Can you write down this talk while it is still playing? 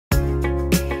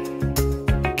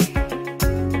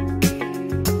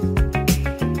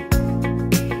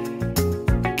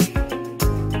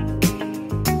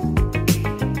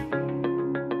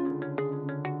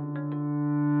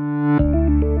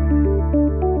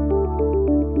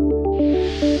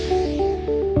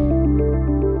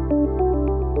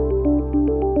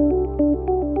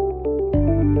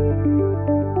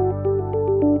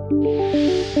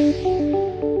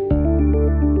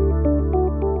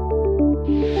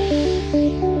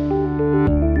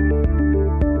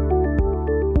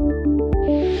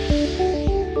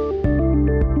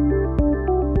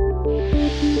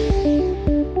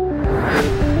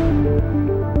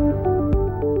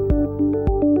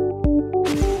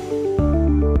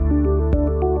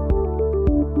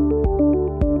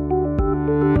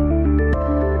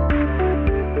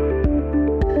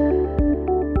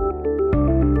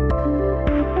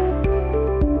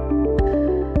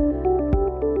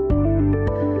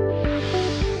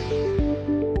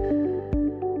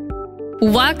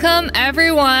Welcome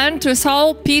everyone to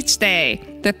Seoul Peach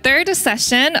Day, the third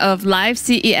session of Live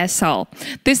CES Seoul.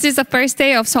 This is the first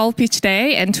day of Seoul Peach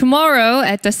Day, and tomorrow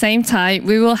at the same time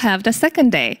we will have the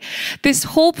second day. This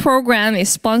whole program is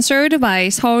sponsored by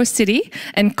Seoul City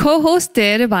and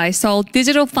co-hosted by Seoul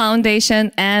Digital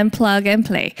Foundation and Plug and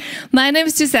Play. My name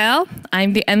is Giselle.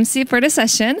 I'm the MC for the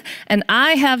session, and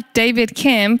I have David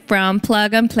Kim from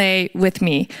Plug and Play with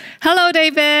me. Hello,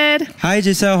 David. Hi,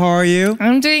 Giselle. How are you?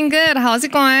 I'm doing good. How's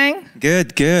it going?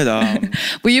 Good, good.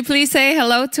 Will you please say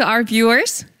hello to our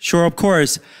viewers? Sure, of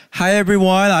course. Hi,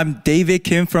 everyone. I'm David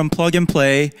Kim from Plug and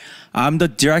Play. I'm the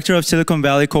Director of Silicon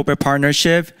Valley Corporate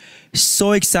Partnership.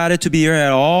 So excited to be here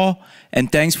at all. And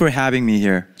thanks for having me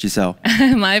here, Giselle.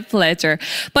 My pleasure.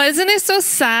 But isn't it so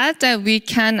sad that we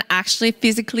can actually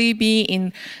physically be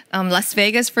in Las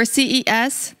Vegas for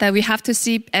CES, that we have to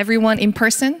see everyone in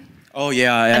person? Oh,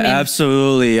 yeah,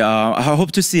 absolutely. I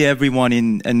hope to see everyone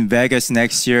in Vegas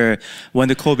next year when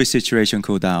the COVID situation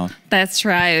cool down. That's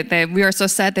right. We are so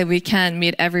sad that we can't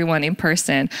meet everyone in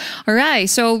person. All right,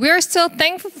 so we are still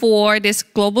thankful for this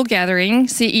global gathering,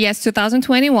 CES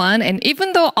 2021. And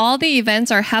even though all the events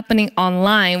are happening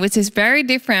online, which is very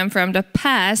different from the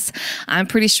past, I'm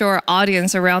pretty sure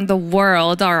audience around the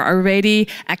world are already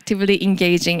actively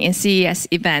engaging in CES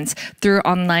events through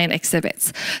online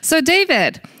exhibits. So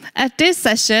David, at this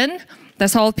session, the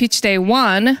Seoul Peach Day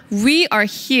 1, we are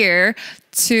here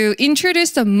to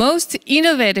introduce the most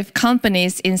innovative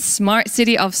companies in Smart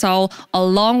City of Seoul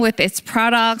along with its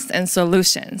products and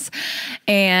solutions.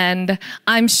 And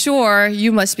I'm sure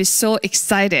you must be so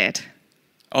excited.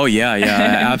 Oh, yeah,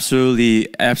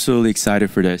 absolutely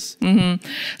excited for this.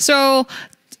 So,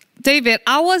 David,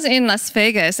 I was in Las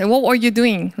Vegas, and what were you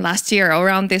doing last year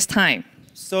around this time?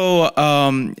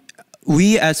 So,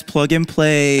 we as Plug and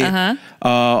Play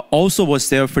also was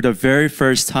there for the very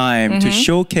first time to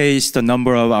showcase the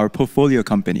number of our portfolio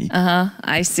company.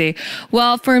 I see.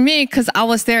 Well, for me, because I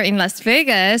was there in Las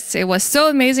Vegas, it was so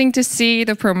amazing to see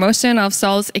the promotion of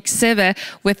Seoul's exhibit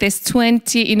with its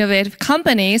 20 innovative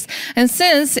companies. And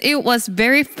since it was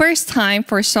very first time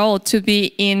for Seoul to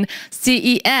be in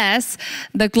CES,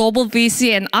 the global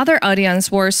VC and other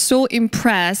audience were so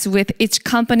impressed with each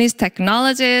company's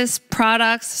technologies,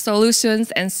 products,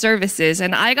 solutions, and services.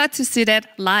 And I got to see that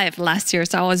live last year,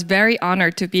 so I was very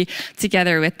honored to be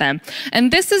together with them.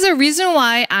 And this is a reason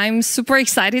why I'm super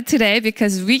excited today,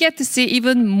 because we get to see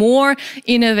even more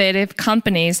innovative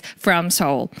companies from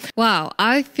Seoul. Wow,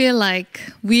 I feel like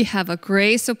we have a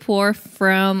great support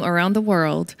from around the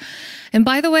world. And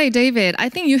by the way, David, I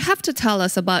think you have to tell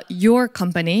us about your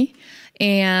company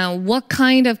and what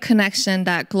kind of connection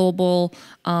that global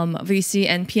VC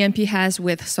and PnP has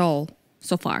with Seoul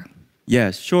so far.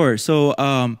 Yes, sure. So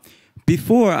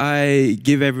before I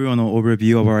give everyone an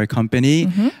overview of our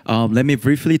company, let me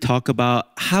briefly talk about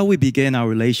how we began our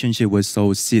relationship with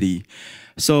Seoul City.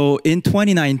 So in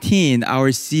 2019,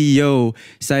 our CEO,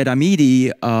 Said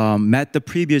Amidi, met the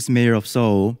previous mayor of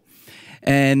Seoul,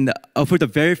 and for the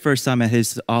very first time at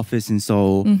his office in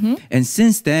Seoul. And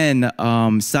since then,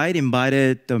 Said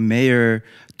invited the mayor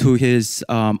to his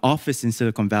office in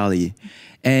Silicon Valley.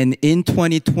 And in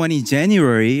 2020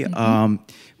 January,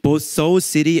 both Seoul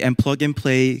City and Plug and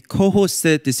Play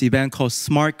co-hosted this event called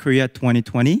Smart Korea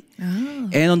 2020.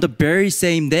 And on the very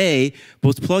same day,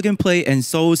 both Plug and Play and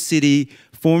Seoul City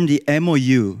formed the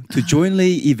MOU to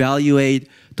jointly evaluate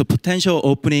the potential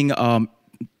opening,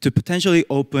 to potentially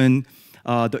open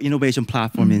the innovation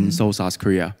platform in Seoul, South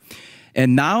Korea.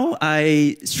 And now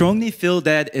I strongly feel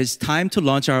that it's time to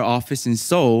launch our office in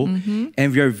Seoul,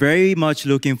 and we are very much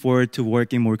looking forward to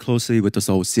working more closely with the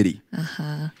Seoul City.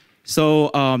 So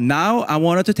now I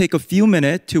wanted to take a few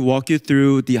minutes to walk you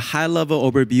through the high-level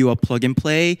overview of Plug and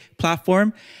Play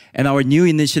platform and our new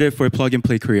initiative for Plug and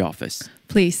Play Korea office.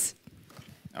 Please.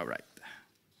 All right.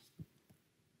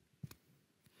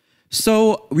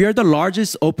 So we are the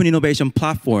largest open innovation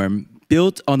platform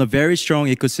built on a very strong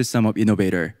ecosystem of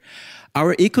innovators.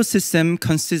 Our ecosystem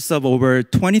consists of over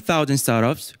 20,000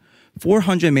 startups,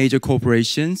 400 major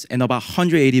corporations, and about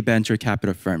 180 venture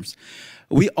capital firms.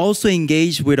 We also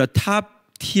engage with a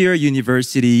top-tier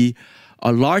university,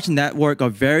 a large network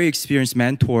of very experienced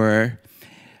mentors,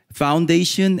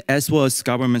 foundation, as well as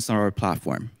governments on our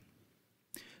platform.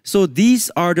 So these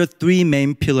are the three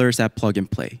main pillars at Plug and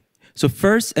Play. So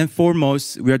first and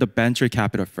foremost, we are the venture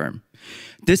capital firm.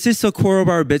 This is the core of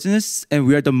our business, and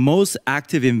we are the most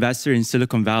active investor in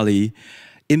Silicon Valley,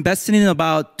 investing in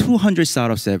about 200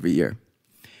 startups every year.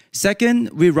 Second,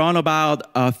 we run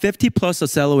about 50+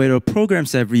 accelerator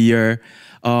programs every year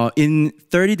in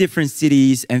 30 different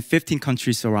cities and 15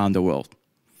 countries around the world.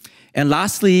 And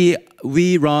lastly,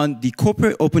 we run the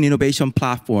Corporate Open Innovation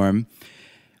Platform.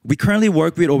 We currently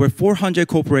work with over 400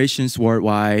 corporations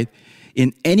worldwide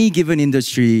in any given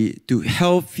industry to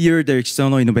help fuel their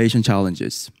external innovation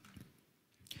challenges.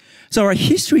 So our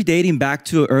history dating back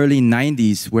to early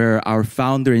 90s, where our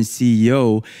founder and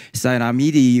CEO, Said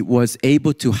Amidi, was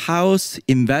able to house,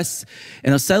 invest,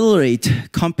 and accelerate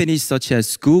companies such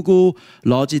as Google,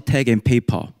 Logitech, and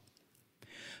PayPal.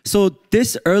 So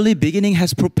this early beginning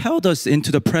has propelled us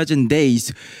into the present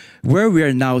days, where we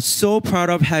are now so proud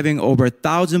of having over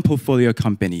 1,000 portfolio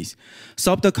companies.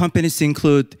 Some of the companies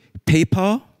include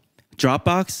PayPal,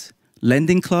 Dropbox,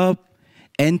 Lending Club,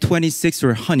 N26,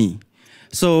 or Honey.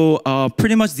 So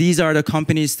pretty much these are the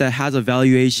companies that has a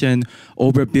valuation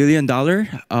over $1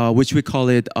 billion, which we call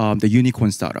it the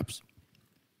unicorn startups.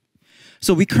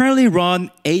 So we currently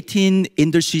run 18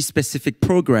 industry-specific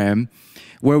programs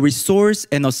where we source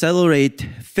and accelerate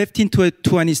 15 to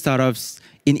 20 startups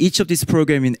in each of these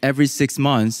programs in every 6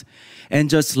 months. And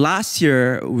just last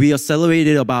year, we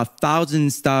accelerated about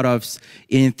 1,000 startups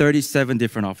in 37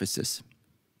 different offices.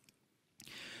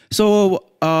 So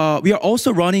we are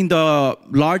also running the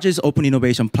largest open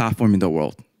innovation platform in the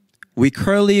world. We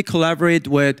currently collaborate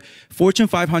with Fortune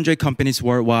 500 companies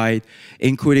worldwide,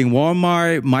 including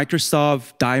Walmart,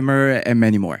 Microsoft, Daimler, and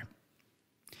many more.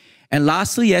 And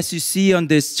lastly, as you see on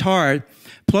this chart,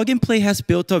 Plug and Play has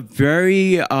built a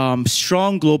very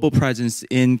strong global presence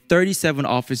in 37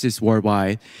 offices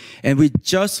worldwide. And we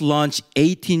just launched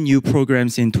 18 new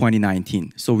programs in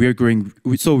 2019. So we are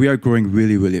growing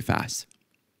really, really fast.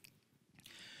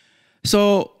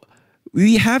 So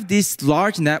we have this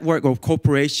large network of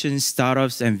corporations,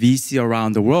 startups, and VC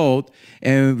around the world,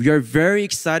 and we are very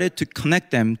excited to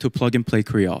connect them to Plug and Play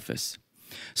Korea office.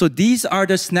 So these are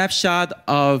the snapshot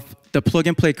of the Plug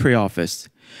and Play Korea office.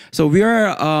 So we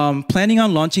are planning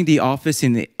on launching the office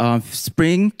in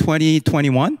spring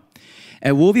 2021,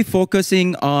 and we'll be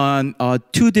focusing on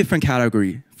 2 different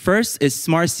categories. First is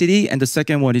smart city, and the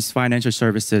second one is financial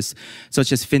services,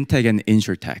 such as fintech and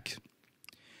insurtech.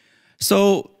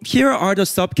 So here are the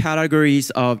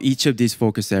subcategories of each of these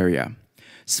focus areas.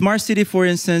 Smart city, for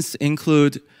instance,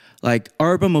 include like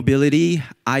urban mobility,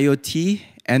 IoT,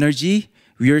 energy,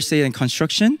 real estate, and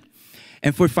construction.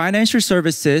 And for financial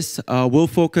services, we'll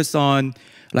focus on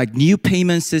like new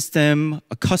payment system,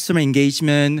 customer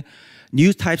engagement,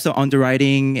 new types of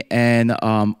underwriting, and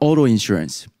auto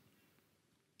insurance.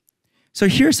 So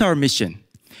here's our mission.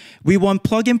 We want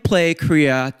Plug and Play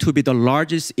Korea to be the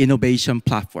largest innovation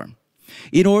platform.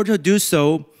 In order to do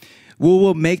so, we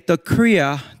will make the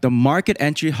Korea the market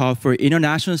entry hub for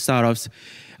international startups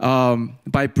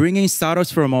by bringing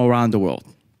startups from all around the world.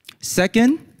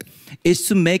 Second is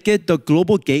to make it the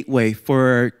global gateway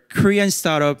for Korean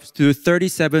startups to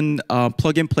 37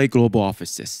 Plug and Play global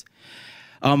offices.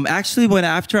 Actually,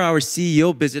 after our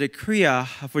CEO visited Korea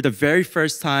for the very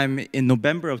first time in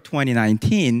November of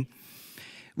 2019,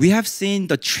 we have seen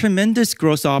the tremendous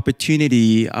growth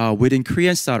opportunity within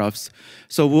Korean startups.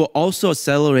 So we'll also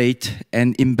accelerate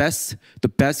and invest the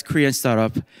best Korean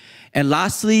startup. And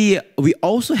lastly, we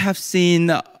also have seen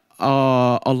a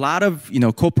lot of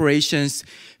corporations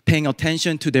paying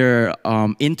attention to their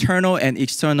internal and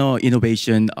external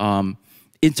innovation,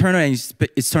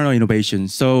 external innovation.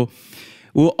 So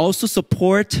we'll also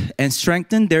support and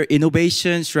strengthen their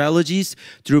innovation strategies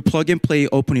through Plug and Play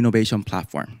Open Innovation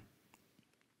Platform.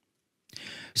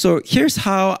 So here's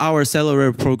how our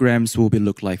accelerator programs will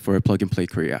look like for Plug and Play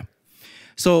Korea.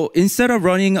 So instead of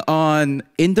running on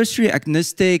industry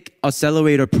agnostic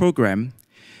accelerator program,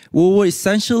 we will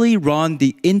essentially run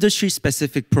the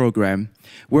industry-specific program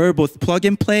where both Plug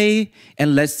and Play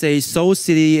and let's say Seoul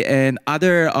City and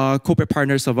other corporate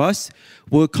partners of us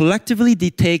will collectively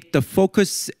detect the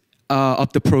focus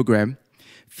of the program,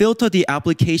 filter the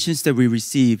applications that we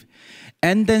receive,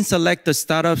 and then select the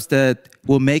startups that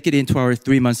will make it into our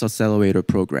 3-month accelerator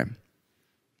program.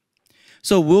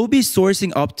 So we'll be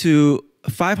sourcing up to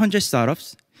 500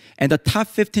 startups, and the top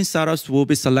 15 startups will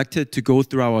be selected to go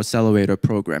through our accelerator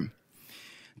program.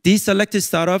 These selected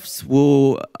startups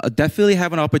will definitely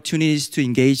have an opportunity to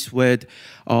engage with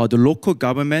the local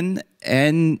government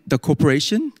and the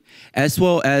corporation, as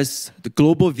well as the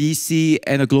global VC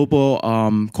and the global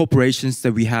corporations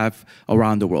that we have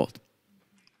around the world.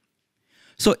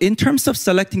 So in terms of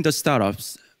selecting the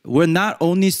startups, we're not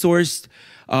only sourced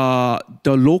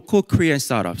the local Korean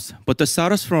startups, but the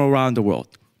startups from around the world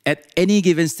at any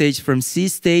given stage, from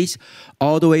seed stage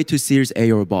all the way to Series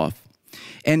A or above.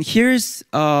 And here's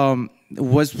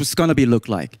what's going to look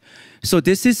like. So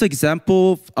this is an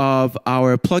example of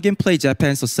our Plug and Play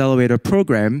Japan's accelerator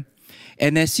program.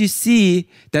 And as you see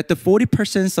that the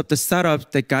 40% of the startups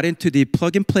that got into the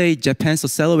PnP Japan's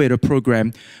accelerator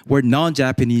program were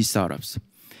non-Japanese startups.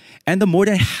 And the more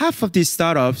than half of these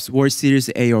startups were Series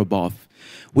A or above.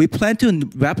 We plan to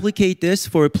replicate this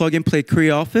for PnP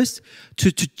Korea office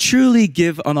to truly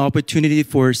give an opportunity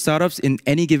for startups in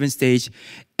any given stage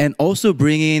and also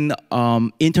bring in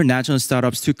international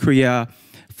startups to Korea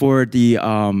for the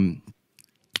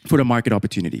market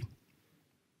opportunity.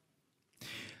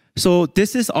 So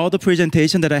this is all the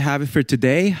presentation that I have for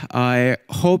today. I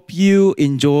hope you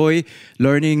enjoy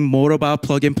learning more about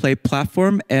PnP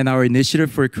platform and our initiative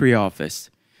for Korea office.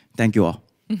 Thank you all.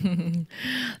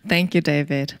 Thank you,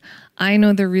 David. I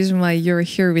know the reason why you're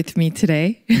here with me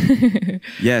today.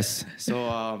 Yes.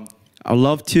 So I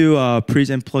love to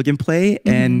present PnP,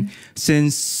 and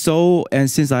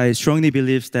since I strongly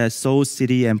believe that Seoul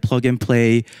City and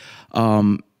PnP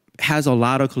has a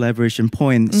lot of collaboration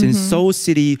points. Since Seoul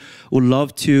City would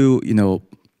love to,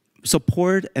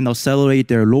 support and accelerate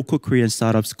their local Korean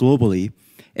startups globally,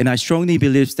 and I strongly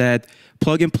believe that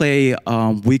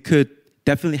PnP we could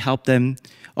definitely help them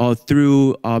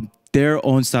through their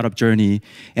own startup journey.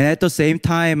 And at the same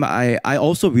time, I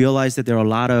also realized that there are a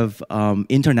lot of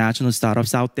international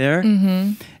startups out there.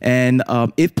 And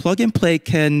if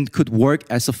PnP could work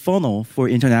as a funnel for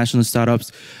international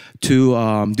startups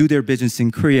to do their business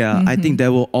in Korea, I think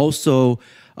that will also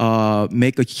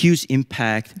make a huge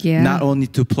impact, not only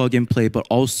to PnP, but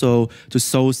also to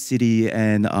Seoul City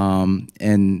and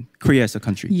Korea as a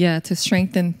country. Yeah, to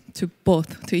strengthen to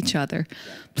each other.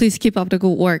 Please keep up the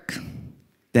good work.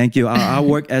 Thank you. I'll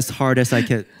work as hard as I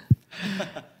can.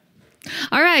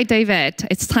 All right, David,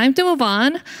 it's time to move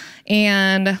on.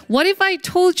 And what if I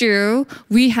told you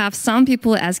we have some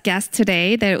people as guests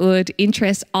today that would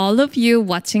interest all of you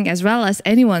watching as well as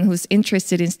anyone who's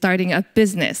interested in starting a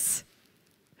business?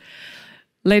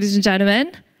 Ladies and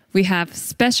gentlemen, we have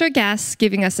special guests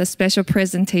giving us a special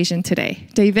presentation today.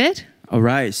 David? All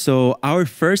right, so our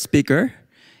first speaker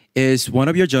is one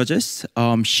of your judges,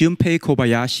 Shunpei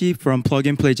Kobayashi from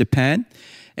PnP Japan,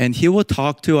 and he will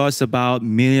talk to us about $1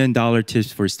 million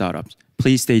tips for startups.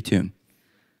 Please stay tuned.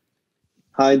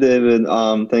 Hi, David.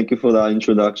 Thank you for that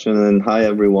introduction, and hi,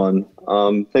 everyone.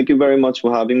 Thank you very much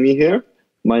for having me here.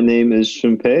 My name is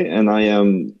Shunpei, and I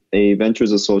am a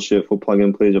Ventures Associate for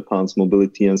PnP Japan's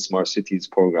Mobility and Smart Cities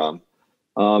program.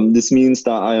 This means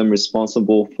that I am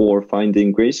responsible for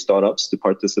finding great startups to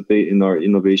participate in our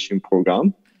innovation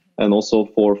program, and also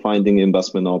for finding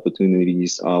investment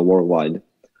opportunities worldwide.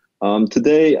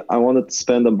 Today, I wanted to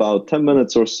spend about 10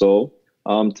 minutes or so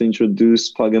to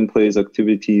introduce PnP's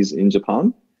activities in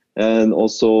Japan, and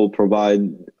also provide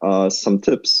some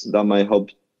tips that might help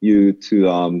you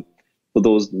to for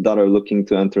those that are looking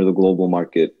to enter the global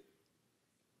market.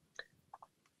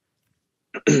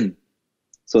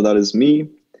 So that is me.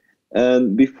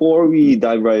 And before we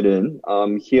dive right in,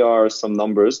 here are some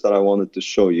numbers that I wanted to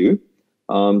show you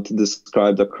to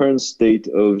describe the current state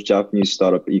of Japanese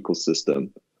startup ecosystem.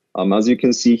 As you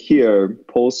can see here,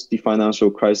 post the financial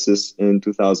crisis in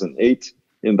 2008,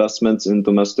 investments in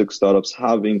domestic startups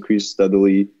have increased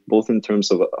steadily, both in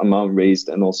terms of amount raised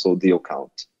and also deal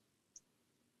count.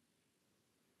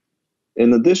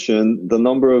 In addition, the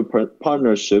number of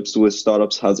partnerships with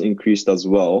startups has increased as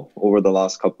well over the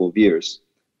last couple of years.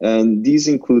 And these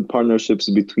include partnerships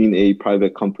between a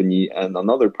private company and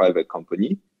another private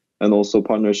company, and also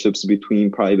partnerships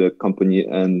between private company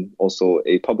and also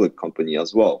a public company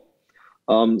as well.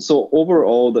 So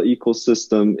overall, the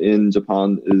ecosystem in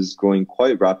Japan is growing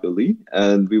quite rapidly,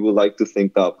 and we would like to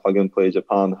think that PnP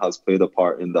Japan has played a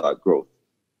part in that growth.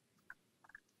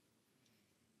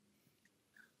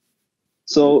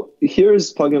 So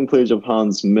here's PnP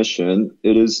Japan's mission.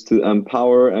 It is to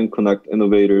empower and connect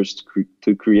innovators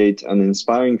to create an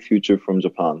inspiring future from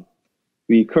Japan.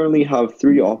 We currently have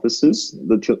 3 offices.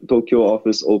 The Tokyo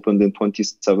office opened in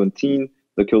 2017,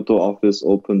 the Kyoto office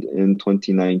opened in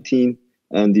 2019,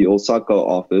 and the Osaka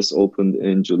office opened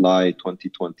in July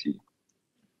 2020.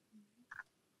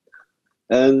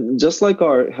 And just like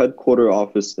our headquarter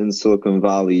office in Silicon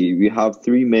Valley, we have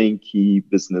 3 main key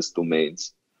business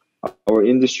domains: our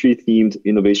industry-themed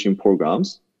innovation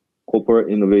programs, corporate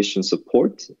innovation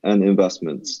support, and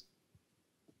investments.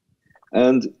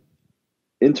 And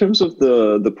in terms of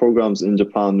the programs in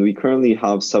Japan, we currently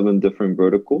have 7 different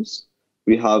verticals.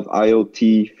 We have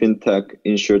IoT, FinTech,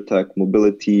 InsurTech,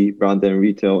 Mobility, Brand and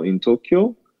Retail in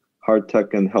Tokyo, Hard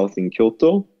Tech and Health in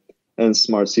Kyoto, and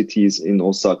Smart Cities in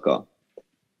Osaka.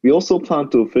 We also plan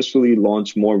to officially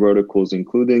launch more verticals,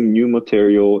 including new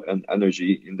material and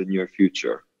energy in the near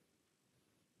future.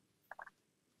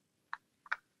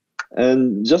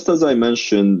 And just as I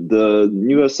mentioned, the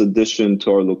newest addition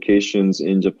to our locations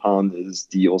in Japan is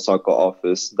the Osaka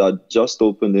office that just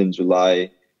opened in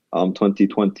July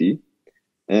 2020.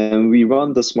 And we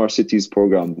run the Smart Cities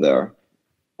program there.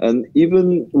 And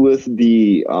even with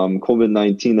the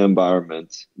COVID-19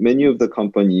 environment, many of the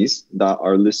companies that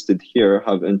are listed here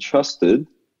have entrusted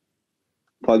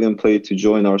Plug and Play to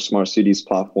join our Smart Cities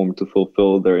platform to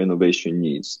fulfill their innovation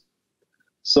needs.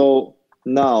 So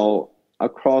now,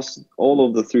 across all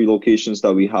of the 3 locations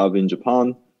that we have in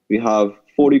Japan, we have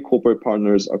 40 corporate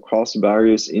partners across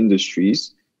various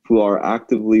industries who are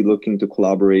actively looking to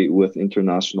collaborate with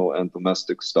international and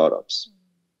domestic startups.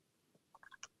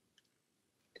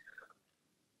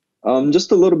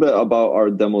 Just a little bit about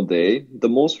our demo day. The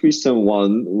most recent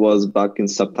one was back in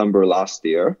September last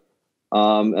year.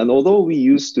 And although we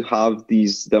used to have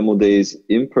these demo days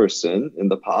in person in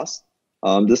the past,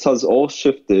 this has all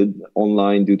shifted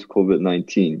online due to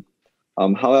COVID-19.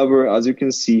 However, as you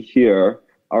can see here,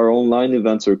 our online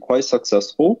events are quite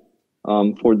successful.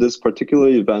 For this particular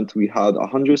event, we had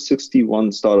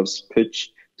 161 startups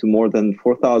pitch to more than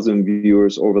 4,000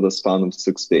 viewers over the span of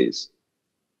 6 days.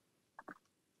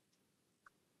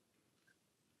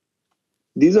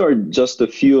 These are just a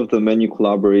few of the many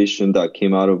collaborations that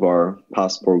came out of our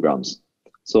past programs.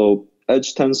 So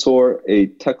Edge Tensor, a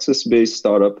Texas-based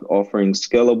startup offering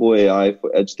scalable AI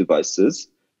for edge devices,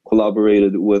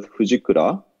 collaborated with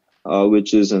Fujikura,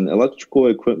 which is an electrical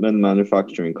equipment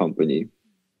manufacturing company.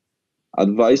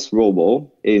 Advice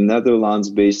Robo, a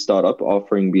Netherlands-based startup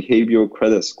offering behavioral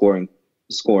credit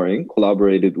scoring,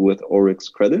 collaborated with Oryx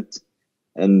Credit.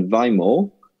 And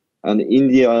Vimo, an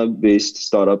India-based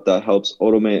startup that helps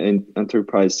automate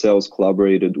enterprise sales,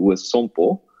 collaborated with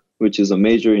Sompo, which is a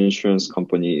major insurance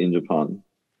company in Japan.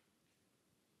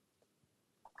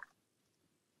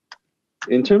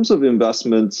 In terms of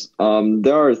investments,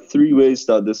 there are 3 ways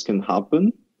that this can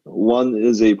happen. One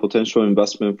is a potential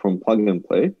investment from Plug and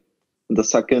Play. The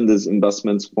second is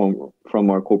investments from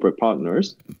our corporate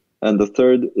partners. And the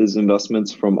third is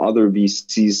investments from other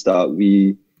VCs that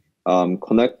we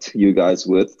connect you guys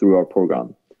with through our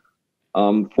program.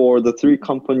 For the 3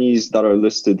 companies that are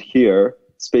listed here,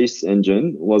 Space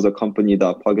Engine was a company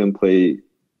that Plug and Play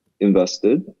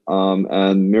invested,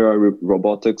 and Mira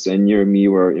Robotics and Near Me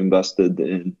were invested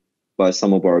in by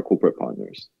some of our corporate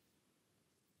partners.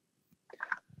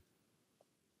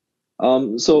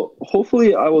 So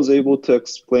hopefully I was able to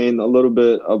explain a little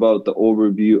bit about the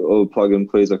overview of Plug and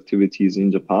Play's activities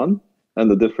in Japan and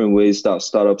the different ways that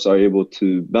startups are able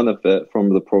to benefit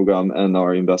from the program and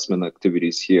our investment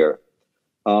activities here.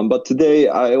 But today,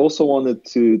 I also wanted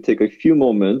to take a few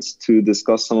moments to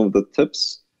discuss some of the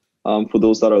tips for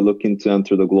those that are looking to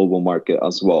enter the global market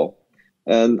as well.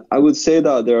 And I would say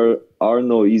that there are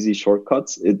no easy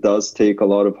shortcuts. It does take a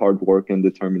lot of hard work and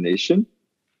determination.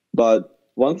 But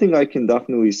one thing I can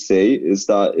definitely say is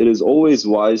that it is always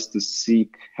wise to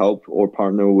seek help or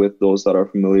partner with those that are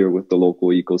familiar with the local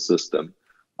ecosystem,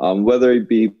 whether it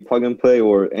be Plug and Play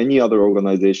or any other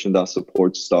organization that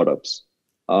supports startups.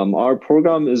 Our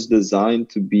program is designed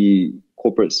to be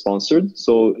corporate sponsored,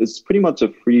 so it's pretty much a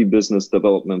free business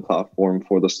development platform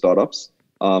for the startups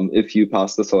if you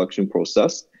pass the selection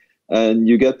process. And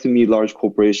you get to meet large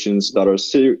corporations that are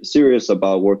serious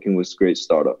about working with great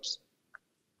startups.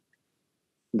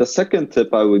 The second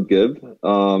tip I would give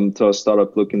to a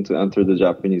startup looking to enter the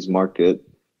Japanese market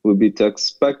would be to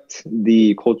expect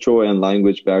the cultural and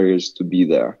language barriers to be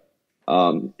there.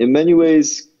 In many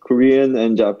ways, Korean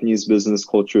and Japanese business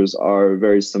cultures are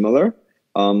very similar.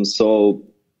 So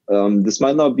this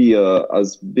might not be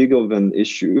as big of an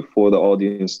issue for the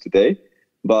audience today.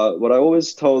 But what I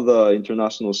always tell the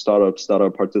international startups that are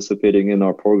participating in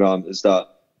our program is that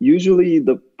usually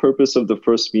the purpose of the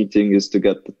first meeting is to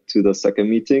get to the second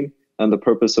meeting, and the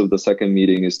purpose of the second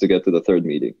meeting is to get to the third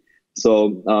meeting.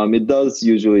 So it does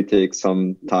usually take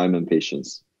some time and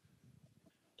patience.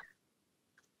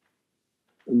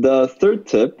 The third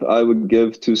tip I would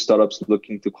give to startups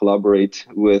looking to collaborate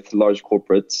with large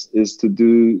corporates is to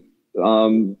do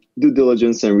due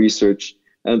diligence and research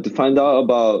and to find out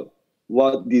about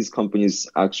what these companies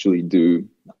actually do.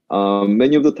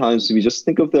 Many of the times we just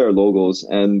think of their logos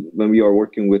and when we are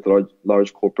working with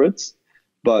large corporates,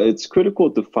 but it's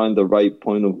critical to find the right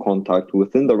point of contact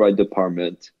within the right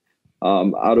department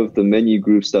out of the many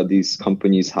groups that these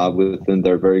companies have within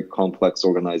their very complex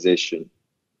organization.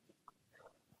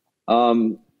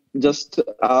 Just to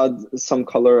add some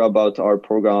color about our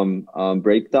program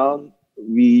breakdown,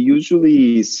 we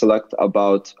usually select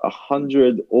about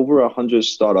over 100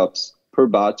 startups per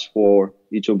batch for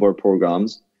each of our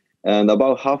programs, and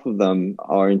about half of them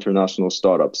are international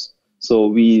startups. So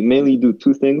we mainly do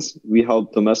two things. We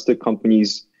help domestic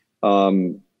companies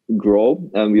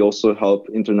grow, and we also help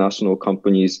international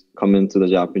companies come into the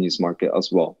Japanese market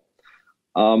as well.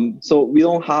 So we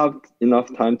don't have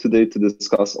enough time today to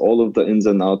discuss all of the ins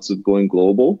and outs of going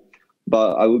global,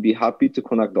 but I would be happy to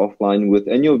connect offline with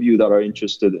any of you that are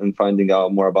interested in finding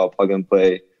out more about Plug and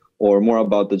Play or more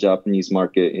about the Japanese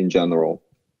market in general.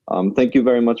 Thank you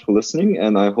very much for listening,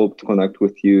 and I hope to connect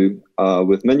with you,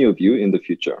 with many of you in the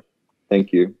future.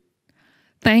 Thank you.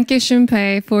 Thank you,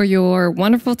 Shunpei, for your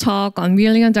wonderful talk on $1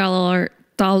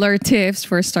 million tips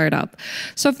for startup.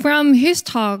 So from his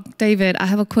talk, David, I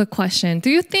have a quick question. Do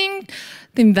you think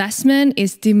the investment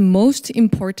is the most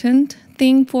important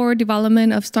thing for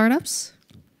development of startups?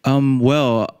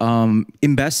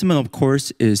 Investment, of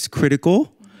course, is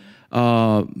critical.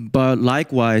 But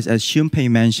likewise, as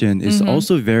Shunpei mentioned, it's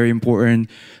also very important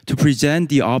to present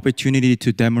the opportunity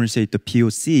to demonstrate the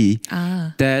POC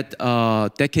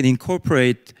that can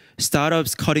incorporate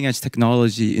startups' cutting-edge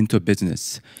technology into a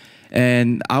business.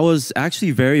 And I was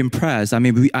actually very impressed. I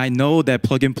mean, I know that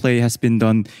Plug and Play has been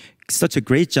done such a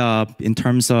great job in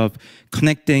terms of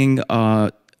connecting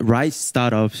right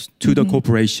startups to the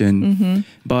corporation.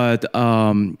 But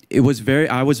I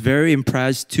was very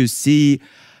impressed to see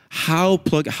how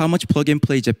much Plug and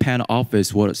Play Japan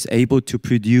office was able to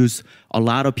produce a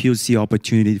lot of POC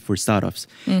opportunity for startups.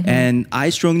 And I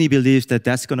strongly believe that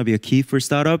that's going to be a key for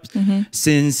startups,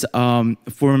 since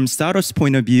from startups'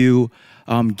 point of view,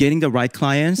 getting the right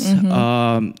clients,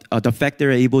 the fact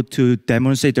they're able to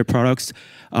demonstrate their products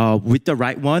with the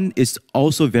right one is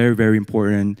also very, very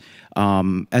important,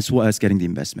 as well as getting the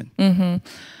investment.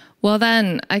 Well,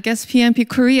 then I guess PnP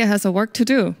Korea has a work to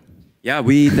do. Yeah,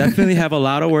 we definitely have a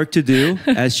lot of work to do.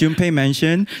 As Shunpei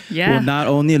mentioned, we're not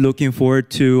only looking forward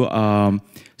to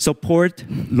support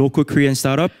local Korean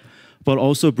startup, but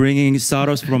also bringing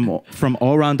startups from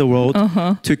all around the world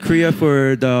to Korea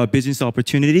for the business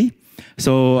opportunity.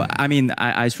 So, I mean,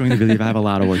 I strongly believe I have a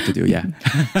lot of work to do, yeah.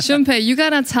 Shunpei, you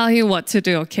gotta tell him what to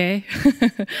do, okay?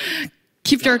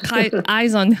 Keep your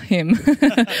eyes on him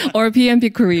or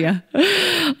PnP Korea.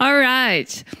 All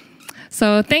right.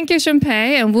 So thank you,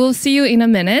 Shunpei, and we'll see you in a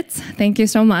minute. Thank you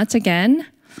so much again.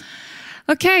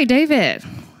 Okay, David,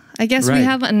 I guess we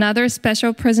have another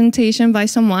special presentation by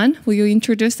someone. Will you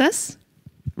introduce us?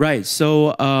 Right.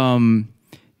 So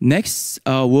next,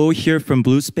 we'll hear from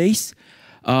BlueSpace,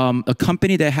 a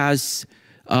company that has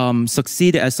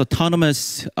succeeded as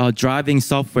autonomous driving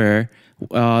software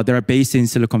that are based in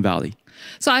Silicon Valley.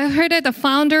 So I heard that the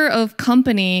founder of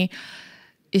company,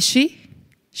 is she?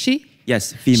 She?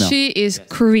 Yes, female. She is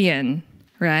Korean,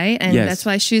 right? And that's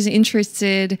why she's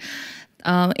interested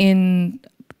in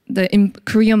the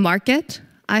Korean market,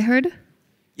 I heard.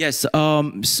 Yes.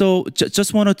 So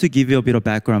just wanted to give you a bit of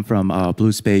background from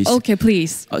BlueSpace. Okay,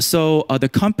 please. So the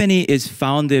company is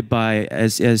founded by,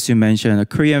 as you mentioned, a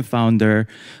Korean founder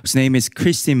whose name is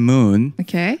Christine Moon.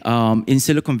 Okay. In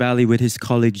Silicon Valley with his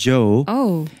colleague Joe.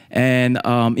 Oh. And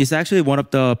it's actually one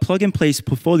of the Plug and Play's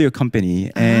portfolio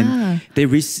company, and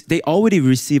they already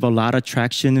receive a lot of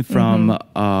traction from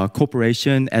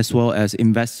corporation as well as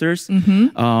investors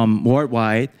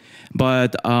worldwide.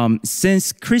 But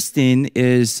since Christine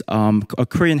is a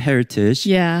Korean heritage,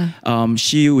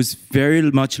 she was very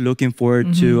much looking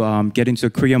forward to getting to the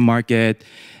Korean market,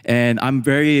 and I'm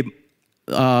very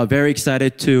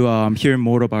excited to hear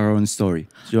more about our own story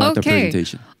throughout the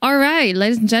presentation. All right,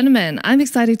 ladies and gentlemen, I'm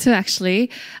excited too,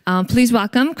 actually. Please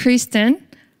welcome Kristen.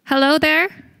 Hello there.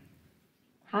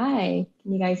 Hi,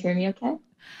 can you guys hear me okay?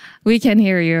 We can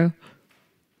hear you.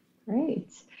 Great.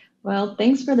 Well,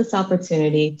 thanks for this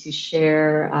opportunity to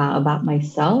share about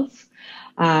myself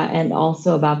and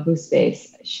also about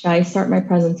BlueSpace. Should I start my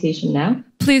presentation now?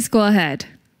 Please go ahead.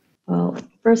 Well,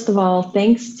 first of all,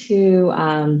 thanks to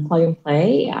Plug and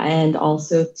Play and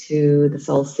also to the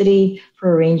Seoul City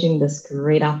for arranging this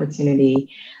great opportunity.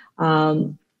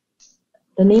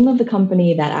 The name of the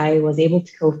company that I was able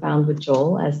to co-found with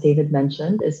Joel, as David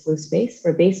mentioned, is BlueSpace.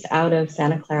 We're based out of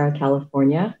Santa Clara,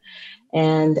 California,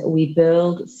 and we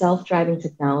build self-driving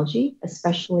technology,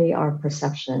 especially our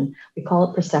perception. We call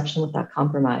it perception without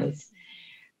compromise.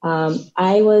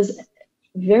 I was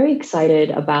very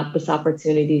excited about this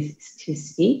opportunity to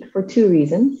speak for two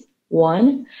reasons.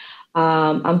 One,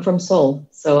 I'm from Seoul.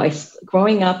 So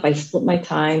growing up, I split my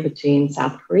time between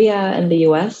South Korea and the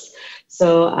US.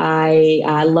 So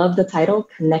I love the title,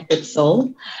 Connected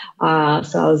Soul. So I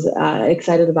was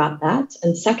excited about that.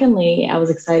 And secondly, I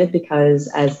was excited because,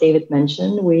 as David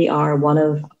mentioned, we are one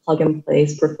of Plug and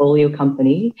Play's portfolio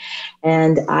company.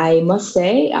 And I must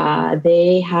say,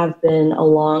 they have been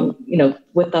along,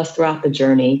 with us throughout the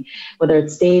journey, whether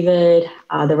it's David,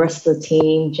 the rest of the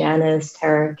team, Janice,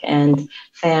 Tarek, and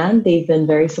Fan, they've been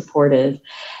very supportive.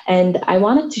 And I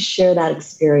wanted to share that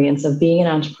experience of being an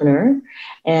entrepreneur.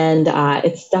 And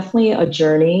it's definitely a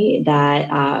journey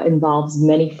that involves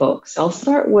many folks. I'll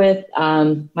start with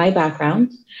my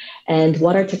background and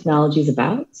what our technology is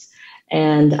about.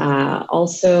 And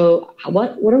also,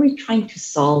 what are we trying to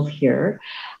solve here?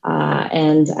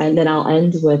 And then I'll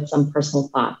end with some personal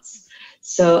thoughts.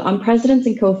 So I'm president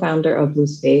and co-founder of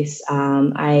BlueSpace.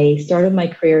 I started my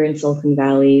career in Silicon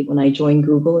Valley when I joined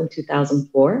Google in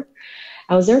 2004.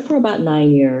 I was there for about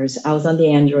 9 years. I was on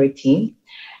the Android team.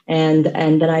 And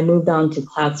then I moved on to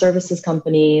cloud services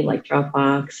company like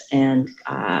Dropbox and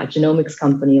genomics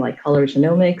company like Color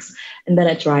Genomics, and then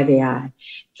at Drive AI.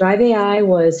 Drive AI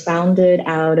was founded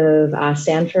out of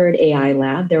Stanford AI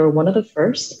Lab. They were one of the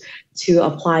first to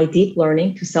apply deep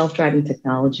learning to self-driving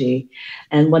technology.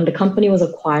 And when the company was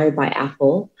acquired by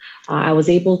Apple, I was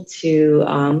able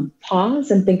to pause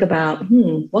and think about,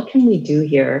 what can we do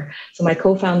here? So my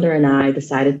co-founder and I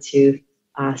decided to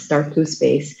start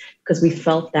BlueSpace because we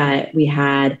felt that we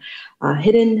had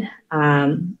hidden,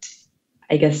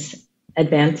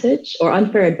 advantage or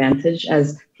unfair advantage,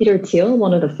 as Peter Thiel,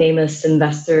 one of the famous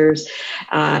investor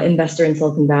in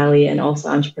Silicon Valley and also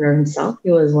entrepreneur himself, he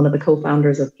was one of the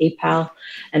co-founders of PayPal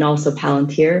and also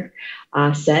Palantir,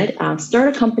 said,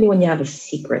 start a company when you have a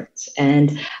secret.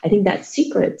 And I think that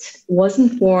secret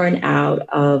wasn't born out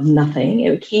of nothing.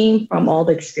 It came from all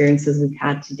the experiences we've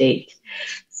had to date.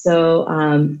 So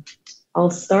I'll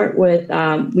start with,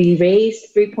 we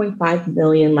raised $3.5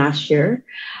 million last year.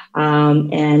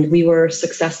 And we were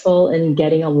successful in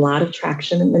getting a lot of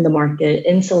traction in the market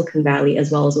in Silicon Valley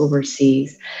as well as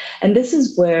overseas. And this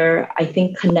is where I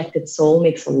think Connected Soul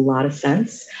makes a lot of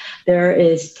sense. There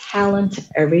is talent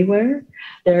everywhere.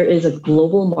 There is a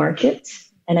global market.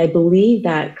 And I believe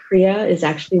that Korea is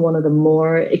actually one of the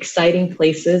more exciting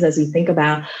places as we think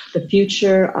about the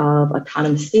future of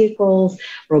autonomous vehicles,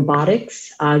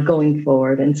 robotics going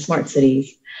forward, and smart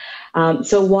cities.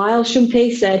 So while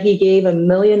Shunpei said he gave $1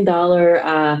 million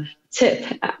tip,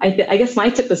 I guess my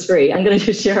tip was free. I'm going to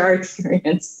just share our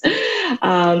experience.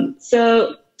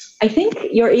 So I think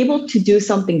you're able to do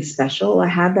something special. I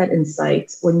have that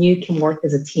insight when you can work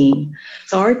as a team.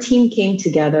 So our team came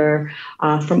together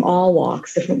from all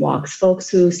walks, different walks, folks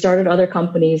who started other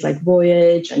companies like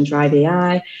Voyage and Drive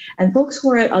AI, and folks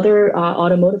who are at other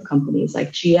automotive companies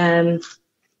like GM,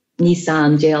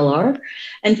 Nissan, JLR,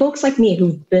 and folks like me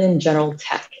who've been in general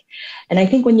tech. And I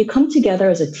think when you come together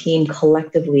as a team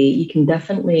collectively, you can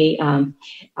definitely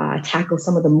tackle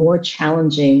some of the more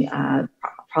challenging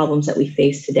problems that we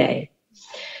face today.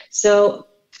 So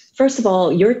first of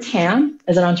all, your TAM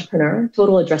as an entrepreneur,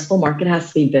 total addressable market, has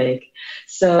to be big.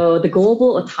 So the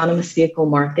global autonomous vehicle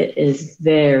market is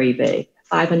very big,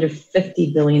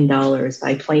 $550 billion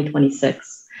by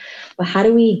 2026. But how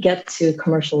do we get to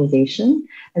commercialization,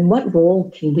 and what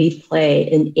role can we play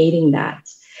in aiding that?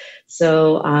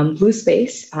 So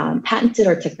BlueSpace patented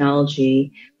our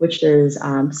technology, which is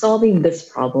solving this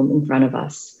problem in front of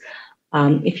us.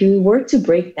 If you were to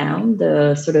break down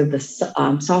the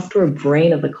software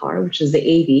brain of the car, which is the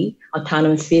AV,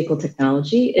 autonomous vehicle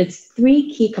technology, it's three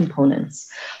key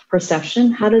components.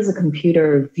 Perception, how does a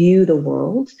computer view the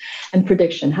world? And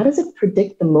prediction, how does it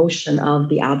predict the motion of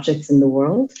the objects in the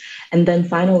world? And then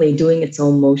finally, doing its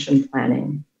own motion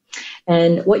planning.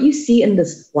 And what you see in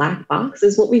this black box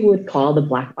is what we would call the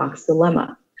black box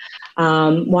dilemma.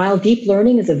 While deep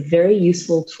learning is a very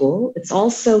useful tool, it's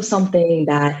also something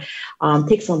that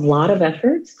takes a lot of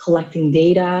effort, collecting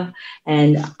data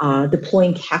and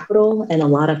deploying capital and a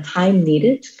lot of time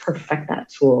needed to perfect that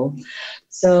tool.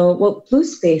 So what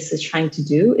BlueSpace is trying to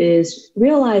do is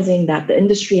realizing that the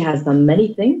industry has done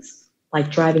many things, like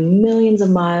driving millions of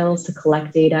miles to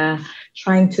collect data,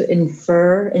 trying to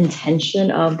infer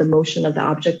intention of the motion of the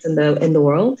objects in the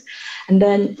world. And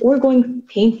then we're going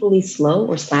painfully slow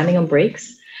or slamming on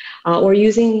brakes or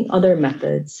using other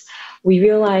methods. We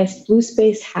realized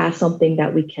BlueSpace has something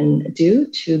that we can do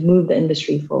to move the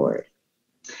industry forward.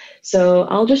 So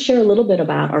I'll just share a little bit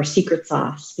about our secret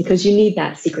sauce, because you need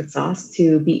that secret sauce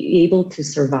to be able to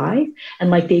survive. And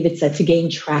like David said, to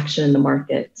gain traction in the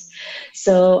market.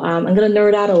 So I'm going to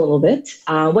nerd out a little bit.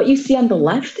 What you see on the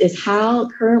left is how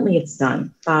currently it's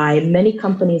done by many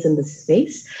companies in this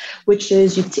space, which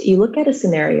is you look at a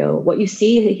scenario. What you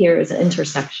see here is an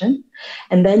intersection,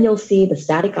 and then you'll see the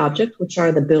static object, which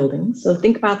are the buildings. So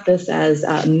think about this as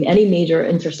any major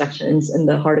intersections in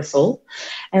the heart of Seoul.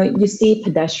 And you see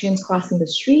pedestrians crossing the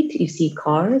street, you see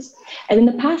cars. And in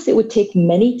the past, it would take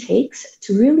many takes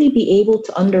to really be able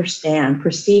to understand,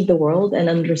 perceive the world and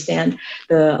understand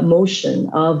the motion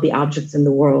of the objects in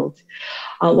the world.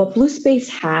 What BlueSpace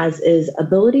has is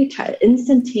ability to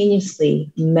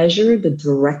instantaneously measure the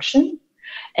direction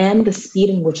and the speed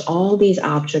in which all these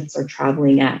objects are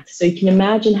traveling at. So you can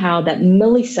imagine how that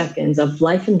milliseconds of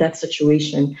life and death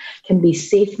situation can be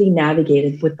safely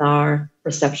navigated with our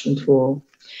perception tool.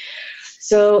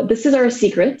 So this is our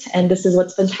secret, and this is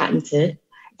what's been patented.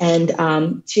 And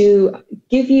to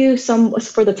give you some,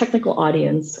 for the technical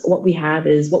audience, what we have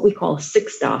is what we call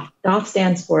 6DOF. DOF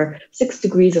stands for 6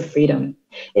 degrees of freedom.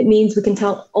 It means we can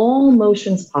tell all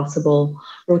motions possible,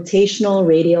 rotational,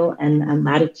 radial, and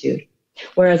latitude,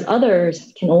 whereas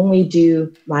others can only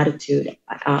do latitude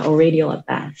or radial at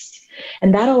best.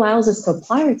 And that allows us to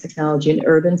apply our technology in an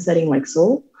urban setting like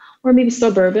Seoul, or maybe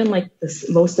suburban like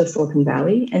most of Silicon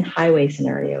Valley, and highway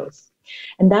scenarios.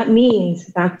 And that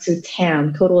means, back to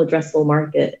TAM, total addressable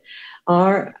market,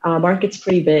 our market's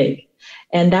pretty big.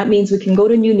 And that means we can go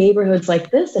to new neighborhoods like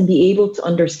this and be able to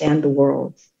understand the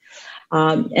world.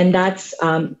 And that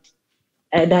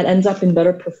ends up in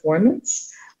better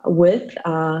performance with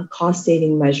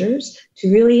cost-saving measures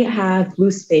to really have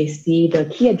BlueSpace be the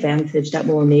key advantage that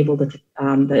will enable the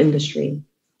industry.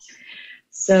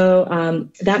 So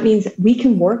that means we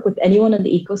can work with anyone in the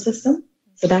ecosystem.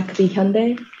 So that could be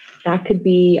Hyundai, that could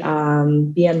be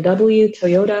BMW,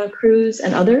 Toyota, Cruise,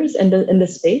 and others in the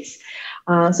space.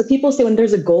 So people say when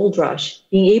there's a gold rush,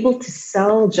 being able to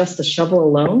sell just a shovel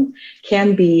alone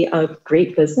can be a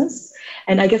great business.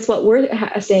 And I guess what we're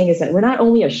saying is that we're not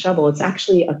only a shovel, it's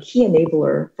actually a key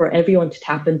enabler for everyone to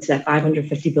tap into that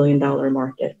 $550 billion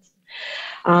market.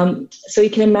 So you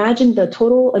can imagine the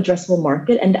total addressable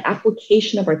market, and the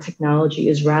application of our technology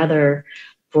is rather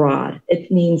broad.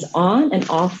 It means on and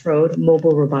off-road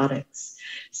mobile robotics.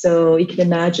 So you can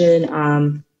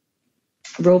imagine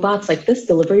robots like this,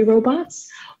 delivery robots,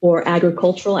 or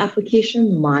agricultural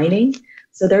application, mining.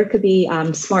 So there could be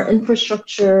smart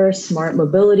infrastructure, smart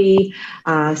mobility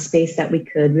space that we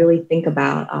could really think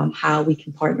about how we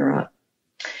can partner up.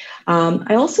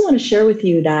 I also want to share with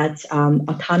you that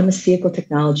autonomous vehicle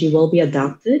technology will be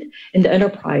adopted in the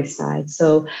enterprise side.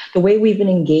 So the way we've been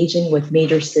engaging with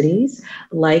major cities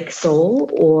like Seoul,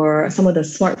 or some of the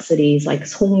smart cities like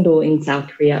Songdo in South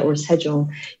Korea or Sejong,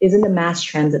 is in the mass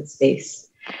transit space.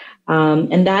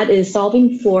 And that is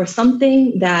solving for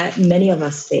something that many of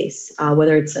us face,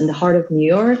 whether it's in the heart of New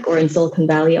York or in Silicon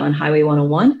Valley on Highway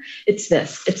 101. It's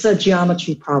a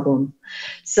geometry problem.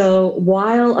 So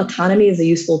while autonomy is a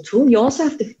useful tool, you also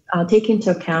have to take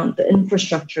into account the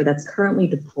infrastructure that's currently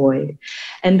deployed.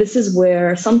 And this is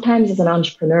where sometimes as an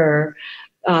entrepreneur,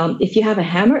 if you have a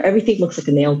hammer, everything looks like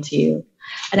a nail to you.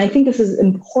 And I think this is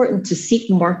important to seek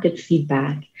market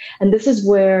feedback. And this is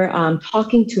where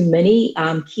talking to many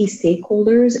key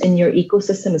stakeholders in your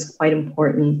ecosystem is quite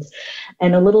important.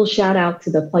 And a little shout out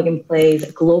to the Plug and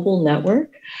Play's global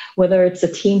network, whether it's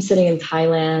a team sitting in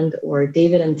Thailand or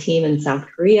David and team in South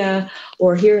Korea,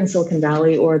 or here in Silicon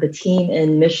Valley, or the team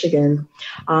in Michigan.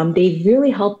 They've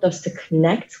really helped us to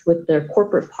connect with their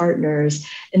corporate partners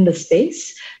in the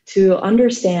space to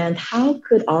understand how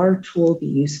could our tool be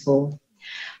useful.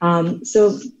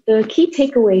 So the key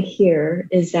takeaway here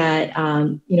is that,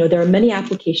 there are many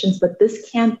applications, but this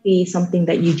can't be something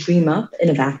that you dream up in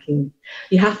a vacuum.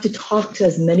 You have to talk to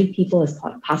as many people as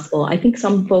possible. I think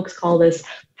some folks call this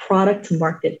product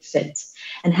market fit,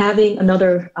 and having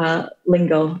another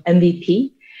lingo,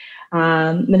 MVP,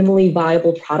 minimally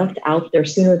viable product out there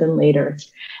sooner than later.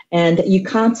 And you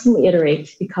constantly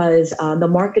iterate because the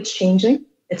market's changing.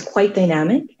 It's quite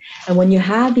dynamic. And when you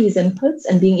have these inputs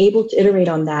and being able to iterate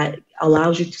on that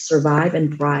allows you to survive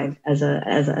and thrive as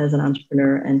an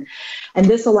entrepreneur. And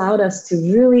this allowed us to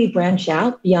really branch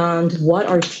out beyond what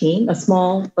our team, a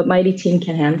small but mighty team,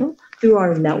 can handle through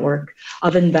our network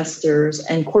of investors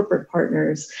and corporate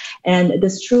partners. And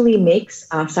this truly makes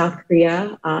South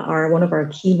Korea one of our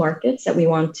key markets that we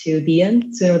want to be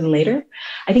in sooner than later.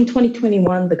 I think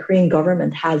 2021, the Korean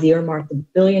government has earmarked $1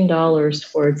 billion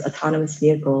towards autonomous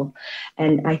vehicle.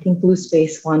 And I think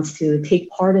BlueSpace wants to take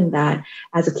part in that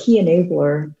as a key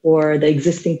enabler for the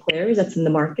existing players that's in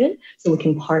the market so we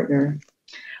can partner.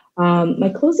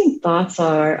 My closing thoughts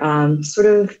are sort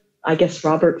of I guess,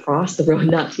 Robert Frost, the road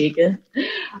not taken.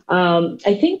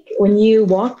 I think when you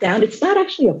walk down, it's not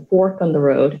actually a fork on the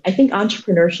road. I think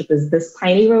entrepreneurship is this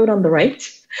tiny road on the right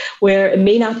where it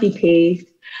may not be paved.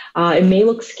 It may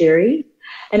look scary.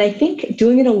 And I think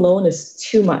doing it alone is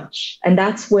too much. And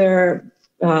that's where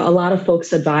a lot of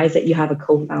folks advise that you have a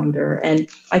co-founder. And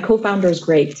my co-founder is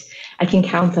great. I can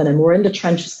count on him. We're in the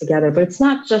trenches together, but it's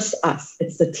not just us,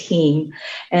 it's the team.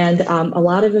 And a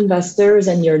lot of investors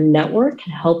and your network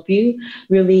can help you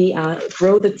really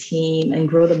grow the team and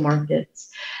grow the market.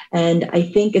 And I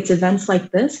think it's events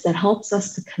like this that helps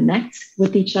us to connect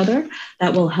with each other,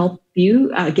 that will help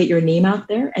you get your name out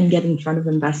there and get in front of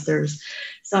investors.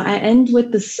 So I end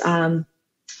with this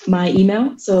my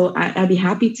email. So I'd be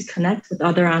happy to connect with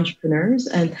other entrepreneurs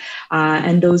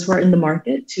and those who are in the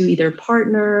market to either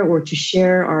partner or to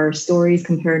share our stories,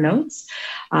 compare notes.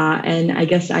 And I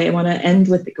guess I want to end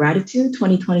with the gratitude.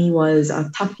 2020 was a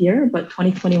tough year, but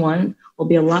 2021 will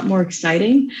be a lot more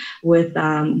exciting with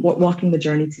walking the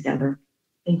journey together.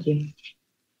 Thank you.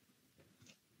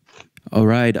 All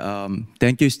right.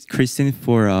 Thank you, Kristen,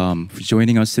 for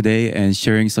joining us today and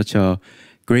sharing such a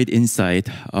great insight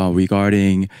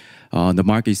regarding the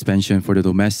market expansion for the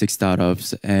domestic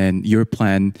startups and your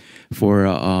plan for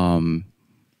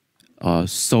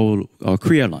Seoul,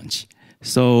 Korea launch.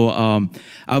 So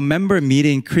I remember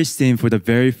meeting Kristen for the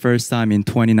very first time in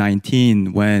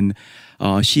 2019 when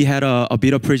she had a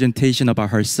bit of presentation about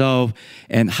herself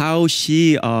and how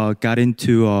she got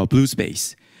into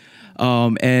BlueSpace.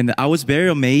 And I was very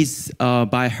amazed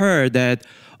by her that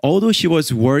although she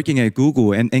was working at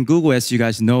Google, and Google, as you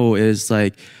guys know, is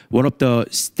like one of the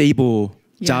stable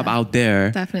job out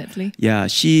there. Definitely. Yeah,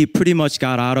 she pretty much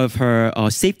got out of her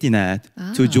safety net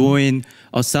to join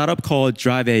a startup called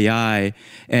Drive AI.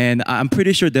 And I'm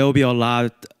pretty sure there will be a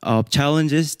lot of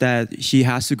challenges that she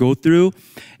has to go through.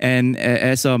 And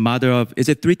as a mother of, is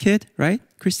it 3 kids, right,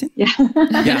 Kristen? Yeah.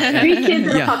 Yeah. 3 kids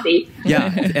and a puppy.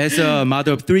 Yeah, as a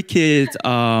mother of 3 kids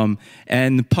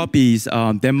and puppies,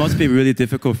 that must be really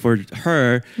difficult for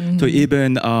her to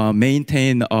even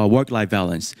maintain a work-life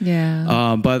balance.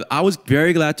 Yeah. But I was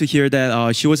very glad to hear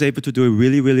that she was able to do it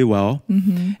really, really well.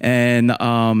 And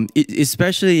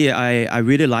especially I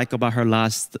really like about her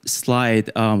last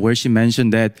slide where she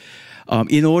mentioned that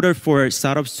in order for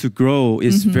startups to grow,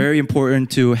 it's very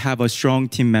important to have a strong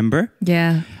team member.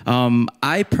 Yeah.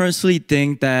 I personally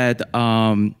think that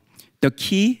the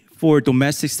key for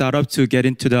domestic startups to get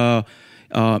into the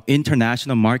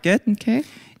international market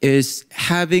is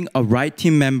having a right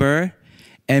team member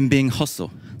and being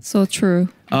hustle. So true.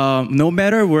 No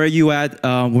matter where you at,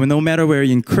 no matter where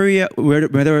in Korea,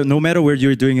 no matter where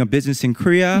you're doing a business in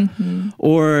Korea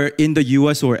or in the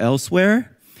US or elsewhere,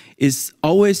 it's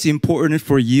always important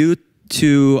for you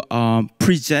to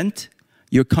present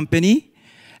your company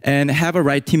and have a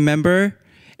right team member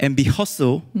and be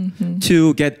hustle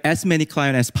to get as many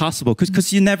clients as possible.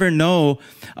 Because you never know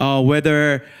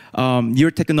whether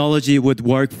your technology would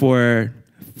work for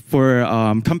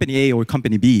company A or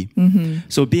company B.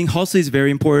 So being hustle is very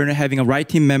important. Having a right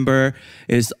team member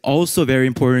is also very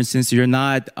important since you're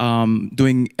not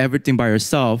doing everything by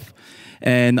yourself.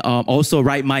 And also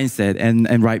right mindset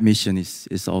and right mission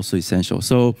is also essential.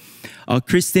 So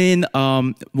Christine,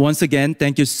 once again,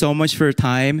 thank you so much for your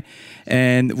time.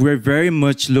 And we're very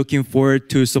much looking forward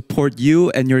to support you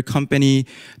and your company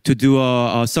to do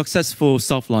a successful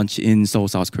soft launch in Seoul,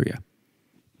 South Korea.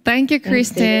 Thank you,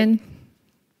 Kristen.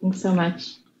 Thanks so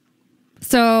much.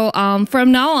 So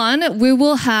from now on, we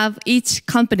will have each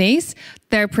company's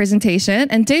their presentation.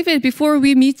 And David, before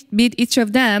we meet each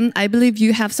of them, I believe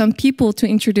you have some people to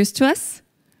introduce to us.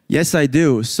 Yes, I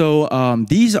do. So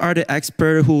these are the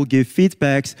experts who will give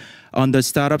feedbacks on the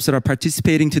startups that are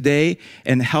participating today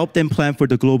and help them plan for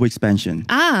the global expansion.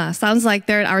 Ah, sounds like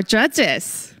they're our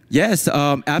judges. Yes,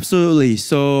 absolutely.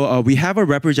 So we have a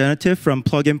representative from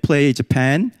PnP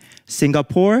Japan,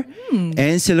 Singapore,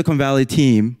 and Silicon Valley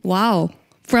team. Wow,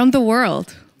 from the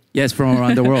world. Yes, from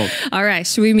around the world. All right,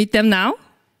 should we meet them now?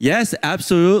 Yes,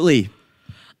 absolutely.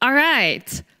 All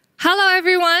right. Hello,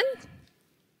 everyone.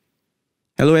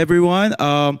 Hello, everyone.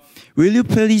 Will you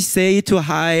please say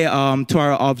hi to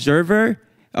our observer,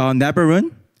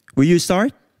 Nabarun? Will you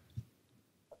start?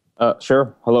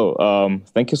 Sure. Hello.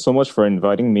 Thank you so much for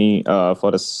inviting me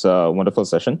for this wonderful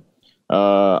session.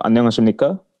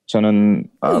 안녕하십니까? 저는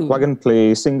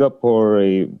plug-and-play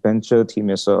싱가포르의 벤처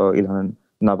팀에서 일하는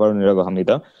나바룬이라고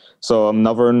합니다. So I'm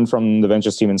Navarun from the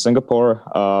ventures team in Singapore,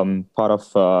 part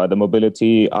of the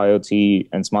Mobility, IoT,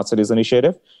 and Smart Cities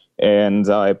initiative. And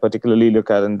I particularly look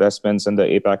at investments in the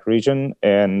APAC region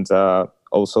and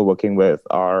also working with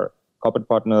our corporate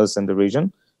partners in the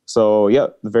region. So yeah,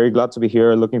 very glad to be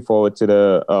here. Looking forward to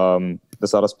the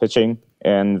startups pitching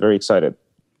and very excited.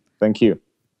 Thank you.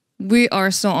 We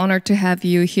are so honored to have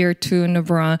you here too,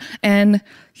 Nabran. And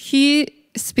he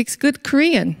speaks good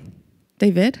Korean.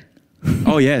 David?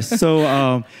 Oh, yes.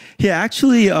 So he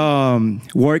actually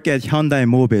worked at Hyundai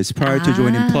Mobis prior to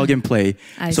joining Plug and Play.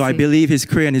 I believe his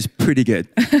Korean is pretty good.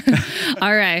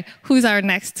 All right. Who's our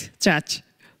next judge?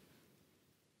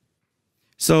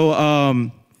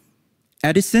 So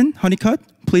Edison Honeycutt,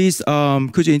 please,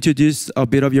 could you introduce a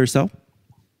bit of yourself?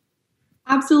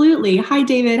 Absolutely. Hi,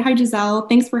 David. Hi, Giselle.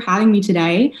 Thanks for having me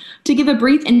today. To give a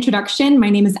brief introduction, my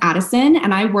name is Addison,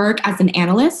 and I work as an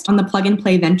analyst on the Plug and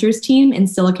Play Ventures team in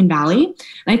Silicon Valley.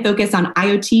 And I focus on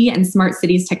IoT and smart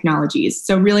cities technologies.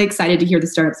 So really excited to hear the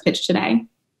startups pitch today.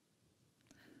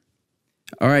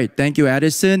 All right. Thank you,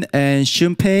 Addison. And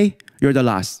Shunpei, you're the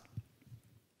last.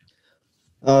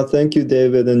 Thank you,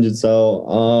 David and Giselle.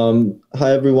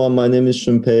 Hi, everyone. My name is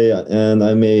Shunpei, and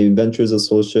I'm a Ventures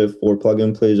Associate for Plug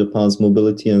and Play Japan's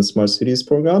Mobility and Smart Cities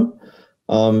program.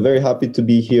 I'm very happy to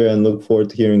be here and look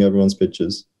forward to hearing everyone's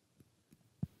pitches.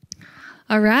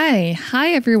 All right.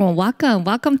 Hi, everyone. Welcome.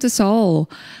 Welcome to Seoul.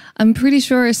 I'm pretty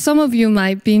sure some of you might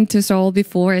have been to Seoul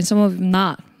before and some of you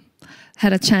not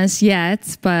had a chance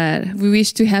yet, but we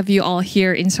wish to have you all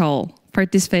here in Seoul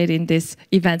participate in this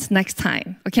event next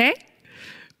time. Okay?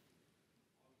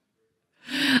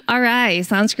 All right,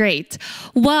 sounds great.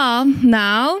 Well,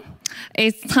 now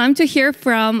it's time to hear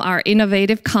from our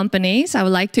innovative companies. I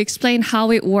would like to explain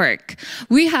how it works.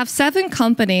 We have 7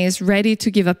 companies ready to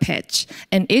give a pitch,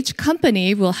 and each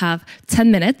company will have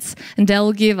 10 minutes, and they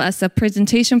will give us a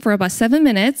presentation for about 7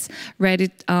 minutes,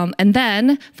 and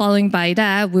then following by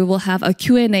that, we will have a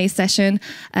Q&A session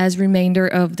as remainder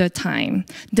of the time.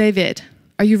 David,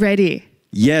 are you ready?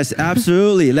 Yes,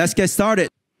 absolutely. Let's get started.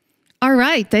 All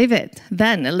right, David.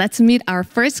 Then let's meet our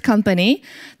first company.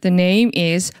 The name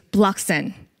is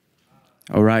Blocksen.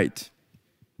 All right.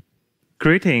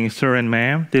 Greetings, sir and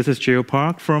ma'am. This is Geo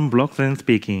Park from Blocksen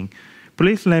speaking.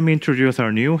 Please let me introduce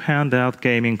our new handheld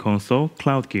gaming console,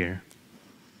 Cloud Gear.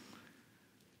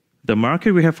 The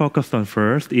market we have focused on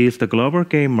first is the global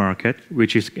game market,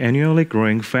 which is annually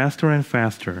growing faster and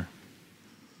faster.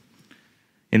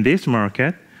 In this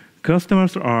market,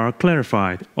 customers are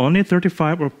clarified. Only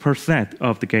 35%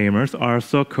 of the gamers are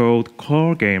so-called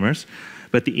core gamers,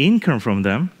 but the income from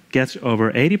them gets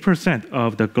over 80%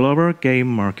 of the global game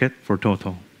market for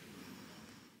total.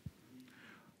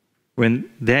 When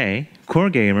they,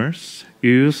 core gamers,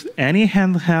 use any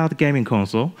handheld gaming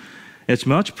console, it's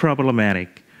much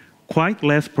problematic. Quite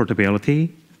less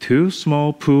portability, too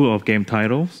small pool of game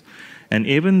titles, and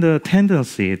even the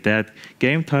tendency that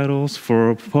game titles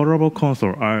for portable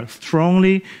console are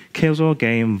strongly casual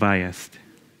game biased.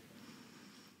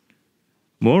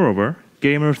 Moreover,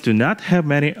 gamers do not have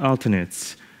many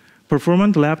alternates.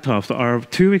 Performant laptops are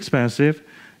too expensive,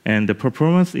 and the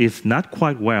performance is not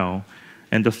quite well,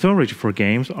 and the storage for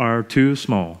games are too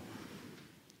small.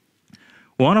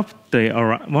 One of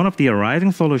the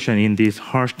arising solutions in this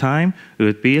harsh time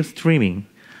would be streaming,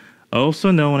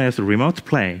 also known as remote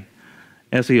play.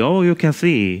 As all you can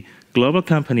see, global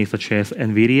companies such as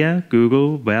NVIDIA,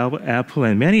 Google, Valve, Apple,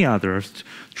 and many others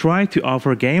try to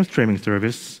offer game streaming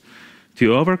service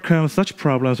to overcome such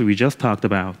problems we just talked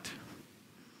about.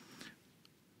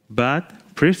 But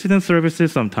precedent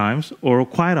services sometimes, or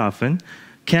quite often,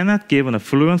 cannot give a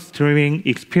fluent streaming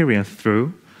experience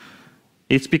through.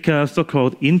 It's because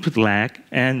so-called input lag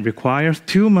and requires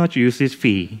too much usage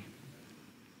fee.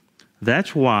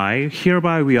 That's why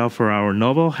hereby we offer our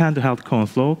novel handheld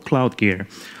console, Cloud Gear,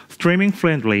 streaming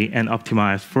friendly and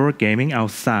optimized for gaming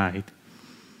outside.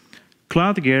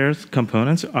 Cloud Gear's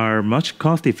components are much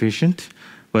cost efficient,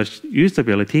 but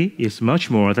usability is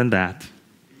much more than that.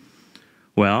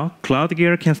 Well, Cloud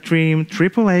Gear can stream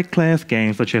AAA class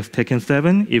games such as Tekken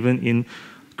 7 even in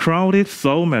crowded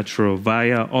Seoul Metro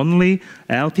via only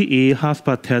LTE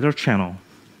hotspot tether channel.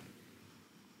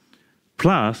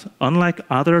 Plus, unlike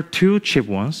other two-chip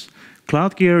ones,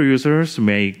 Cloud Gear users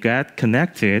may get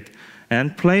connected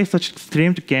and play such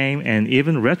streamed game and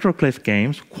even retro class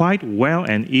games quite well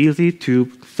and easy to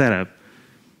set up.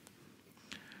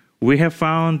 We have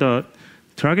found a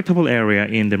targetable area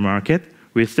in the market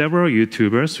with several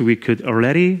YouTubers we could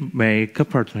already make a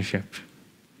partnership.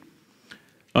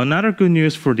 Another good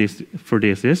news for this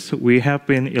is we have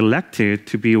been elected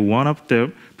to be one of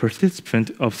the participants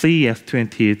of CES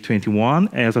 2021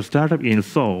 as a startup in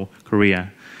Seoul, Korea,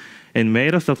 and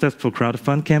made a successful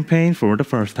crowdfund campaign for the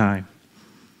first time.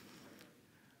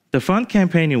 The fund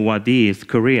campaign in Wadis,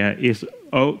 Korea is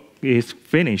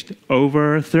finished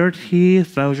over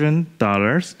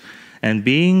 $30,000, and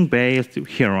being based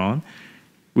here on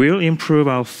will improve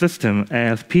our system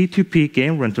as P2P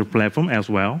game rental platform as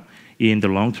well, in the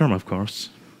long term, of course.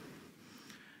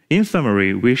 In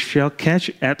summary, we shall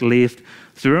catch at least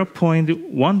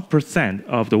 0.1%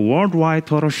 of the worldwide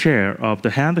total share of the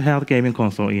handheld gaming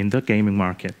console in the gaming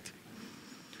market.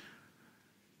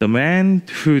 The man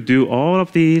who do all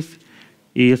of these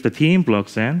is the team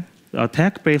Blockzen, a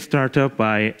tech-based startup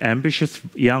by ambitious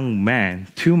young man,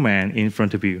 two men in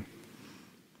front of you.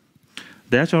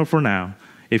 That's all for now.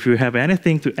 If you have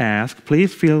anything to ask,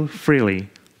 please feel freely.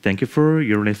 Thank you for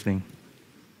your listening.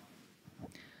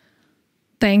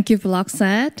 Thank you,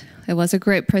 Blockset. It was a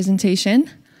great presentation.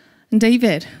 And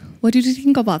David, what did you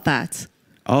think about that?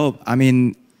 Oh, I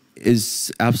mean,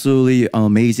 it's absolutely an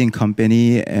amazing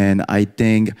company, and I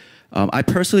think I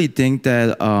personally think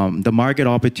that the market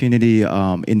opportunity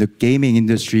in the gaming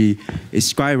industry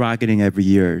is skyrocketing every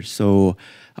year. So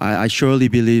I surely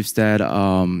believe that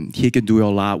he can do a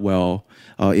lot well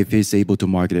if he's able to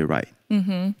market it right.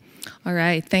 All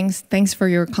right, thanks for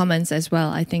your comments as well.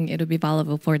 I think it'll be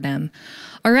valuable for them.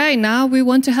 All right, now we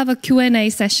want to have a Q&A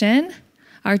session.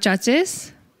 Our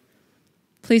judges,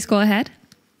 please go ahead.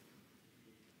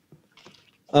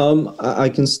 I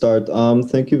can start.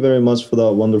 Thank you very much for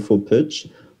that wonderful pitch.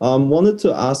 Wanted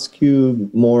to ask you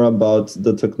more about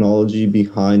the technology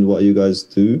behind what you guys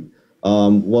do.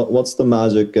 What's the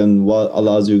magic and what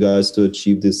allows you guys to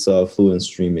achieve this fluent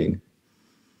streaming?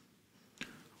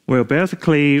 Well,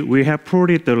 basically, we have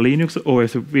ported the Linux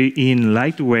OS in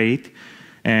lightweight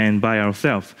and by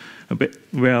ourselves.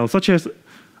 Well, such as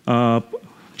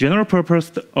general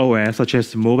purpose OS, such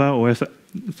as mobile OS,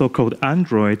 so-called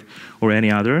Android or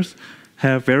any others,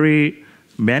 have very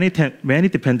many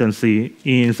dependency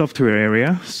in software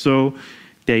area. So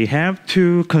they have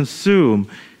to consume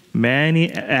many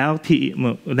LTE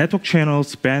network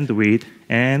channels, bandwidth,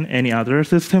 and any other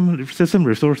system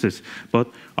resources, but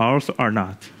ours are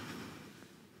not.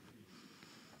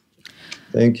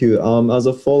 Thank you. As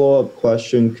a follow-up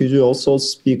question, could you also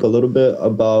speak a little bit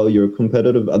about your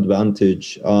competitive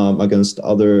advantage against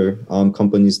other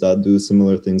companies that do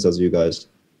similar things as you guys?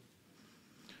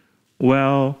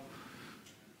 Well,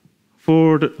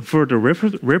 for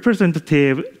the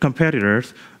representative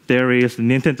competitors, there is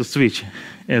Nintendo Switch,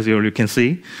 as you can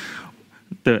see.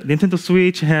 The Nintendo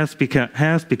Switch has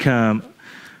become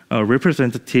a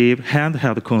representative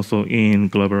handheld console in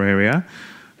global area.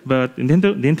 But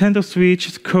Nintendo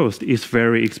Switch's cost is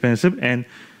very expensive, and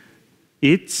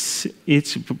its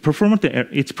performance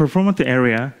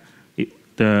area,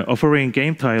 the offering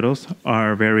game titles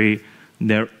are very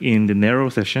in the narrow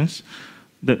sessions.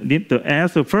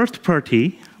 As a first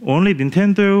party, only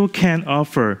Nintendo can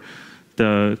offer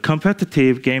the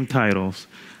competitive game titles.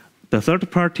 The third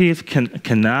parties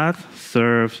cannot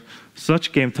serve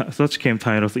such game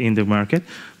titles in the market,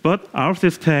 but our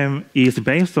system is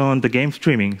based on the game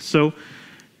streaming. So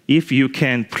if you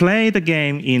can play the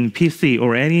game in PC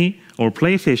or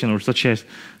PlayStation or such as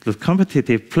the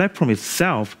competitive platform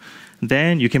itself,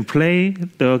 then you can play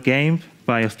the game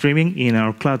by streaming in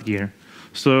our Cloud Gear.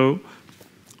 So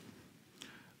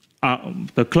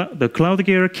the Cloud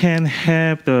Gear can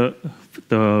have the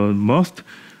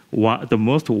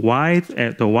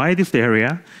widest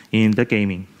area in the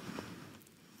gaming.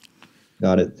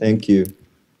 Got it. Thank you.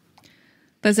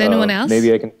 Does anyone else?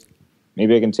 Maybe I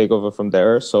can take over from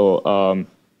there. So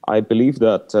I believe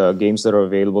that games that are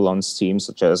available on Steam,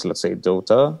 such as let's say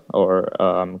Dota or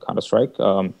Counter-Strike,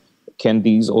 can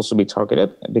these also be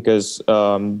targeted? Because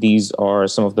these are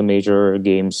some of the major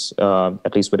games,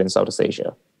 at least within Southeast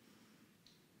Asia.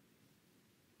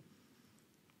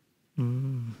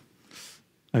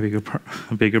 I beg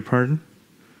your pardon?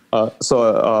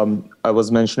 So I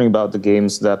was mentioning about the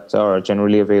games that are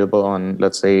generally available on,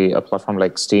 let's say, a platform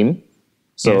like Steam.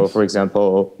 So, yes. For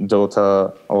example,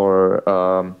 Dota or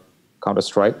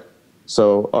Counter-Strike.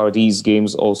 So are these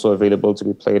games also available to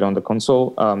be played on the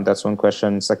console? That's one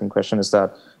question. Second question is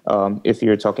that if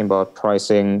you're talking about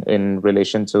pricing in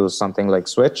relation to something like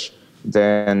Switch,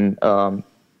 then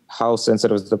how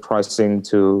sensitive is the pricing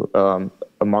to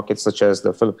a market such as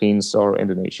the Philippines or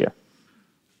Indonesia?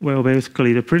 Well,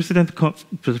 basically, the precedent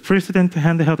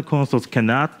handheld consoles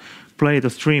cannot play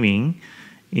the streaming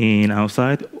in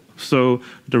outside. So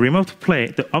the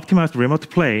optimized remote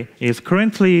play is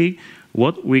currently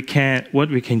what we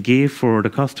can give for the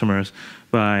customers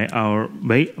by our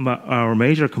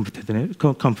major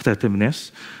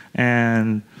competitiveness.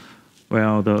 And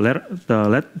well,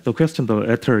 the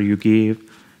letter you give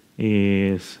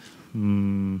is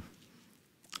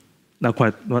not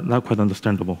quite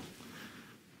understandable.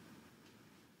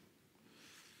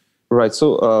 Right.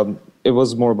 So it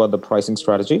was more about the pricing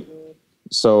strategy.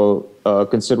 So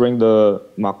considering the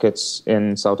markets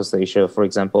in Southeast Asia, for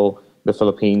example, the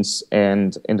Philippines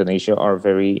and Indonesia are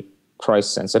very price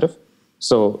sensitive.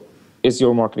 So is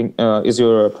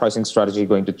your pricing strategy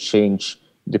going to change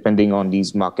depending on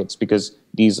these markets? Because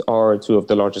these are two of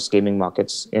the largest gaming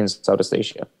markets in Southeast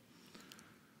Asia.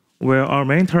 Well, our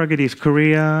main target is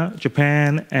Korea,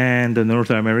 Japan, and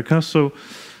North America. So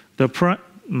the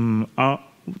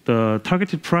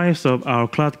targeted price of our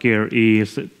cloud gear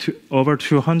is over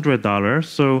 $200.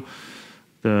 So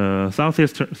the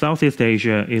Southeast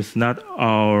Asia is not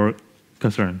our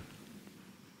concern.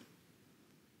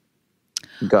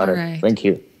 Got it. Right. Thank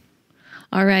you.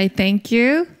 All right, thank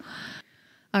you.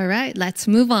 All right, let's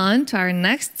move on to our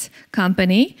next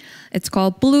company. It's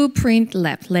called Blueprint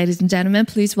Lab. Ladies and gentlemen,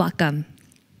 please welcome.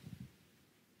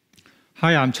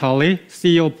 Hi, I'm Charlie,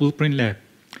 CEO of Blueprint Lab.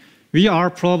 We are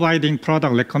providing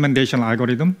product recommendation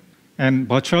algorithm and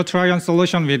virtual try-on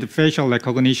solution with facial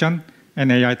recognition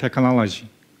and AI technology.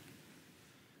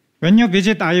 When you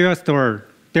visit eyewear store,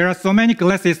 there are so many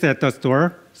glasses at the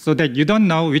store so that you don't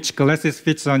know which glasses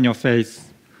fits on your face.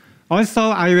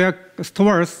 Also, eyewear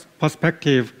stores'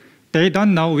 perspective, they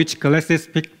don't know which glasses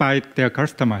picked by their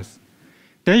customers.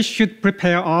 They should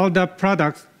prepare all the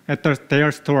products at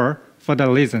their store for the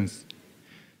reasons.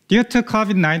 Due to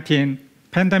COVID-19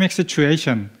 pandemic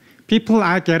situation, people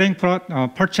are getting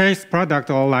purchase product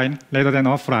online rather than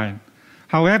offline.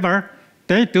 However,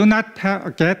 they do not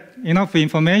get enough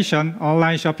information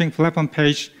online shopping platform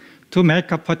page to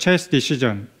make a purchase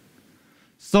decision.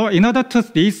 So in order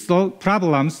to solve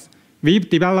problems, we've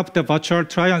developed a virtual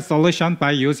try-on solution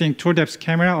by using TrueDepth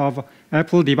camera of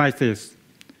Apple devices.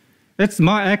 It's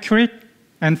more accurate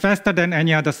and faster than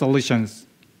any other solutions.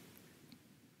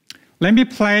 Let me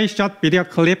play a short video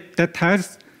clip that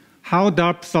tells how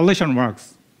the solution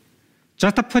works.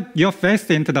 Just put your face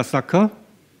into the circle,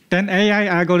 then AI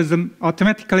algorithm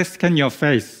automatically scan your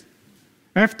face.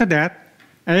 After that,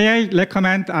 AI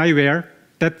recommend eyewear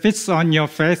that fits on your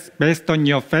face based on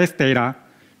your face data,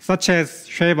 such as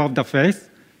shape of the face,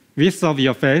 width of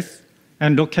your face,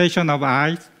 and location of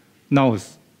eyes,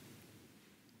 nose.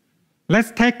 Let's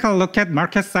take a look at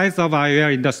market size of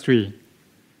eyewear industry.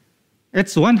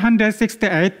 It's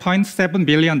 $168.7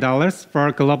 billion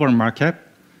for global market,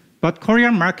 but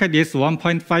Korean market is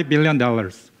 $1.5 billion,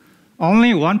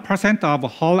 only 1% of the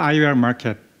whole eyewear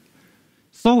market.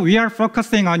 So we are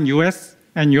focusing on US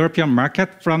and European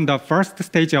market from the first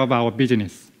stage of our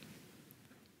business.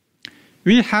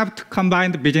 We have to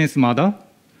combine the business model.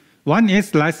 One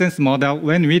is license model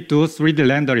when we do 3D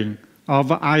rendering of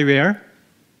eyewear,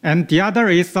 and the other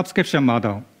is subscription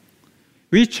model.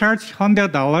 We charge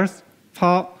 $100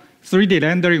 for 3D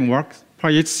rendering work for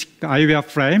each eyewear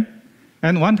frame,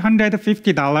 and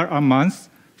 $150 a month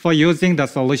for using the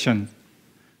solution.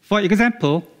 For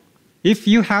example, if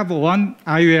you have one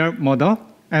eyewear model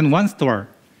and one store,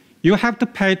 you have to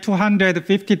pay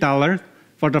 $250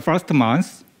 for the first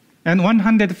month and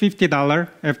 $150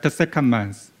 after second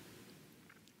month.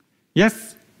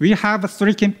 Yes, we have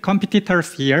 3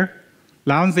 competitors here: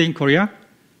 Lounge in Korea,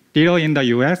 Diro in the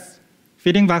US,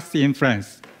 Fitting Box in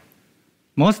France.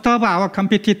 Most of our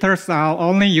competitors are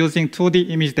only using 2D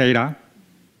image data.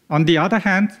 On the other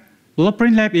hand,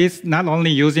 Blueprint Lab is not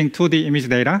only using 2D image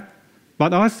data,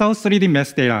 but also 3D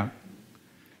mesh data.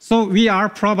 So we are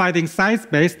providing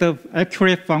size-based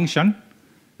accurate function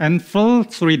and full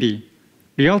 3D,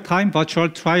 real-time virtual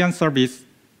try-on service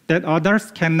that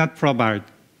others cannot provide.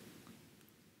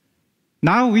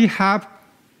 Now we have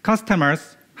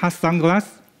customers: Hot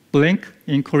Sunglass, Blink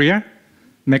in Korea,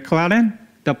 McLaren,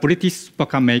 the British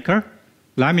supercar maker,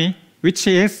 Lamy, which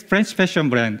is French fashion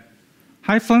brand,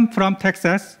 Hyphen from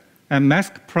Texas, and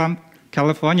Mask from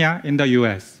California in the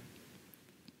US.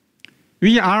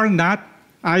 We are not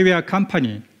eyewear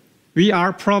company. We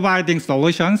are providing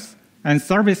solutions and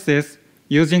services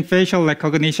using facial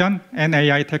recognition and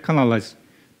AI technology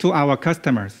to our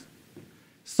customers.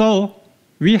 So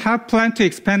we have planned to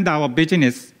expand our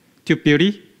business to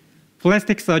beauty,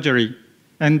 plastic surgery,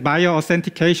 and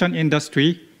bioauthentication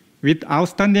industry with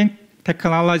outstanding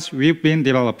technology we've been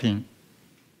developing.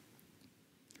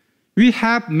 We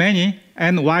have many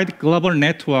and wide global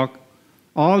network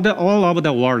all over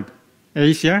the world: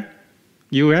 Asia,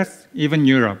 US, even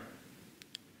Europe.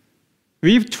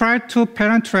 We've tried to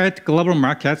penetrate global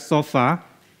markets so far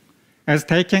as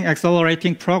taking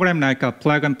accelerating program like a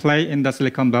Plug and Play in the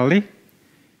Silicon Valley,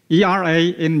 ERA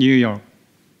in New York.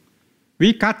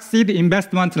 We got seed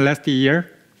investment last year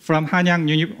from Hanyang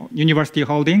University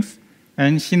Holdings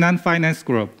and Shinhan Finance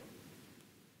Group.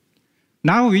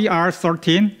 Now we are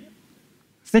 13,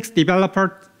 6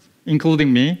 developers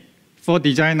including me, 4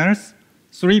 designers,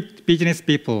 3 business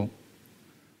people.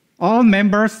 All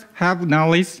members have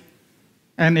knowledge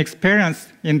and experience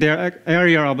in their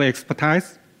area of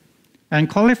expertise and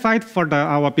qualified for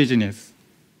our business.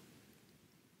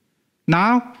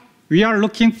 Now, we are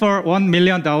looking for $1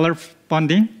 million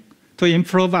funding to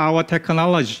improve our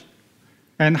technology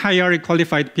and hire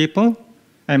qualified people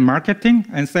and marketing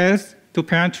and sales to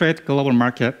penetrate global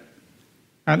market.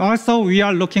 And also, we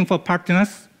are looking for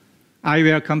partners,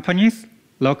 eyewear companies,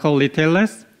 local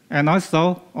retailers, and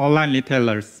also online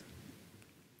retailers.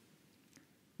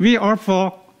 We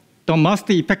offer the most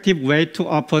effective way to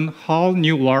open a whole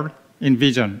new world in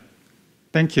vision.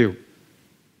 Thank you.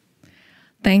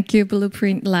 Thank you,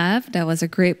 Blueprint Lab. That was a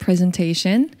great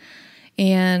presentation.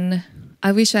 And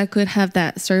I wish I could have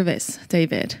that service,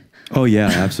 David. Oh, yeah,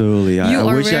 absolutely. I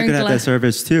wish I could have that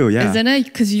service too. Yeah. Isn't it?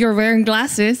 Because you're wearing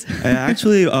glasses.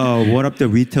 Actually, one of the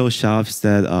retail shops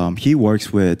that he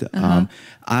works with,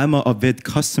 I'm a vid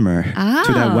customer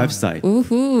to that website.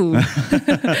 Ooh.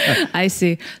 I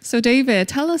see. So, David,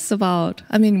 tell us about,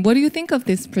 what do you think of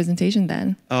this presentation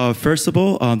then? First of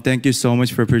all, thank you so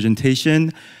much for the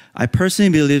presentation. I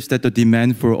personally believe that the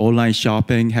demand for online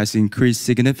shopping has increased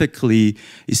significantly,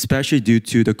 especially due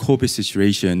to the COVID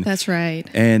situation. That's right.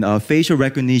 And facial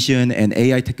recognition and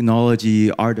AI technology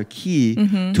are the key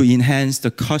to enhance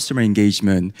the customer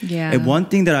engagement. Yeah. And one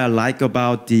thing that I like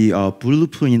about the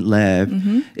Blueprint Lab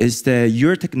is that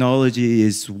your technology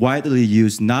is widely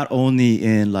used not only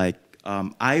in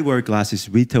eyewear glasses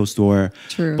retail store,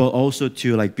 True. but also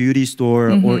to beauty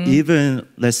store or even,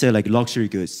 let's say, luxury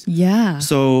goods. Yeah.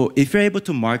 So if you're able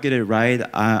to market it right,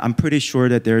 I'm pretty sure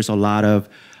that there's a lot of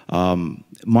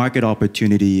market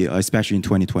opportunity, especially in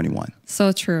 2021.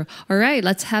 So true. All right,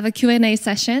 let's have a Q&A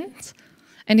session.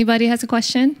 Anybody has a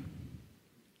question?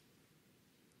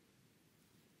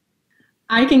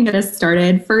 I can get us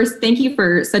started. First, thank you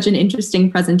for such an interesting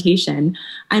presentation.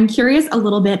 I'm curious a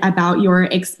little bit about your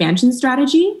expansion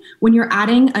strategy. When you're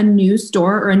adding a new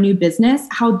store or a new business,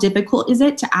 how difficult is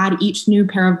it to add each new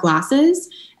pair of glasses?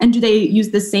 And do they use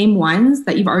the same ones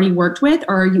that you've already worked with,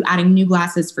 or are you adding new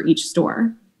glasses for each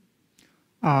store?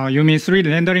 You mean 3D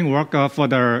rendering work for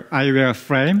the eyewear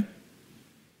frame?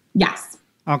 Yes.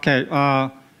 Okay.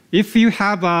 If you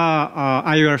have a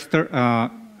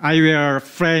eyewear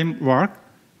framework,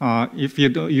 if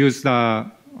you use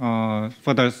to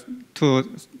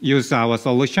use our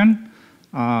solution,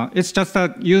 it's just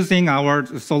using our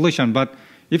solution. But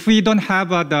if we don't have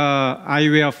the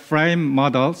eyewear frame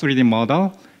model, 3D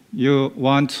model, you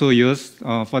want to use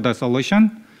for the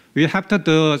solution, we have to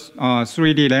do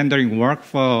 3D rendering work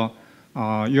for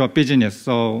your business.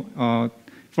 So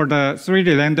for the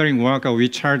 3D rendering work, we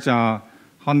charge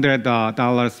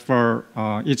 $100 for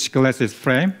each glasses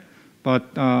frame. But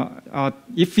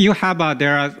if you have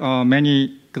there are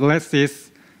many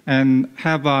glasses and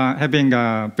having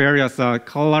various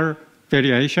color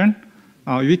variation,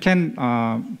 we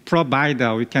can provide,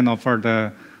 we can offer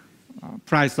the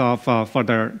price of for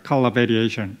the color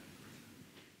variation.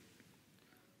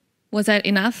 Was that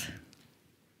enough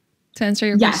to answer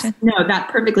your Yes, question? no, that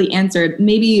perfectly answered.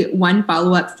 Maybe one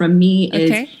follow-up from me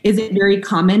is it very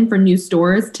common for new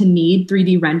stores to need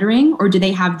 3D rendering, or do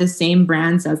they have the same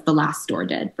brands as the last store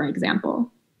did, for example?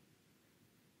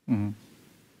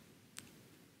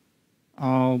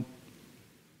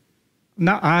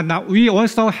 Now we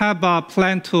also have a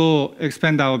plan to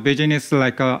expand our business,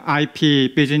 like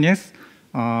IP business.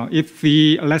 If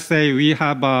let's say we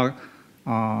have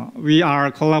we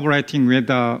are collaborating with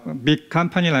a big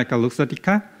company like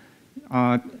Luxottica.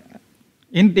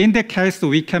 In that case,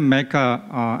 we can make a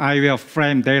eyewear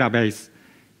frame database.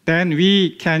 Then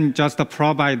we can just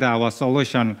provide our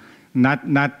solution, not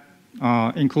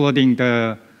including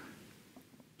the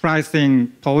pricing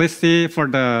policy for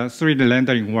the 3D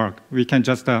rendering work. We can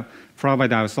just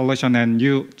provide our solution, and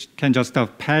you can just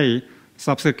pay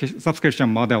subscription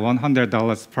model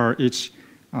 $100 per each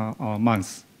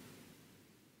month.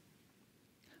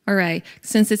 All right.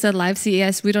 Since it's a live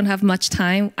CES, we don't have much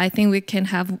time. I think we can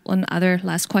have one other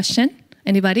last question.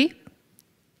 Anybody?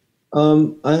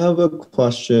 I have a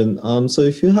question. So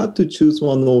if you had to choose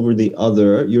one over the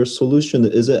other, your solution,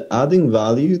 is it adding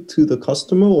value to the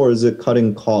customer or is it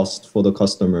cutting cost for the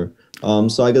customer?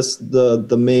 So I guess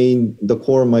the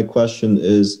core of my question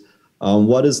is,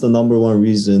 what is the #1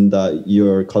 reason that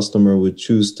your customer would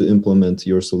choose to implement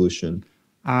your solution?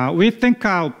 We think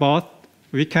both.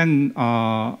 We can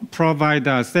provide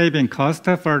a saving cost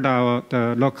for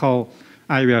the local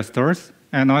eyewear stores.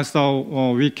 And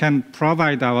also, we can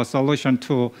provide our solution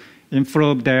to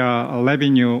improve their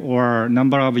revenue or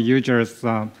number of users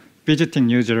visiting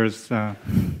users.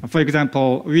 For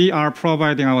example, we are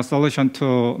providing our solution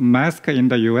to Mask in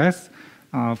the US.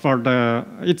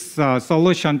 It's a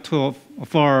solution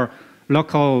for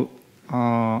local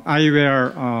eyewear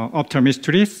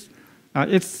optometrists.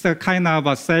 It's a kind of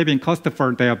a saving cost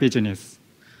for their business.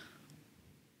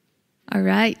 All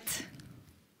right.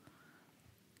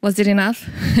 Was it enough?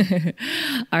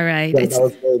 All right. Yeah, that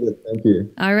was very good. Thank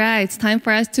you. All right. It's time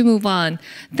for us to move on.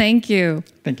 Thank you.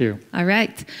 Thank you. All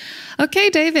right.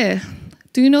 Okay, David.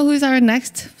 Do you know who's our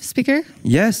next speaker?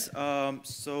 Yes.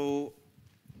 So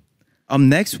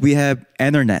next we have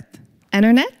internet.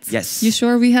 Internet? Yes. You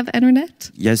sure we have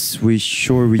internet? Yes, we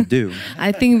do.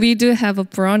 I think we do have a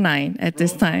Bro9 at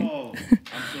this time. Oh, I'm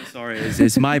so sorry.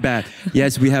 It's my bad.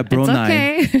 Yes, we have Bro9.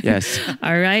 It's okay. Yes.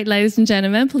 All right, ladies and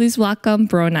gentlemen, please welcome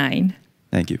Bro9.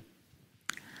 Thank you.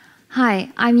 Hi,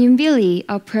 I'm Yunbi Lee,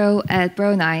 a pro at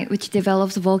Bro9, which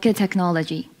develops Volca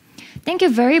technology. Thank you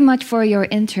very much for your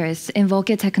interest in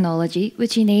Volca technology,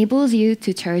 which enables you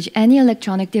to charge any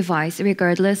electronic device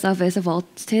regardless of its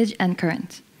voltage and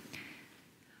current.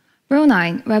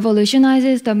 Bro9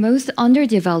 revolutionizes the most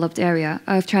underdeveloped area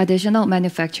of traditional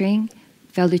manufacturing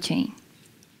value chain.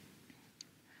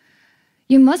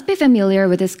 You must be familiar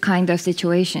with this kind of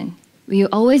situation. You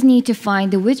always need to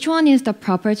find which one is the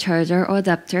proper charger or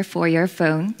adapter for your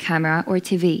phone, camera, or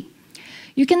TV.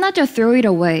 You cannot just throw it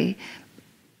away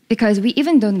because we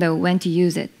even don't know when to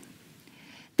use it.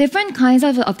 Different kinds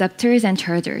of adapters and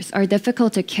chargers are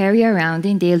difficult to carry around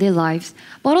in daily lives,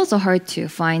 but also hard to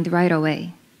find right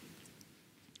away.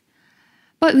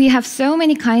 But we have so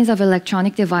many kinds of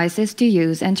electronic devices to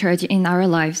use and charge in our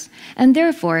lives, and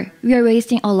therefore, we are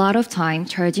wasting a lot of time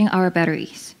charging our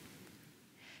batteries.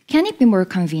 Can it be more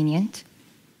convenient?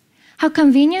 How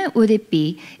convenient would it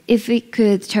be if we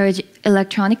could charge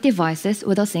electronic devices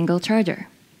with a single charger?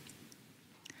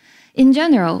 In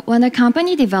general, when a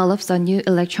company develops a new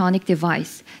electronic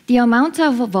device, the amount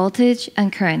of voltage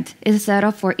and current is set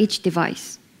up for each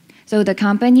device. So the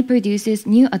company produces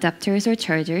new adapters or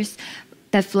chargers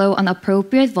that flow an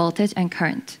appropriate voltage and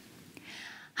current.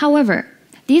 However,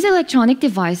 these electronic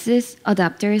devices,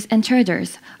 adapters, and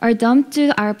chargers are dumped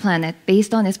to our planet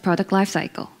based on its product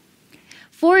lifecycle.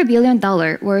 $4 billion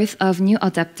worth of new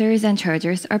adapters and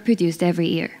chargers are produced every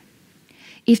year.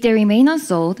 If they remain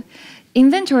unsold,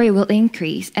 inventory will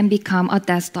increase and become a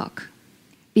dead stock.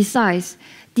 Besides,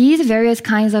 these various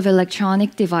kinds of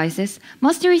electronic devices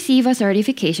must receive a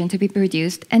certification to be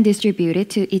produced and distributed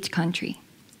to each country.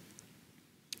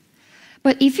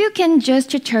 But if you can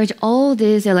just charge all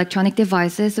these electronic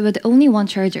devices with only one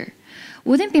charger,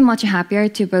 wouldn't it be much happier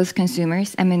to both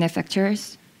consumers and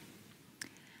manufacturers?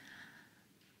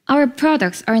 Our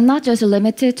products are not just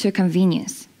limited to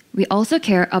convenience. We also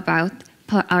care about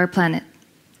our planet.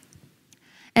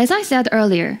 As I said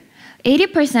earlier,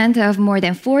 80% of more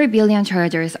than 4 billion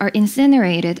chargers are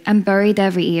incinerated and buried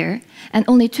every year, and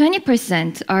only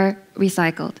 20% are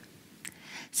recycled.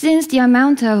 Since the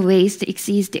amount of waste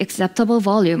exceeds the acceptable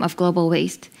volume of global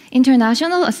waste,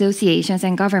 international associations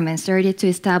and governments started to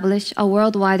establish a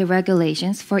worldwide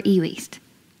regulations for e-waste.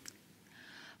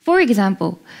 For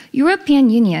example, European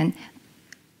Union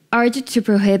urged to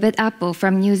prohibit Apple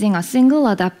from using a single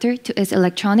adapter to its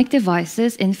electronic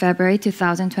devices in February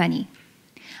 2020.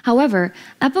 However,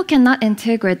 Apple cannot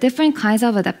integrate different kinds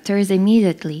of adapters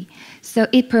immediately, so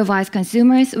it provides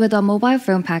consumers with a mobile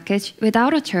phone package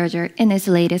without a charger in its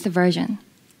latest version.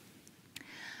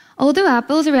 Although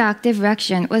Apple's reactive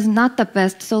reaction was not the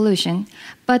best solution,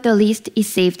 but at least it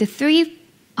saved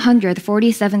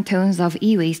 347 tons of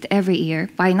e-waste every year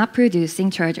by not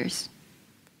producing chargers.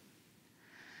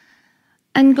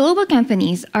 And global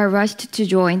companies are rushed to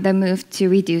join the move to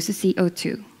reduce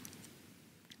CO2.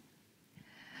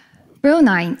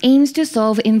 Bro9 aims to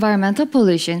solve environmental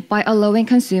pollution by allowing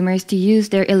consumers to use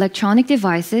their electronic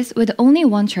devices with only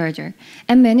one charger,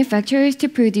 and manufacturers to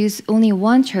produce only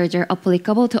one charger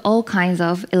applicable to all kinds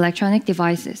of electronic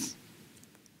devices.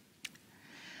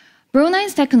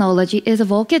 Bro9's technology is a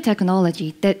Volca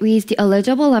technology that reads the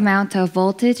eligible amount of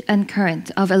voltage and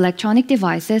current of electronic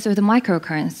devices with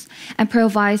microcurrents and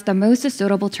provides the most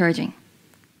suitable charging.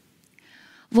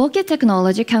 Volca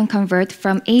technology can convert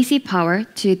from AC power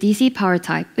to DC power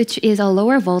type, which is a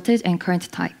lower voltage and current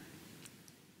type.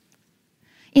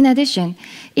 In addition,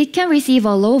 it can receive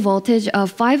a low voltage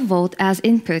of 5 volt as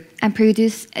input and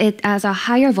produce it as a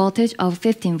higher voltage of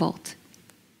 15 volt.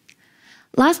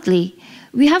 Lastly,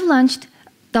 we have launched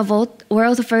the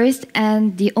world's first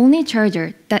and the only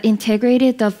charger that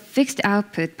integrated the fixed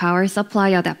output power supply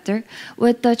adapter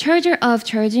with the charger of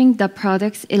charging the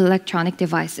product's electronic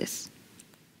devices.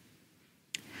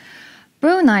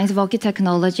 Bro9's Volki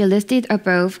technology listed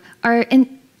above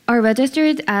are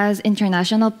registered as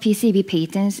international PCB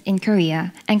patents in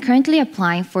Korea and currently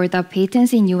applying for the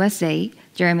patents in USA,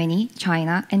 Germany,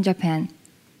 China, and Japan.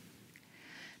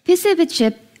 PCB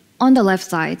chip on the left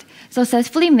side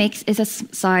successfully makes its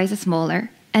size smaller,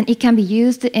 and it can be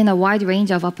used in a wide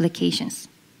range of applications.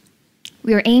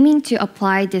 We are aiming to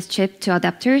apply this chip to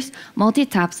adapters,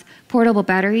 multi-taps, portable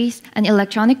batteries, and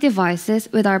electronic devices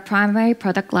with our primary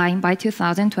product line by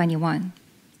 2021.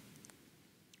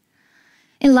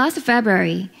 In last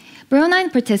February,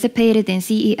 Bro9 participated in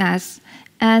CES,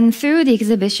 and through the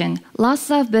exhibition,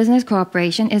 lots of business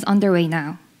cooperation is underway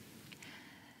now.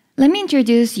 Let me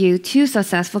introduce you two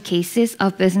successful cases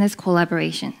of business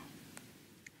collaboration.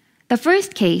 The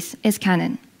first case is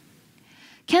Canon.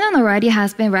 Canon already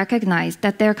has been recognized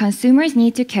that their consumers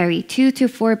need to carry 2 to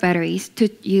 4 batteries to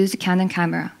use Canon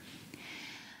camera.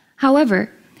 However,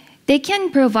 they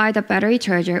can provide a battery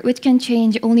charger which can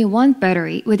change only one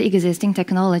battery with existing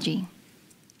technology.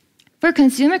 For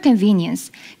consumer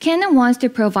convenience, Canon wants to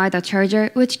provide a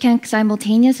charger which can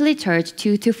simultaneously charge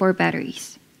 2 to 4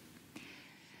 batteries.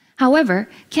 However,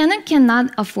 Canon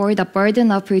cannot afford the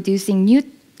burden of producing new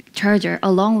charger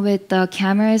along with the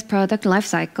camera's product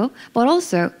lifecycle, but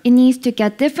also it needs to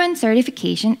get different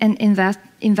certification and invest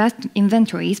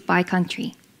inventories by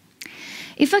country.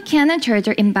 If a Canon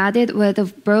charger embedded with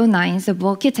Bro9's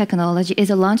Volki technology is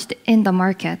launched in the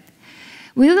market,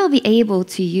 we will be able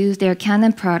to use their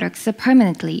Canon products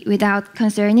permanently without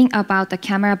concerning about the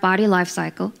camera body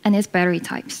lifecycle and its battery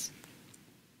types.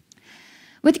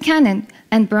 With Canon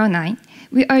and Bro9,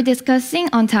 we are discussing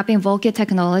on tapping Volki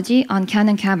technology on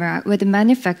Canon camera with the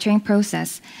manufacturing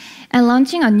process and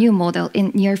launching a new model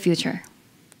in near future.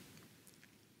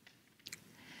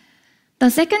 The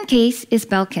second case is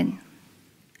Belkin.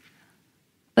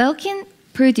 Belkin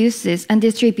produces and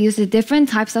distributes different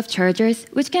types of chargers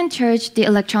which can charge the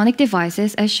electronic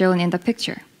devices as shown in the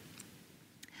picture.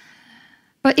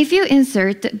 But if you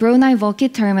insert the Bro9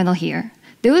 Volki terminal here,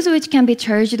 those which can be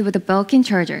charged with the Belkin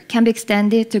charger can be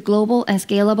extended to global and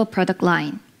scalable product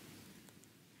line.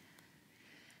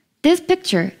 This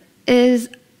is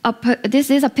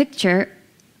a picture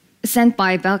sent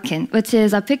by Belkin, which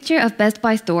is a picture of Best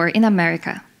Buy store in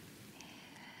America.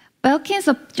 Belkin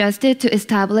suggested to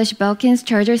establish Belkin's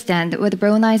charger stand with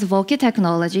Bro9's Volki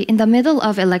technology in the middle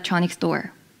of electronic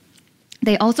store.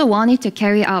 They also wanted to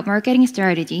carry out marketing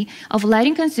strategy of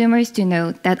letting consumers to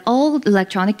know that all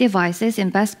electronic devices in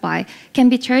Best Buy can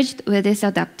be charged with this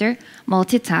adapter,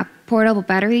 multi-tap, portable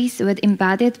batteries with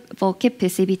embedded Volki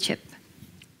PCB chip.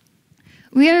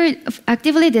 We are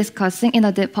actively discussing in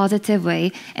a positive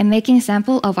way and making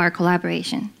sample of our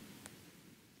collaboration.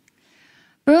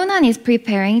 Bro9 is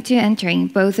preparing to entering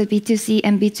both the B2C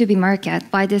and B2B market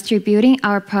by distributing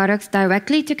our products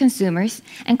directly to consumers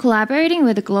and collaborating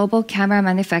with global camera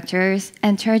manufacturers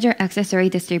and charger accessory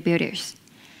distributors.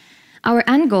 Our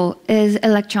end goal is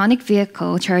electronic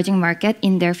vehicle charging market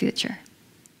in their future.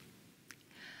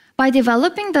 By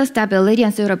developing the stability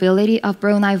and suitability of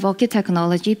Bro9 Volki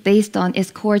technology based on its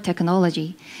core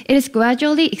technology, it is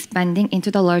gradually expanding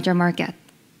into the larger market.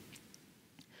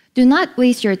 Do not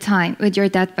waste your time with your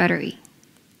dead battery.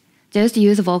 Just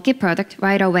use a Volki product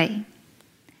right away.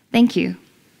 Thank you.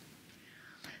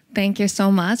 Thank you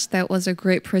so much. That was a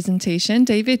great presentation.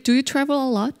 David, do you travel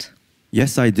a lot?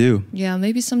 Yes, I do. Yeah,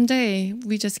 maybe someday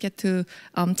we just get to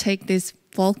take this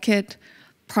Volki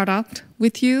product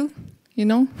with you, you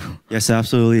know? Yes,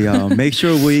 absolutely. Make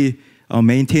sure we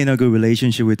maintain a good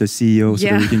relationship with the CEO so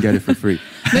that we can get it for free.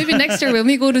 Maybe next year when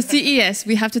we go to CES,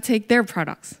 we have to take their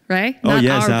products, right? Oh, Not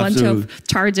yes, our absolutely. bunch of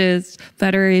charges,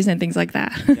 batteries, and things like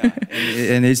that.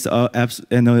 Yeah. And it's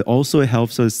also it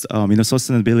helps us in the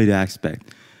sustainability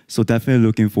aspect. So definitely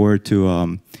looking forward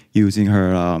to using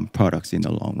her products in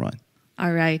the long run.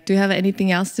 All right. Do you have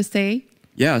anything else to say?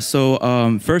 Yeah. So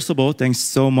first of all, thanks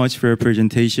so much for your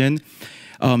presentation.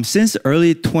 Since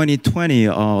early 2020,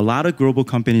 a lot of global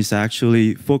companies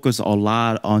actually focus a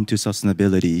lot onto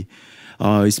sustainability,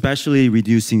 especially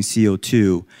reducing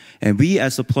CO2. And we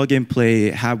as a Plug and Play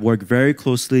have worked very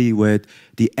closely with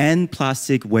the End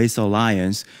Plastic Waste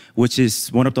Alliance, which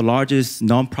is one of the largest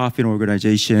nonprofit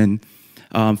organizations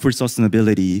for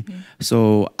sustainability. Mm-hmm.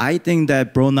 So I think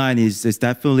that Bro9 is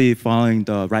definitely following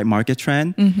the right market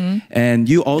trend. Mm-hmm. And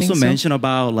you also mentioned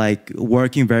about like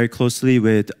working very closely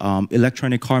with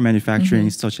electronic car manufacturing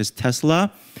such as Tesla.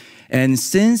 And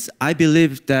since I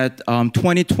believe that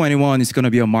 2021 is going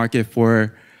to be a market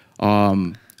for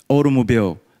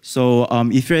automobile. So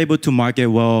if you're able to market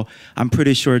well, I'm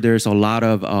pretty sure there's a lot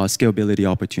of scalability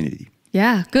opportunity.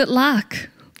 Yeah, good luck.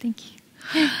 Thank you.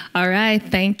 All right,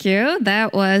 thank you.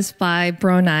 That was by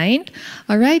Bro9.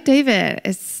 All right, David,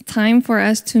 it's time for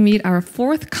us to meet our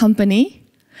fourth company.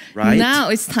 Right. Now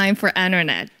it's time for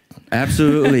Internet.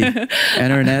 Absolutely.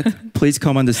 Internet, please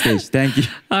come on the stage. Thank you.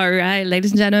 All right,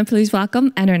 ladies and gentlemen, please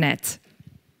welcome Internet.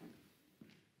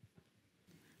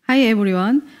 Hi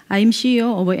everyone, I'm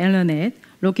CEO of Internet,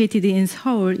 located in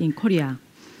Seoul in Korea.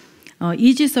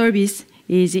 Easy Service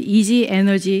is Easy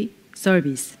Energy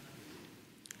Service.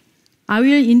 I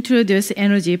will introduce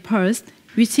Energy first,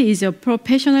 which is a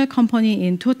professional company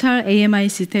in total AMI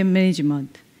system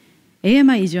management.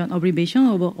 AMI is an abbreviation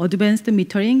of Advanced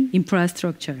Metering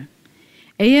Infrastructure.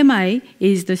 AMI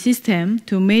is the system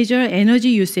to measure energy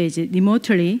usage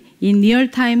remotely in real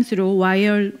time through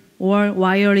wire or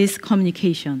wireless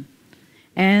communication,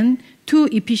 and to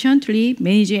efficiently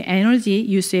manage energy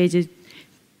usage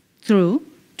through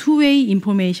two-way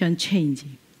information change.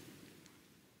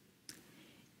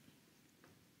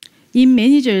 It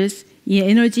manages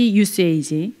energy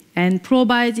usage and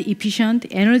provides efficient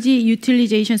energy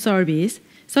utilization service,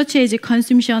 such as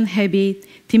consumption habit,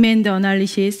 demand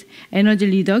analysis,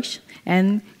 energy reduction,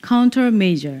 and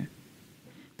countermeasure.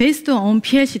 Based on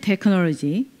PLC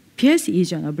technology, PLC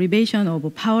is an abbreviation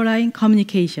of power line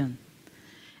communication.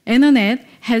 Internet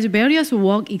has various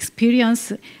work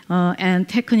experience and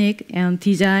technique and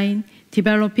design,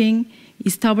 developing,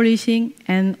 establishing,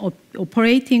 and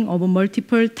operating of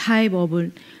multiple types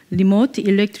of remote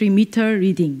electric meter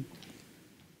reading.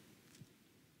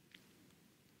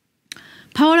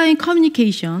 Power line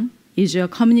communication is a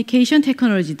communication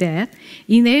technology that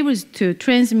enables to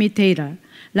transmit data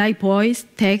like voice,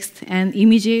 text, and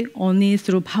image only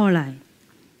through power line.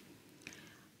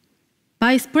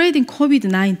 By spreading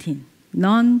COVID-19,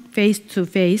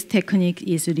 non-face-to-face technique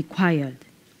is required.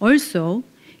 Also,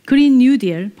 Green New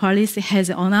Deal policy has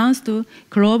announced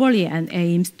globally and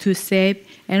aims to save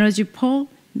energy for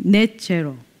net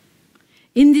zero.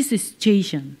 In this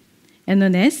situation,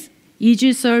 Internet's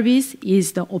Easy Service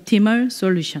is the optimal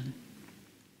solution.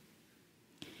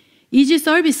 Easy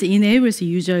Service enables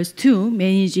users to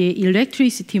manage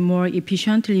electricity more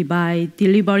efficiently by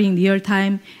delivering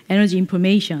real-time energy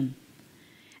information,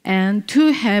 and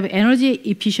to have energy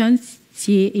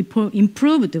efficiency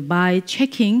improved by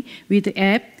checking with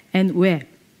app and web.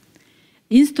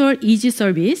 Install Easy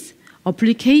Service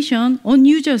application on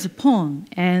user's phone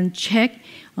and check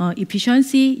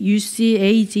efficiency,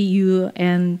 usage,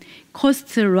 and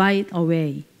cost right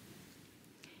away.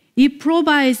 It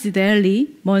provides daily,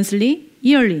 monthly,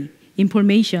 yearly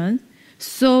information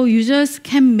so users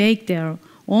can make their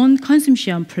own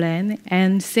consumption plan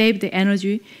and save the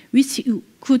energy which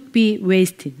could be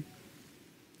wasted.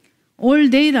 All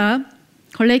data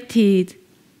collected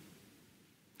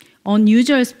on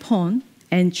user's phone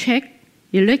and check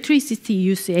electricity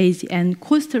usage and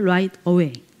cost right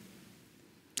away.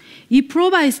 It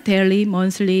provides daily,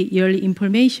 monthly, yearly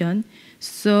information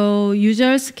so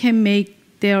users can make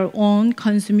their own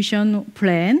consumption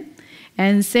plan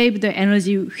and save the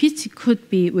energy which could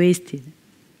be wasted.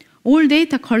 All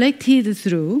data collected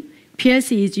through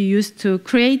PLC is used to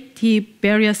create the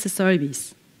various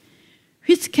services,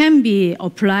 which can be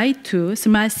applied to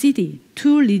smart city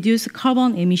to reduce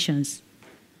carbon emissions.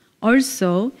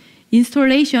 Also,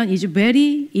 installation is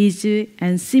very easy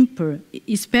and simple.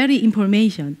 It's very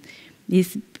information.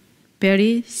 It's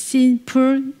very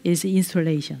simple is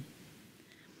installation.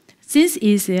 Since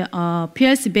it's a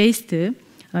PLC-based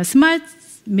smart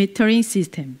metering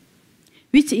system,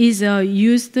 which is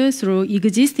used through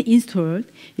existing installed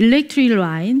electric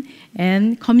line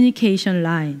and communication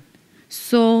line.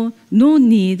 So no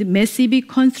need massive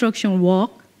construction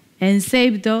work and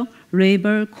save the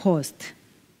labor cost.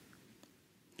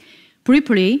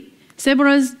 Briefly,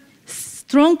 several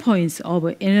strong points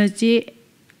of energy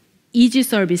easy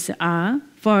service are: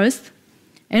 first,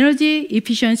 energy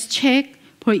efficiency check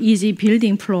for easy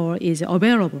building floor is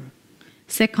available.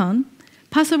 Second,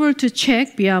 possible to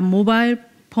check via mobile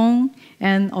phone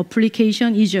and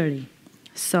application easily.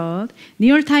 Third,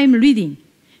 real-time reading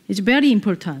is very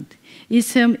important.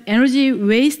 It's energy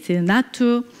waste not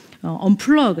to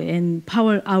unplug and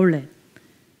power outlet.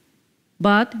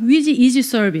 But with easy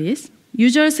service,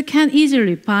 users can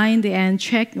easily find and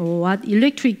check what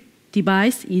electric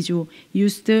device is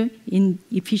used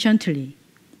efficiently.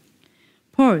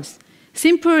 Fourth,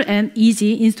 simple and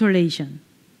easy installation.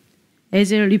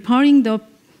 As referring the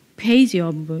page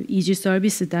of easy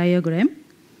service diagram,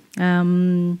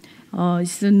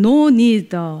 it's no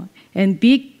need and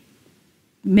big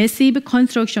massive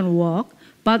construction work,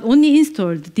 but only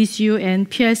installed DCU and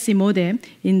PLC modem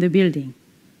in the building.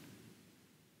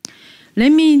 Let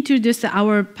me introduce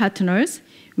our partners.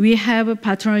 we have a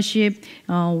partnership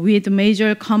with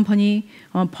major company,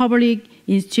 public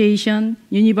institution,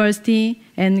 university,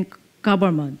 and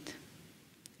government.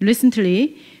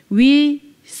 Recently, we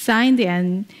signed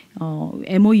an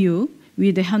MOU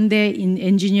with Hyundai in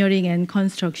engineering and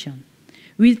construction,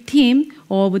 with team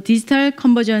of digital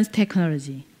convergence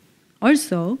technology.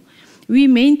 Also, we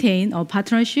maintain a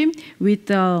partnership with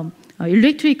the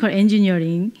electrical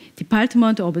engineering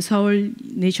department of Seoul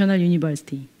National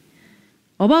University.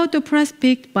 About the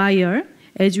prospect buyer,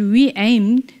 as we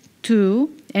aim to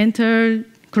enter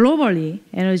globally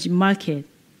energy market,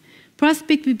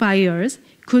 prospect buyers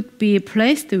could be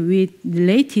placed with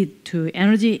related to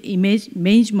energy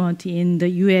management in the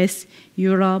US,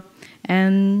 Europe,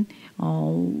 and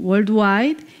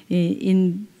worldwide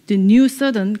in the new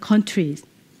southern countries.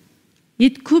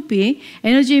 It could be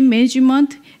energy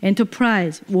management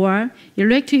enterprise or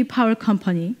electric power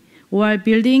company or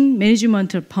building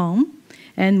management firm,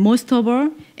 and most of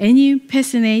all, any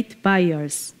passionate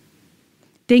buyers.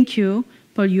 Thank you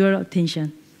for your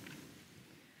attention.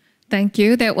 Thank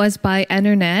you. That was by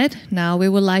Internet. Now we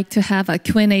would like to have a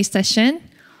Q&A session.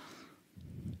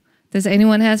 Does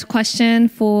anyone have a question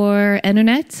for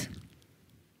Internet?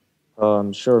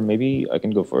 Sure, maybe I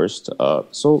can go first.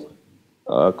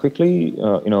 Quickly,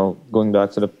 going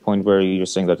back to the point where you're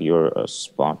saying that you're a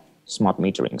smart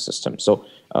metering system. So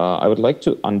I would like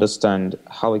to understand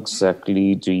how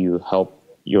exactly do you help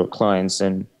your clients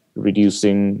in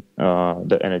reducing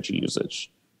the energy usage?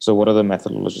 So what are the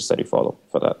methodologies that you follow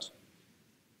for that?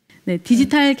 네,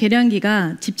 디지털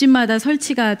계량기가 집집마다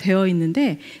설치가 되어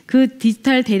있는데 그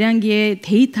디지털 계량기의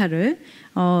데이터를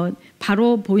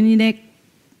바로 본인의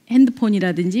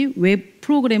핸드폰이라든지 웹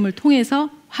프로그램을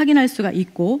통해서 확인할 수가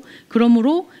있고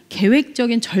그러므로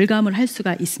계획적인 절감을 할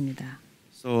수가 있습니다.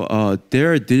 So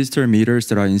there are digital meters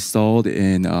that are installed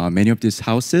in many of these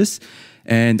houses,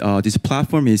 and this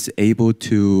platform is able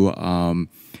to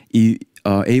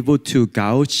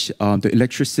gauge the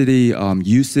electricity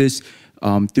usage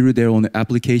through their own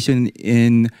application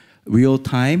in real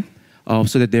time,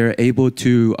 so that they're able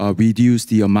to reduce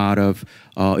the amount of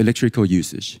electrical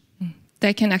usage.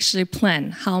 They can actually plan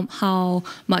how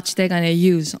much they're going to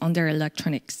use on their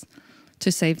electronics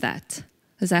to save that.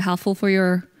 Is that helpful for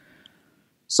your?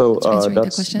 So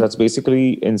that's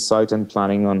basically insight and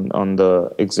planning on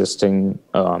the existing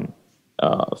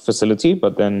facility.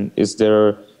 But then, is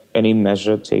there any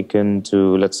measure taken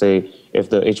to, let's say, if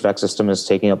the HVAC system is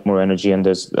taking up more energy and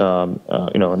there's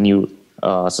a new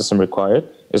system required,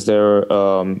 is there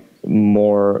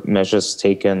more measures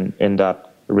taken in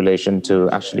that relation to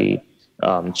actually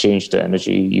change the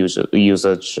energy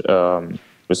usage? I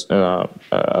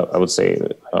would say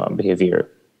behavior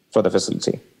for the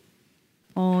facility.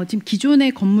 지금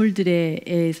기존의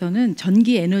건물들에서는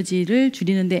전기 에너지를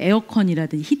줄이는데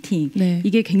에어컨이라든지 히팅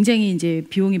이게 굉장히 이제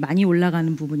비용이 많이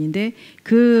올라가는 부분인데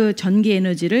그 전기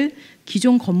에너지를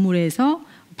기존 건물에서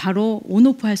바로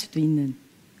온오프 할 수도 있는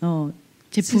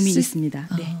제품이 있습니다.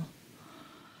 네.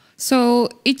 So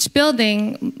each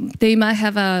building, they might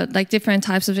have different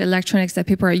types of electronics that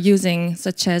people are using,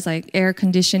 such as like air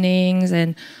conditionings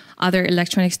and other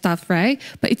electronic stuff, right?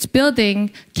 But each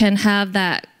building can have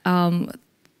that.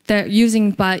 They're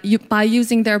using by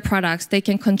using their products, they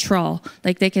can control,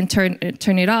 like they can turn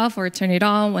it off or turn it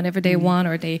on whenever they want,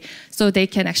 or so they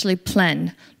can actually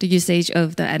plan the usage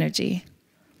of the energy.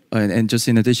 And just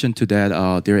in addition to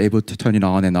that, they're able to turn it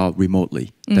on and off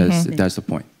remotely. That's the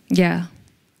point. Yeah.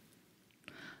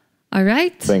 All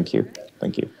right. Thank you.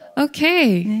 Thank you.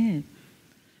 Okay. 네.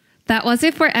 That was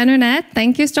it for Internet.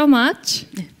 Thank you so much.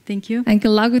 Thank you. And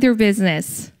good luck with your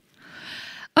business.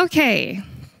 Okay.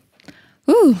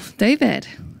 Ooh, David.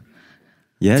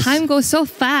 Yes. Time goes so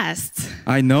fast.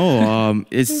 I know.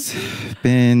 It's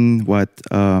been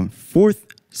fourth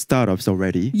startups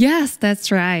already. Yes, that's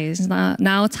right. It's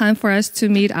now time for us to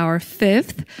meet our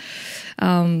fifth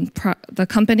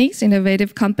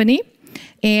innovative company.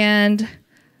 And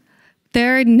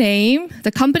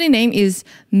the company name is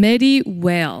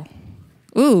MediWell.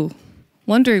 Ooh,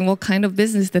 wondering what kind of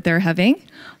business that they're having.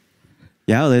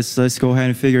 Yeah, let's go ahead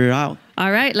and figure it out.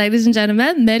 All right, ladies and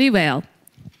gentlemen, MediWell.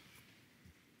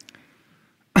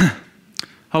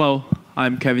 Hello,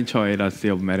 I'm Kevin Choi, the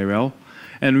CEO of MediWell,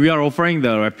 and we are offering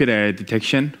the rapid eye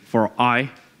detection for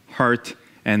eye, heart,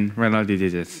 and renal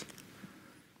diseases.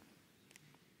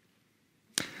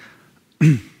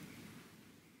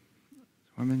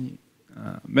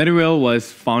 MediWell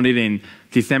was founded in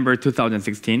December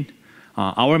 2016.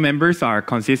 Our members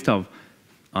consist of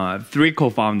 3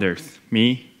 co-founders,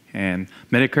 me and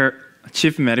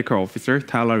Chief Medical Officer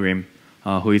Tyler Rim,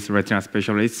 who is a retina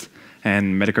specialist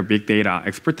and medical big data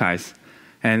expertise.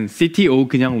 and CTO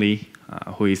Kyung Lee,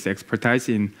 who is expertise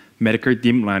in medical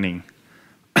deep learning,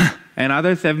 and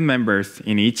other 7 members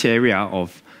in each area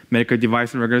of medical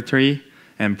device regulatory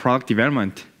and product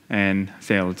development and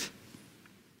sales.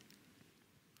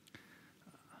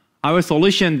 Our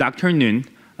solution, Dr. Noon,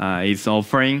 is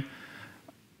offering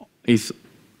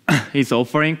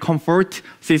comfort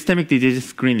systemic disease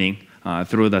screening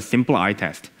through the simple eye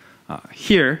test.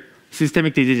 Here,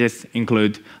 systemic diseases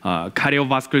include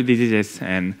cardiovascular diseases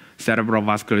and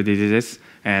cerebrovascular diseases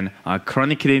and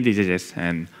chronic kidney diseases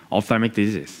and ophthalmic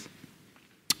diseases.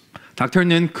 Dr.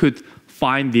 Noon could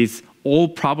find these all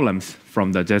problems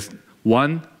from the just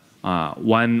one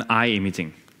eye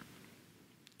imaging.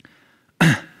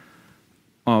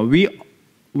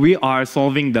 We are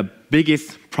solving the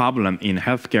biggest problem in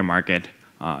healthcare market,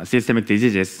 systemic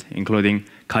diseases, including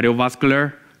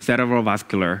cardiovascular,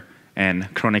 cerebrovascular,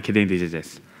 and chronic kidney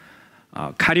diseases.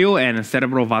 Cardio and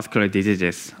cerebrovascular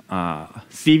diseases,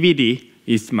 CVD,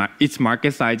 its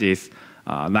market size is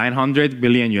 $900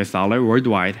 billion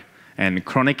worldwide, and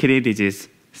chronic kidney disease,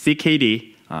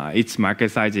 CKD, its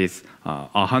market size is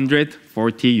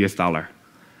 $140.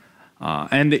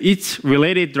 And its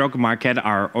related drug market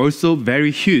are also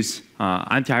very huge.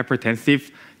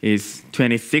 Antihypertensive is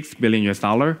 $26 billion,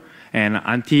 and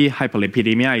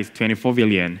anti-hyperlipidemia is $24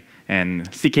 billion, and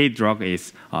CK drug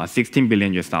is $16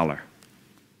 billion.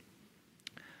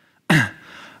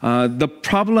 The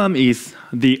problem is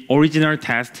the original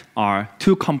tests are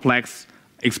too complex,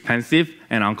 expensive,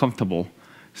 and uncomfortable.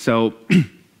 So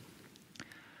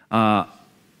the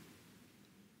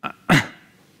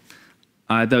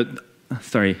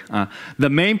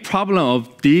main problem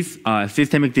of these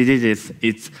systemic diseases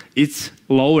is its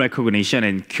low recognition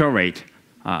and cure rate.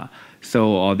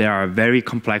 So there are very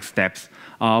complex steps.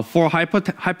 For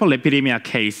hyperlipidemia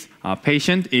case,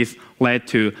 patient is led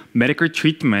to medical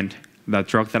treatment, the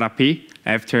drug therapy,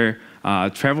 after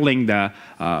traveling the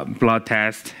blood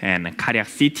test and cardiac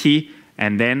CT,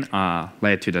 and then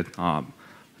led to the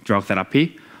drug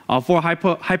therapy. For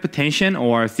hypertension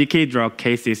or CK drug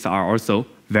cases are also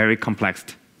very complex.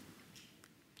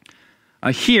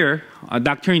 Here,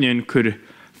 Dr. Noon could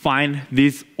find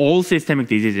these all systemic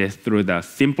diseases through the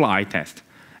simple eye test.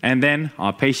 And then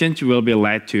patients will be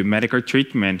led to medical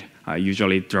treatment,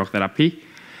 usually drug therapy.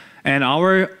 And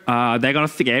our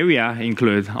diagnostic area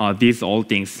includes these all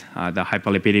things, the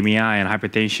hyperlipidemia and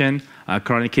hypertension,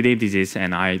 chronic kidney disease,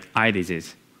 and eye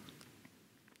disease.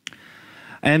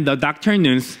 And the Dr.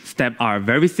 Noon's steps are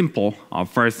very simple.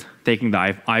 First, taking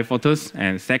the eye photos,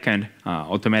 and second,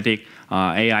 automatic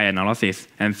AI analysis,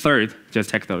 and third,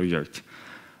 just check the result.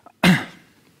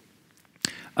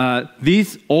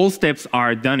 These all steps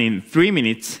are done in 3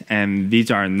 minutes, and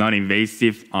these are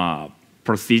non-invasive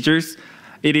procedures.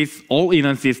 It is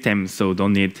all-in-one system, so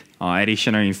don't need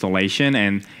additional installation,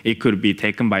 and it could be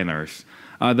taken by nurse.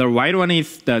 The right one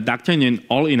is the Dr. Noon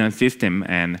all-in-one system,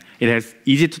 and it has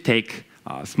easy to take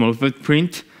small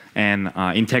footprint and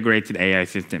integrated AI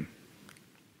system.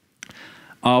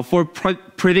 For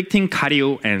predicting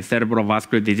cardio and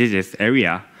cerebrovascular diseases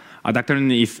area, Dr.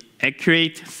 Noon is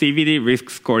accurate CVD risk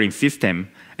scoring system,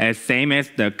 as same as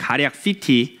the cardiac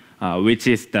CT, which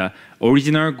is the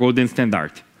original golden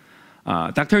standard.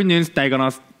 Dr. Noon's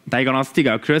diagnostic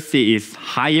accuracy is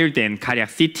higher than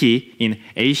cardiac CT in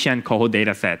Asian cohort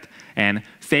dataset, and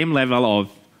same level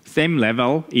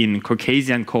in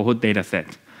Caucasian cohort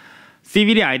dataset.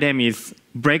 CVD item is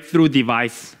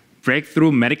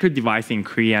breakthrough medical device in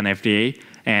Korea and FDA,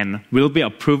 and will be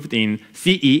approved in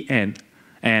CE and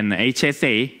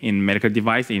HSA in medical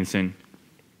device in soon.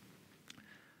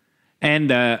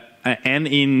 And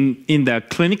in the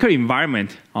clinical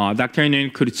environment, Dr. Noon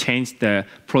could change the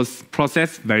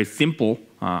process very simple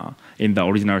in the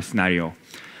original scenario.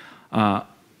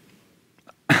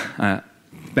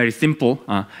 Very simple.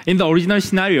 In the original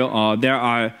scenario, there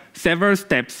are several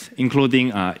steps,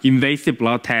 including invasive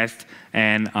blood test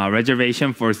and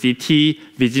reservation for CT,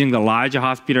 visiting the large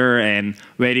hospital, and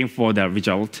waiting for the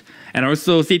result. And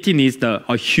also, CT needs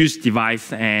a huge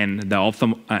device, and the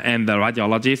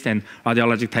radiologist and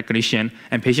radiologic technician,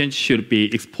 and patients should be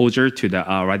exposed to the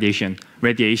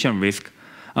radiation risk.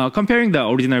 Comparing the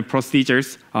original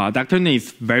procedures, Dr. Noon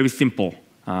is very simple.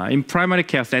 In primary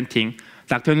care setting,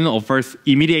 Dr. Noon offers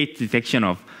immediate detection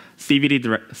of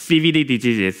CVD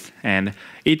diseases, and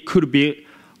it could be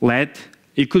led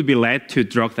to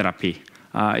drug therapy.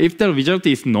 If the result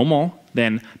is normal,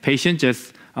 then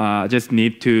patients just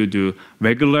need to do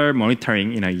regular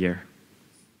monitoring in a year.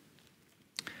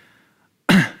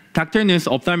 Dr. Noon's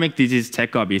ophthalmic disease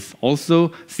checkup is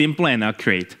also simple and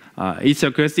accurate. Its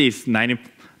accuracy is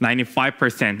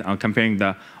 95% comparing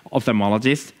the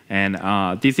ophthalmologist, and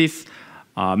this is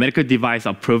a medical device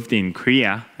approved in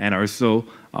Korea and also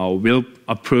will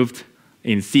approved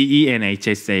in CE and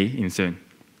HSA in soon.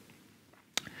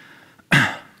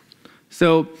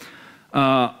 So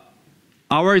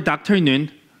our Dr.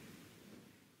 Noon's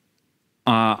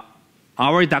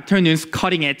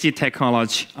cutting-edge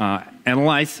technology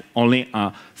analyze only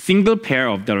a single pair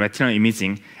of the retinal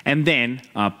imaging and then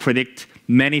predict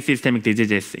many systemic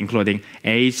diseases, including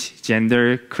age,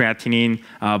 gender, creatinine,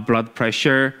 blood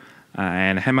pressure,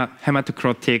 and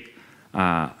hematocrit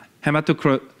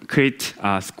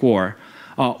score.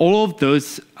 All of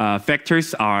those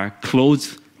factors are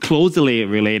closely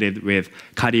related with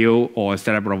cardio or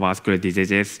cerebrovascular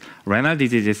diseases, renal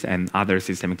diseases, and other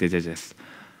systemic diseases.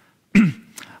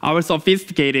 Our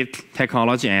sophisticated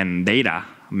technology and data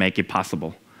make it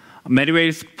possible.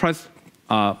 Medivale's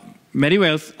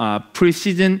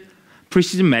precision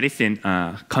medicine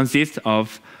consists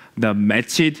of the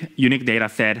matched unique data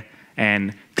set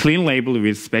and clean label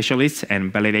with specialists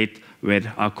and validate with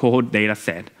a cohort data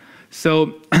set.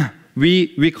 So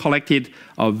we collected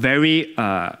a very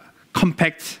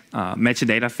compact matched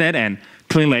data set and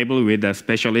clean label with the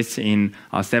specialists in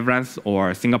Severance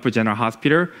or Singapore General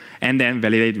Hospital, and then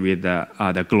validate with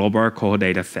the global cohort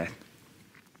data set.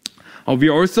 We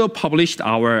also published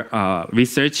our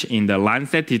research in the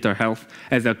Lancet Digital Health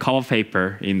as a cover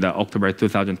paper in the October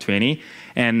 2020,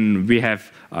 and we have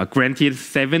granted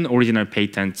 7 original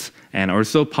patents and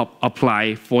also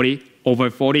apply over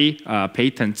 40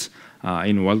 patents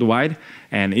in worldwide,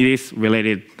 and it is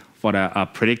related for the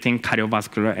predicting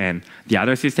cardiovascular and the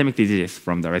other systemic diseases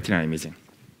from the retinal imaging.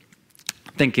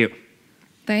 Thank you.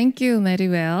 Thank you,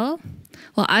 Medivale.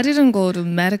 Well, I didn't go to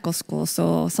medical school,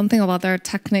 so something about their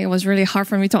technique was really hard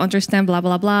for me to understand, blah,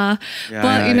 blah, blah. Yeah,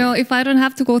 but, you know, if I don't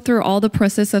have to go through all the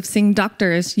process of seeing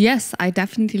doctors, yes, I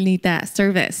definitely need that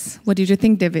service. What did you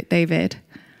think, David?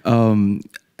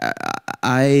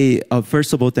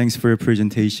 First of all, thanks for your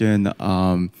presentation.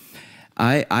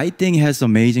 I think it has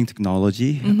amazing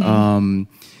technology. Mm-hmm.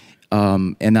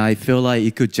 And I feel like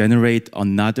it could generate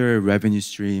another revenue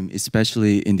stream,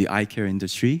 especially in the eye care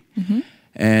industry. Mm-hmm.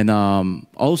 And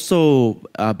also,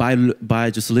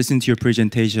 by just listening to your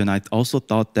presentation, I also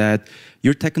thought that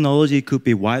your technology could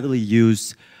be widely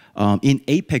used in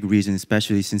APAC region,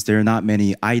 especially since there are not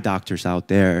many eye doctors out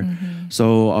there. Mm-hmm.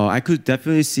 So I could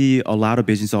definitely see a lot of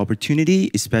business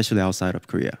opportunity, especially outside of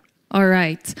Korea. All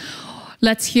right.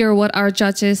 Let's hear what our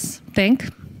judges think.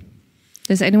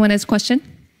 Does anyone have a question?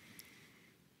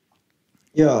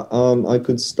 Yeah, I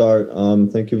could start.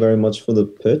 Thank you very much for the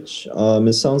pitch.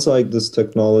 It sounds like this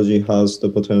technology has the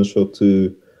potential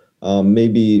to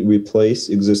maybe replace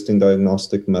existing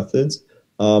diagnostic methods.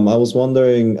 I was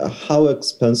wondering, how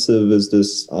expensive is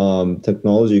this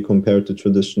technology compared to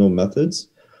traditional methods?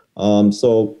 And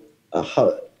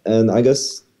I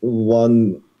guess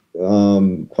one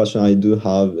question I do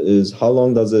have is, how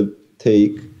long does it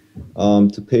take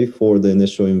to pay for the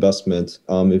initial investment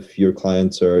if your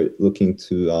clients are looking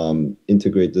to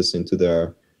integrate this into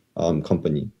their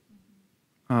company?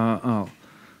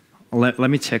 Let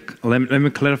me check. Let me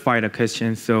clarify the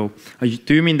question. So,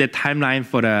 do you mean the timeline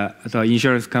for the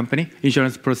insurance company,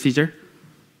 insurance procedure?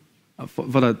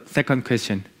 For the second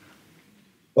question.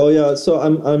 Oh yeah, so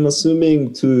I'm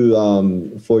assuming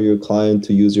for your client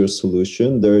to use your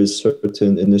solution, there is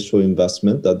certain initial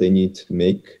investment that they need to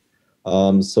make.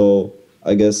 So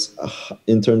I guess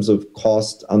in terms of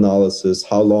cost analysis,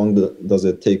 how long does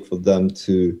it take for them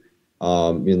to,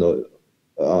 for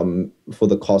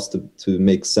the cost to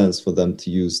make sense for them to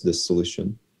use this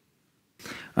solution?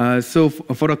 So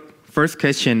for the first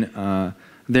question,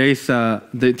 there is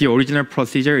the original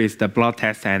procedure is the blood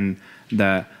test and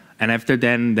after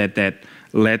then that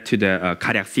led to the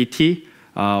cardiac CT.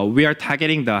 We are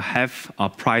targeting the half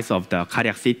price of the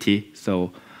cardiac CT.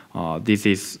 So this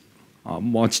is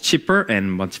much cheaper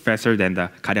and much faster than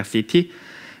the cardiac CT.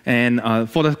 And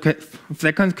for the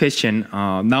second question,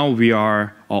 now we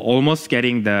are almost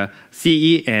getting the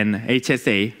CE and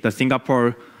HSA, the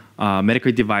Singapore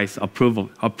medical device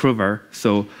approver.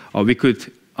 So we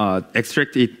could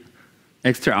extract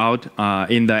out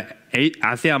in the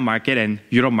ASEAN market and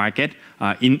Europe market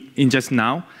in just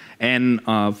now. And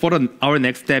our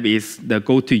next step is the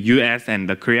go to US and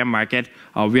the Korean market.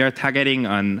 We are targeting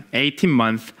an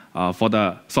 18-month for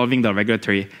solving the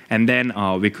regulatory, and then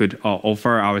we could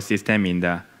offer our system in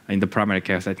the primary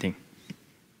care setting.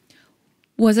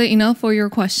 Was it enough for your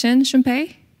question,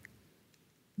 Shunpei?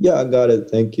 Yeah, I got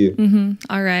it. Thank you. Mm-hmm.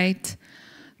 All right.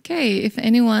 Okay. If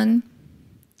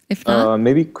not,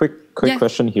 maybe quick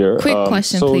question here. Quick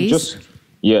question, please.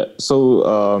 Yeah,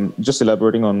 so just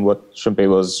elaborating on what Shumpei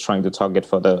was trying to target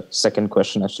for the second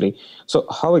question, actually. So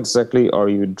how exactly are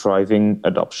you driving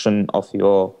adoption of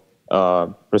your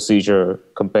procedure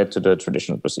compared to the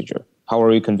traditional procedure? How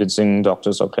are you convincing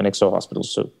doctors or clinics or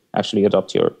hospitals to actually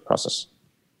adopt your process?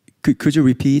 Could you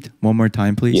repeat one more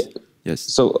time, please? Yeah. Yes.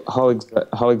 So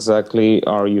how exactly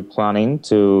are you planning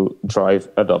to drive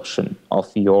adoption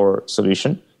of your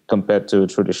solution compared to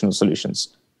traditional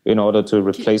solutions in order to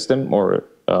replace them or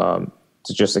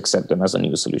to just accept them as a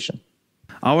new solution?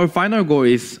 Our final goal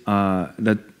is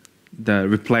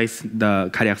replace the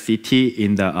cardiac CT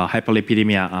in the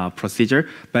hyperlipidemia procedure.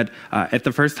 But at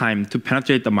the first time, to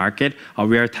penetrate the market,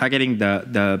 we are targeting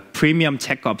the premium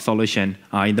checkup solution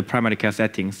in the primary care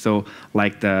setting. So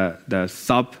like the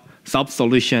sub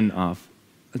solution of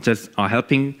just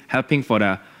helping for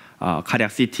the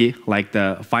cardiac CT, like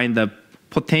find the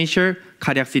potential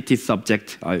cardiac CT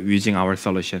subject using our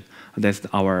solution. That's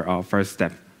our first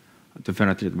step to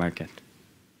penetrate the market.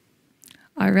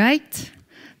 All right.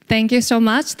 Thank you so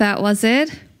much. That was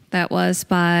it. That was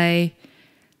by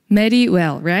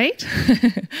MediWell, right?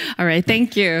 All right.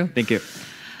 Thank you. Thank you.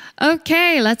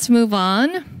 Okay, let's move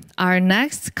on. Our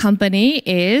next company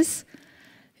is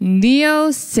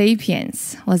Neo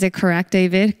Sapiens. Was it correct,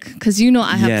 David? Because you know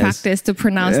I have practiced to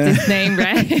pronounce this name,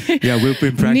 right? Yeah, we've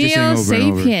been practicing Neo over and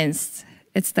over. Sapiens.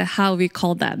 It's how we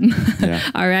call them. Yeah.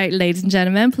 All right, ladies and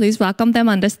gentlemen, please welcome them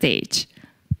on the stage.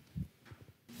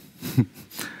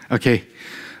 Okay.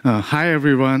 Hi,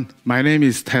 everyone. My name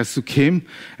is Tae-Soo Kim,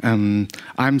 and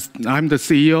I'm the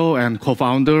CEO and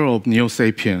co-founder of Neo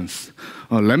Sapiens.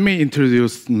 Let me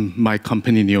introduce my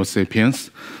company, Neo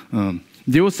Sapiens.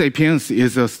 Neo Sapiens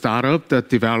is a startup that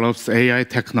develops AI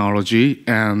technology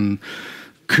and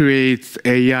creates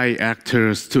AI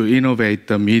actors to innovate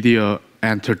the media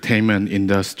entertainment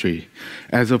industry.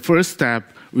 As a first step,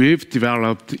 we've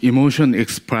developed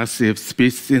emotion-expressive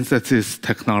speech synthesis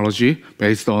technology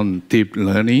based on deep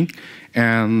learning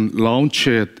and launched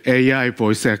AI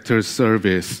voice actor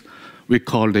service. We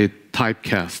called it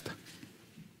Typecast.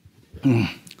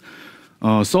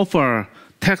 So far,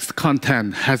 text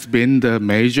content has been the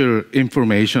major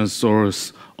information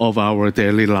source of our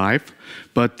daily life,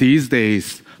 but these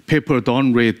days, people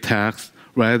don't read text,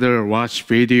 rather watch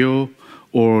video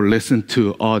or listen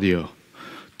to audio.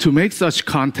 To make such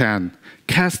content,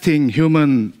 casting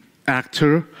human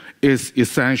actor is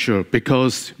essential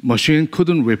because machine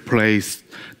couldn't replace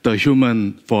the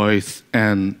human voice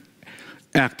and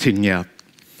acting yet.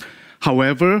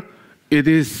 However, it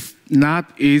is not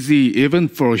easy even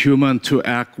for human to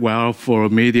act well for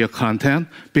media content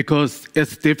because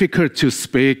it's difficult to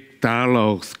speak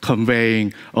dialogues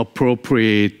conveying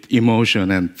appropriate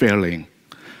emotion and feeling.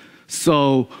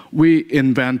 So we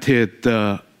invented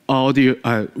the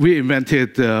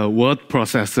word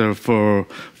processor for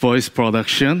voice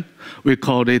production. We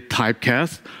called it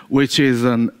Typecast, which is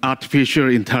an artificial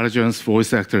intelligence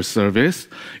voice actor service.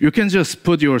 You can just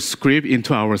put your script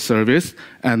into our service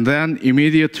and then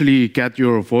immediately get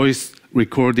your voice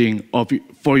recording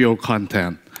for your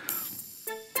content.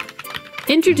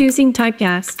 Introducing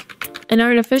Typecast, an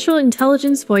artificial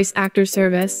intelligence voice actor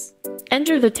service.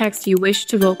 Enter the text you wish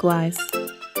to vocalize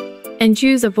and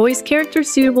choose a voice character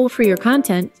suitable for your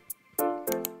content.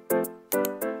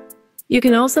 You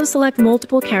can also select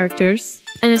multiple characters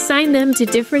and assign them to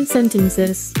different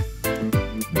sentences.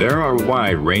 There are a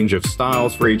wide range of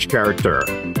styles for each character,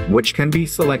 which can be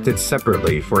selected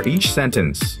separately for each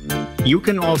sentence. You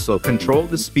can also control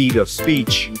the speed of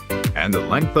speech and the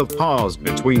length of pause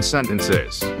between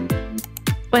sentences.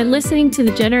 By listening to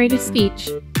the generated speech,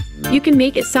 you can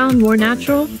make it sound more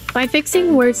natural by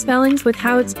fixing word spellings with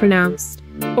how it's pronounced,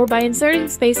 or by inserting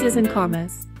spaces and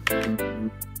commas.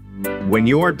 When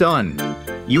you are done,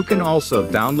 you can also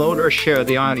download or share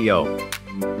the audio.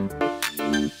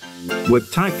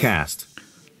 With Typecast,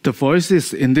 the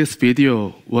voices in this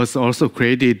video was also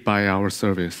created by our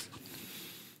service.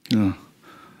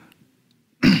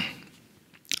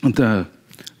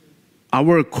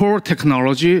 Our core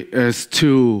technology is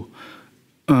to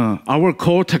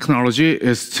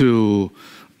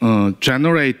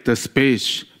generate the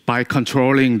speech by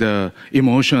controlling the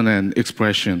emotion and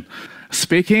expression.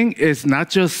 Speaking is not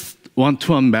just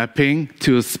one-to-one mapping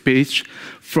to speech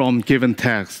from given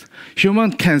text.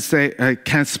 Humans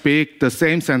can speak the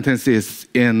same sentences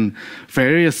in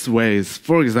various ways.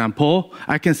 For example,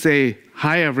 I can say,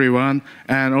 "Hi, everyone,"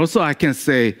 and also I can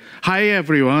say, "Hi,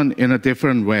 everyone," in a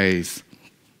different ways.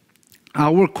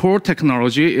 Our core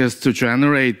technology is to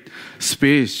generate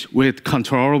speech with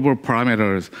controllable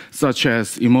parameters such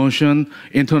as emotion,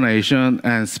 intonation,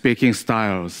 and speaking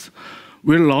styles.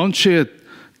 We launched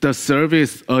the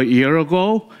service a year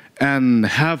ago and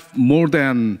have more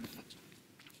than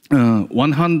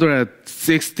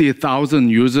 160,000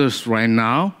 users right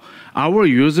now. Our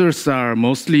users are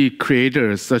mostly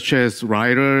creators, such as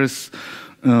writers,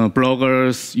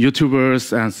 bloggers,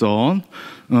 YouTubers, and so on.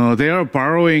 They are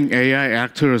borrowing AI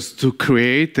actors to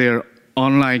create their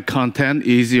online content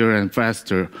easier and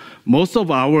faster. Most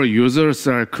of our users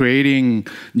are creating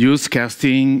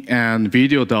newscasting and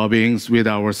video dubbings with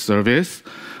our service.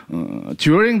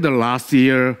 During the last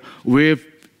year, we've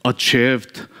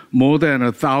achieved more than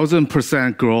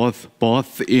 1,000% growth,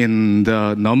 both in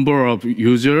the number of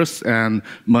users and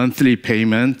monthly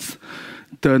payments.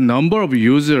 The number of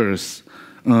users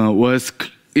was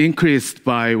increased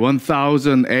by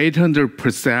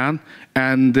 1,800%,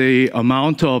 and the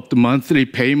amount of the monthly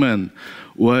payment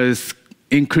was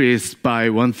increased by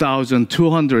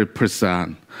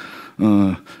 1,200%.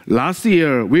 Last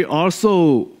year, we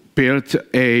also built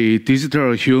a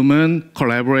digital human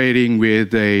collaborating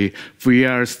with a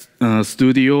VR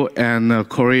studio and a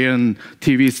Korean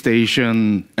TV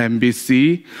station,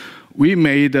 MBC. We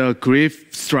made a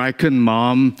grief-stricken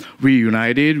mom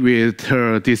reunited with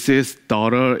her deceased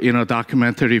daughter in a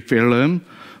documentary film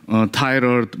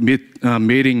titled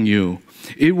Meeting You.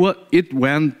 It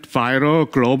went viral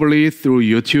globally through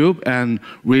YouTube and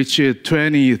reached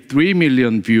 23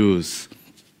 million views.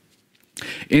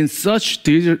 In such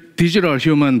digital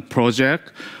human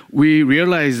project, we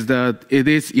realized that it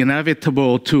is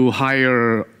inevitable to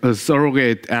hire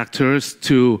surrogate actors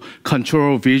to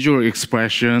control visual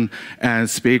expression and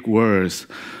speak words.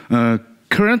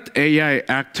 Current AI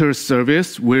actor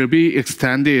service will be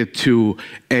extended to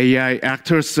AI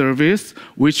actor service,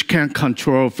 which can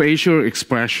control facial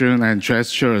expression and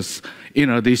gestures in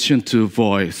addition to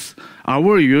voice.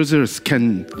 Our users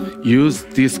can use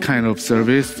this kind of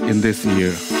service in this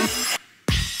year.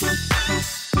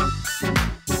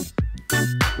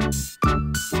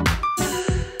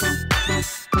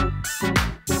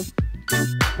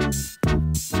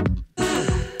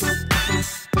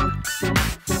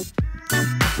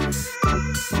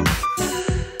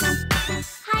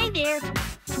 Hi there.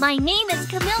 My name is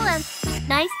Camilla.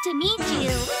 Nice to meet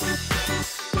you.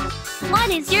 What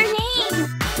is your name?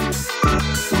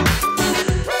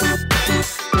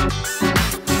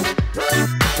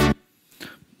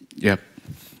 Yep.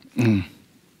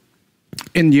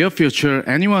 In near future,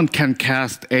 anyone can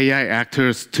cast AI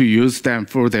actors to use them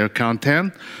for their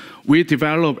content. We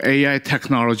develop AI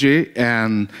technology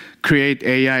and create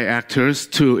AI actors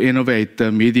to innovate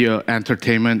the media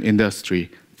entertainment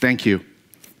industry. Thank you.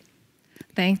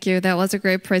 Thank you. That was a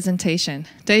great presentation.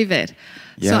 David,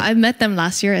 Yeah. so I met them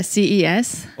last year at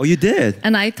CES. Oh, you did?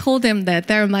 And I told them that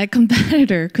they're my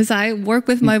competitor because I work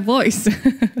with my voice.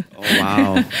 Oh,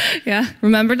 wow. Yeah,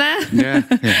 remember that? Yeah.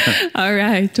 All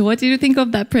right. What did you think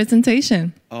of that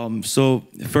presentation? So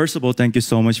first of all, thank you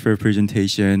so much for your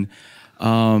presentation.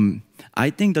 I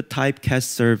think the typecast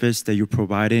service that you're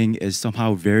providing is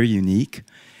somehow very unique,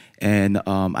 and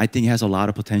I think it has a lot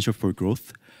of potential for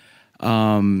growth.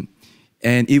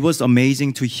 And it was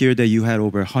amazing to hear that you had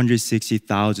over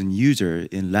 160,000 users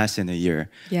in less than a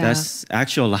year. Yeah. That's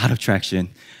actually a lot of traction.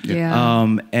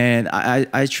 Yeah. And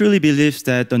I truly believe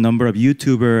that the number of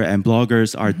YouTubers and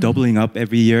bloggers are doubling up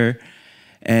every year.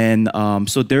 And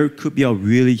so there could be a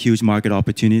really huge market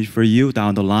opportunity for you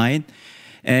down the line.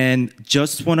 And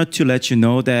just wanted to let you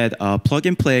know that Plug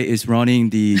and Play is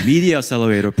running the Media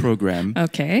Accelerator program.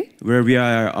 Okay. Where we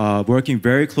are working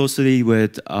very closely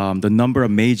with the number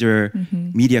of major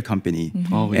media companies.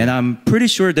 Oh, yeah. And I'm pretty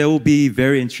sure they will be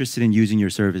very interested in using your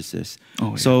services.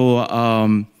 Oh, yeah. So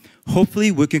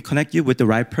hopefully we can connect you with the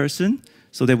right person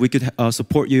so that we could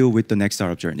support you with the next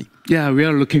startup journey. Yeah, we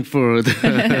are looking for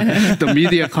the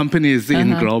media companies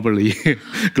in globally.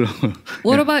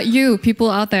 What about you, people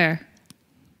out there?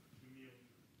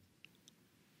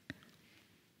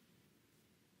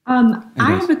 I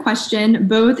have a question.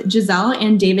 Both Giselle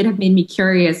and David have made me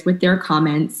curious with their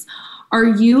comments. Are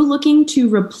you looking to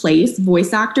replace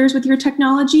voice actors with your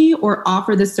technology or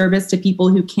offer the service to people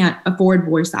who can't afford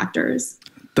voice actors?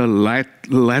 The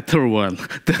latter one.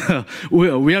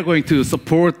 We are going to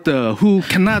support who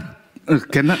cannot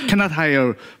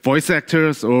hire voice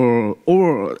actors or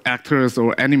actors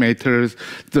or animators.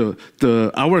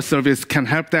 Our service can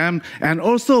help them, and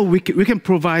also we can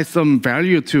provide some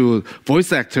value to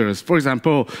voice actors. For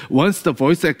example, once the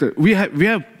voice actor, we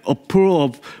have a pool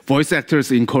of voice actors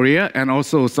in Korea and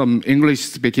also some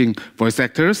English-speaking voice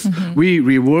actors. We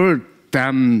reward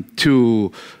them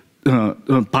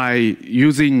by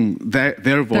using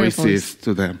their voices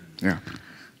to them. Yeah.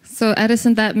 So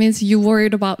Edison, that means you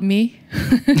worried about me?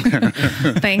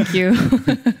 Thank you.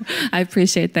 I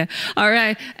appreciate that. All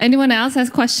right. Anyone else has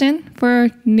a question for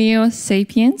Neo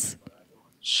Sapiens?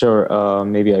 Sure,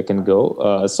 maybe I can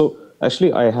go. So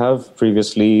actually, I have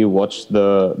previously watched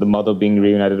the mother being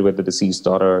reunited with the deceased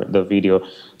daughter, the video.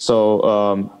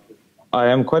 So I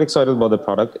am quite excited about the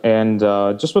product and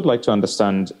just would like to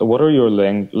understand, what are your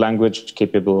language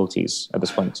capabilities at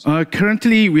this point?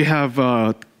 Currently, we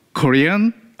have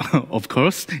Korean, of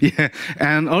course, yeah,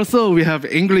 and also we have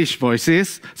English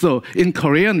voices. So in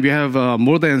Korean, we have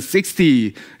more than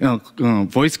 60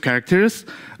 voice characters,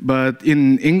 but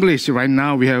in English right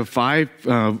now we have 5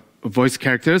 voice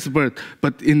characters.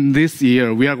 But in this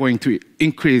year, we are going to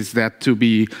increase that to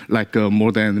be like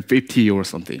more than 50 or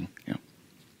something. Yeah.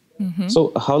 Mm-hmm.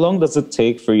 So how long does it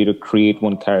take for you to create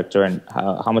one character, and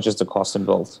how much is the cost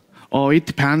involved? Oh, it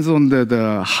depends on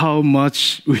the how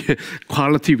much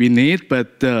quality we need.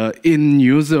 But in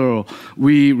user,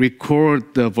 we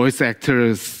record the voice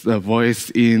actor's voice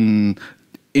in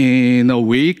a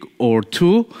week or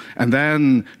 2, and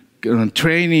then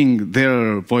training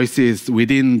their voices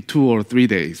within 2 or 3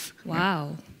 days.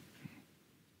 Wow.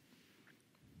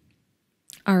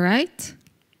 All right.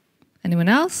 Anyone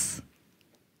else?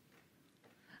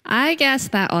 I guess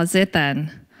that was it then.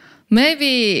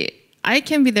 Maybe I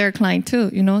can be their client too,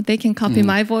 you know, they can copy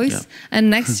my voice. Yeah. And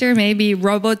next year, maybe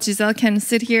Robot Giselle can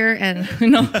sit here and, you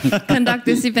know, conduct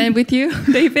this event with you,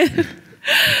 David.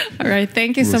 All right,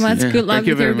 thank you so much. Yeah, good luck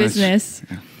with your business.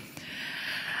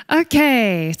 Yeah.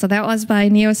 Okay, so that was by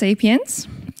Neo Sapiens.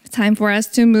 Time for us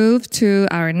to move to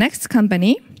our next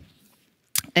company.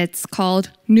 It's called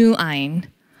New Ein.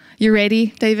 You ready,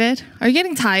 David? Are you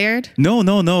getting tired? No.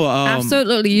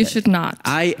 Absolutely, you should not.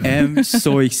 I am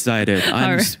so excited.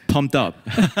 I'm pumped up.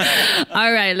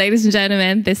 All right, ladies and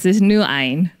gentlemen, this is New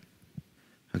Ein.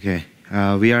 Okay,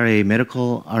 we are a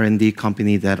medical R&D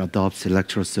company that adopts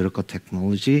electrosurgical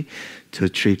technology to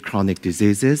treat chronic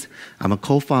diseases. I'm a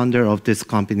co-founder of this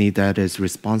company that is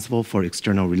responsible for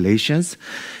external relations,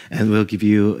 and we'll give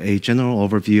you a general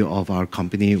overview of our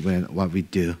company and what we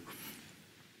do.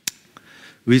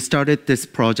 We started this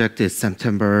project in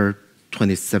September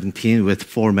 2017 with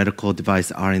 4 medical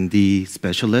device R&D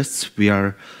specialists. We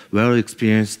are well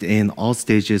experienced in all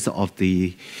stages of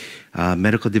the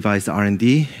medical device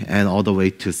R&D and all the way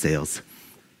to sales.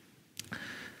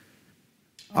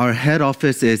 Our head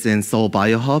office is in Seoul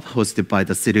Biohub, hosted by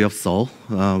the city of Seoul.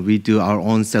 We do our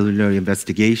own cellular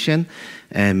investigation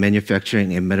and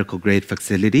manufacturing in medical grade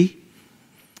facility.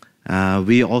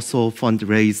 We also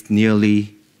fundraised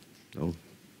nearly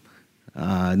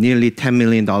 $10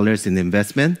 million in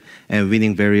investment and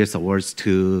winning various awards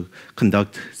to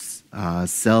conduct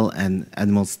cell and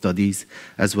animal studies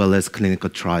as well as clinical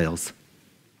trials.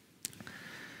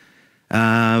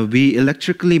 We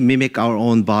electrically mimic our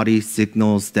own body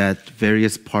signals that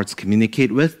various parts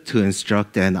communicate with to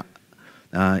instruct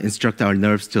our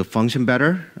nerves to function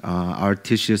better, our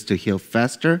tissues to heal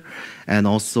faster, and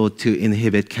also to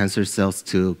inhibit cancer cells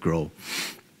to grow.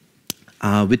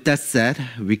 With that said,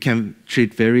 we can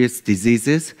treat various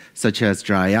diseases such as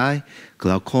dry eye,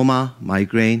 glaucoma,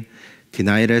 migraine,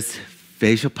 tinnitus,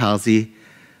 facial palsy,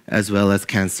 as well as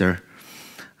cancer.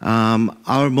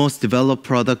 Our most developed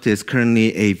product is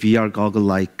currently a VR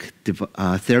goggle-like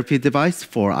therapy device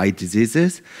for eye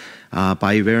diseases.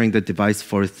 By wearing the device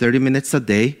for 30 minutes a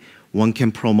day, one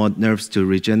can promote nerves to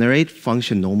regenerate,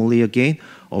 function normally again,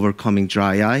 overcoming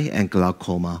dry eye and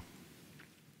glaucoma.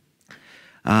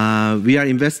 We are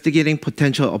investigating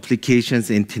potential applications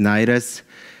in tinnitus,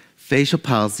 facial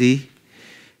palsy,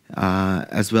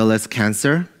 as well as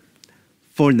cancer.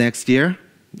 For next year,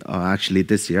 actually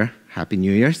this year, Happy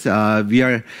New Year's, we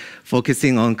are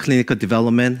focusing on clinical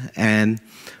development and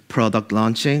product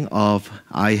launching of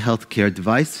eye healthcare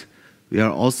device. We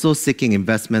are also seeking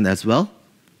investment as well.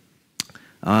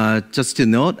 Just to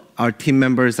note, our team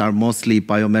members are mostly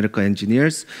biomedical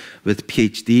engineers with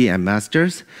PhD and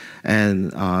masters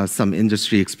and some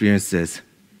industry experiences.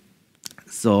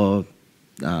 So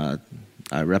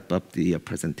I wrap up the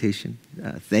presentation.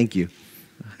 Thank you.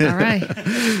 All right.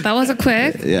 That was a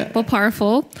quick but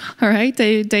powerful. All right,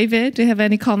 David, do you have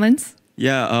any comments?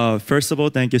 Yeah, first of all,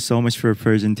 thank you so much for your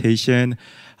presentation.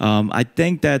 I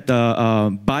think that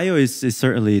bio is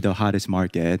certainly the hottest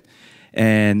market.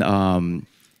 And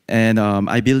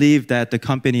I believe that the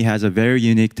company has a very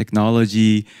unique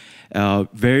technology,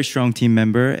 very strong team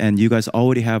member, and you guys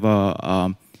already have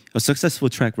a successful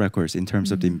track record in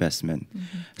terms of the investment.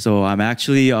 So I'm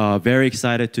actually very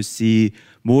excited to see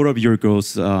more of your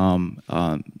growth down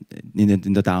in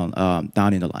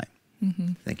the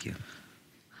line. Thank you.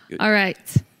 All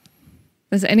right.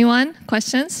 Does anyone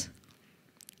questions?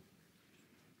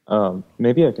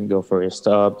 Maybe I can go first.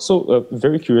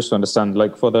 Very curious to understand,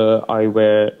 like for the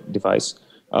eyewear device,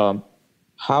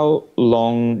 how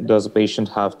long does a patient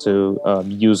have to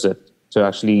use it to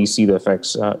actually see the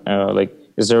effects? Like,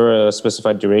 is there a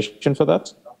specified duration for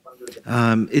that?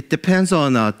 It depends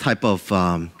on type of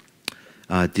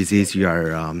disease you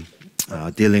are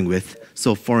dealing with.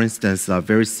 So, for instance,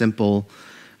 very simple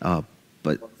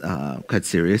but quite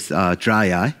serious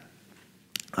dry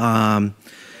eye.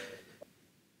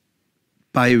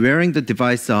 By wearing the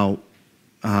device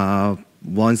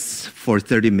once for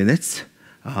 30 minutes,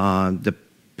 the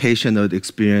patient would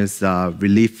experience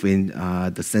relief in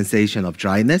the sensation of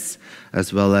dryness,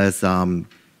 as well as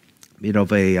bit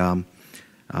of a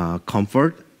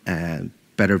comfort and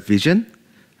better vision.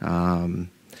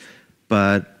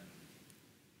 But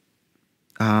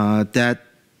that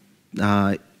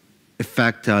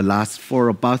effect lasts for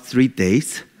about 3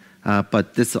 days.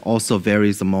 But this also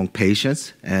varies among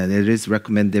patients, and it is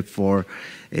recommended for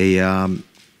a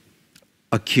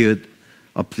acute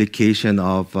application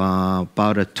of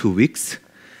about 2 weeks,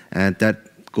 and that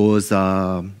goes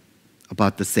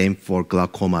about the same for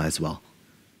glaucoma as well.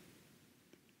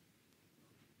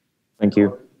 Thank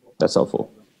you. That's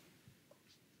helpful.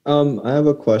 I have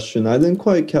a question. I didn't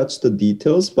quite catch the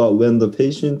details, but when the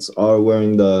patients are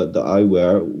wearing the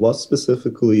eyewear, what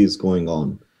specifically is going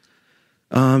on?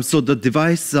 So the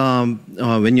device,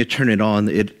 when you turn it on,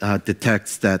 it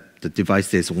detects that the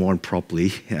device is worn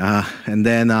properly. And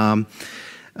then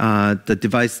the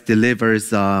device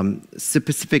delivers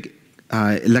specific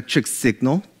electric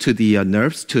signal to the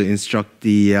nerves to instruct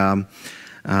the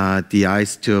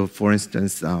eyes to, for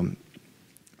instance,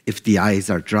 if the eyes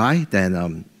are dry,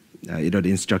 then it would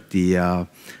instruct the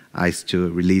eyes to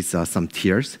release some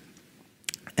tears.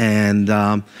 And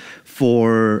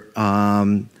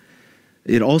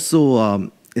it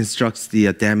also instructs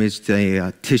the damaged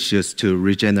tissues to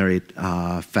regenerate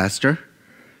faster.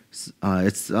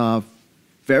 It's a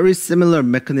very similar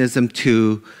mechanism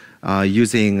to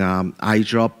using eye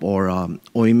drop or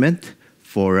ointment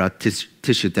for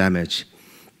tissue damage.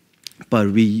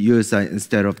 But we use,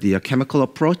 instead of the chemical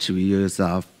approach, we use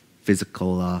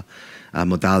physical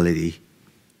modality,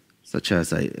 such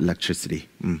as electricity.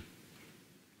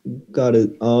 Got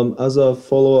it. As a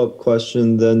follow-up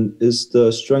question, then, is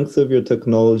the strength of your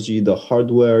technology the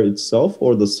hardware itself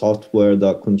or the software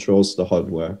that controls the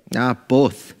hardware?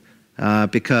 Both.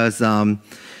 Because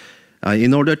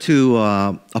in order to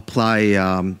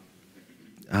apply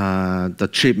the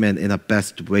treatment in the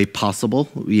best way possible,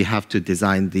 we have to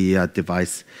design the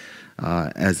device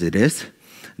as it is.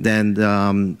 Then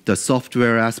the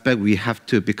software aspect, we have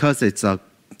to, because it's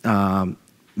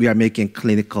we are making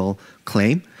clinical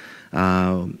claim,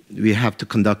 we have to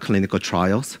conduct clinical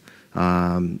trials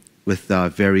with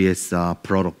various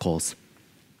protocols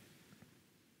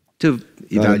to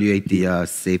evaluate the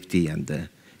safety and the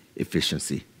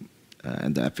efficiency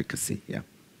and the efficacy. Yeah.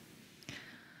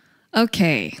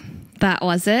 Okay, that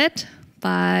was it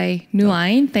by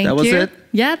Nguyen. Thank you. That was it?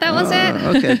 Yeah, that was it.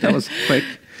 Okay, that was quick.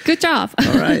 Good job.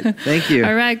 All right, thank you.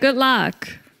 All right, good luck.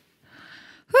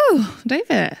 Whew,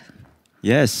 David.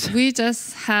 Yes. We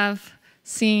just have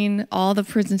seen all the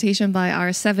presentation by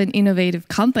our 7 innovative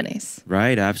companies.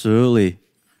 Right, absolutely.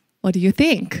 What do you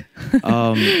think?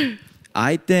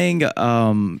 I think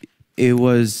it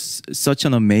was such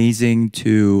an amazing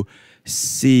to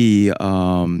see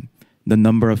the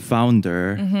number of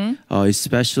founder,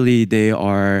 especially they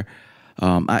are.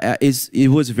 It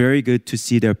was very good to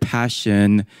see their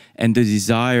passion and the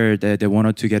desire that they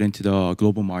wanted to get into the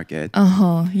global market.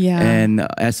 Yeah. And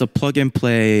as a plug and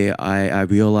play, I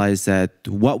realized that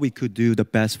what we could do the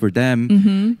best for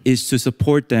them is to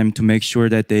support them to make sure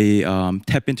that they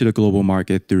tap into the global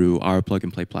market through our plug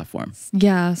and play platform.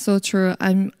 Yeah, so true.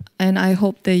 And I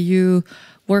hope that you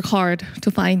work hard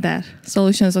to find that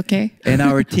solutions, okay? And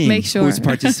our team Make sure. who's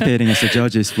participating as the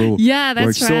judges will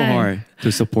work so hard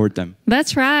to support them.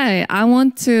 That's right. I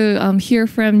want to hear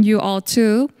from you all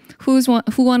too. Who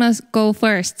want to go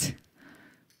first?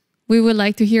 We would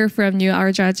like to hear from you,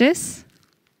 our judges.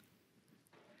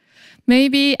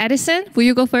 Maybe Edison, will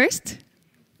you go first?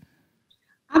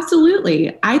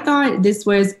 Absolutely. I thought this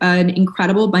was an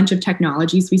incredible bunch of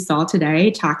technologies we saw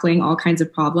today, tackling all kinds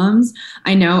of problems.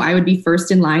 I know I would be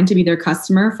first in line to be their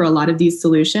customer for a lot of these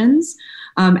solutions.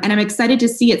 And I'm excited to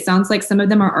see, it sounds like some of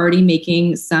them are already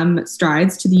making some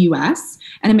strides to the US.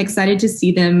 And I'm excited to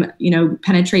see them,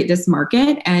 penetrate this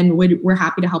market. And we're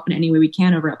happy to help in any way we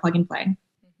can over at Plug and Play.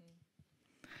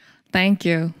 Thank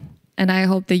you. And I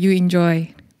hope that you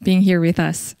enjoy being here with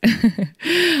us.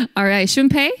 All right,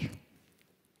 Shunpei?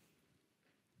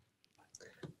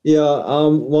 Yeah,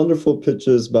 wonderful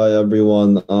pitches by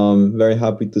everyone. Very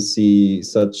happy to see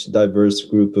such diverse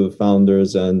group of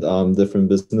founders and different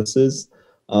businesses.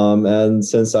 And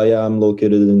since I am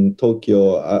located in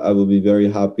Tokyo, I will be very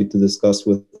happy to discuss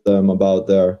with them about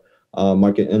their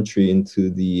market entry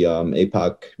into the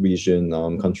APAC region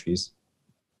countries.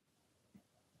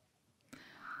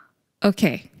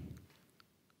 Okay.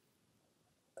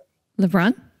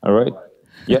 LeBron? All right.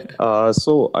 Yeah.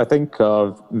 So I think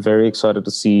very excited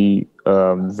to see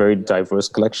very diverse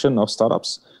collection of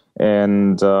startups.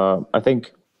 And I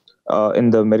think in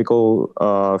the medical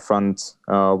front,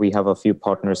 we have a few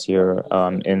partners here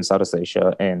in Southeast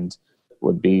Asia and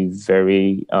would be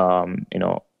very,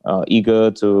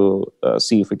 eager to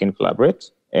see if we can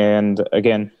collaborate. And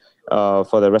again,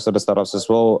 for the rest of the startups as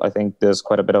well, I think there's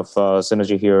quite a bit of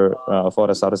synergy here for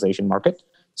the Southeast Asian market.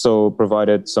 So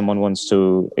provided someone wants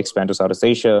to expand to Southeast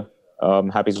Asia, I'm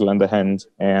happy to lend a hand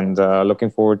and looking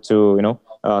forward to,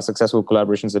 successful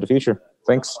collaborations in the future.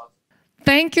 Thanks.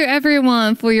 Thank you,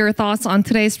 everyone, for your thoughts on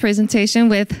today's presentation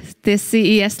with this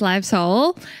CES Live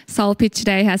Seoul. Seoul Pitch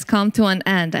Day has come to an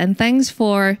end, and thanks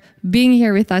for being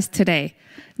here with us today.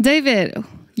 David,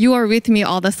 you are with me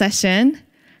all the session.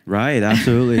 Right,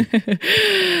 absolutely.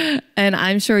 And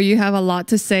I'm sure you have a lot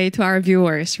to say to our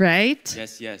viewers, right?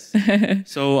 Yes.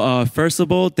 So first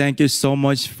of all, thank you so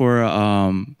much for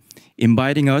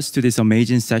inviting us to this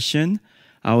amazing session.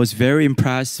 I was very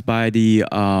impressed by the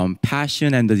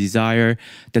passion and the desire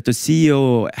that the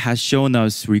CEO has shown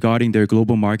us regarding their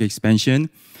global market expansion.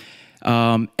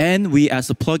 And we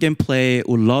as a Plug and Play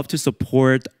would love to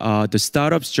support the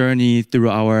startup's journey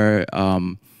through our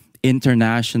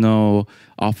international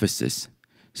offices.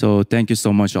 So thank you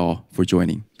so much all for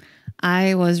joining.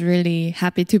 I was really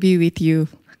happy to be with you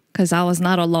because I was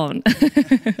not alone.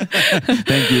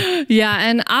 Thank you. Yeah,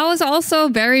 and I was also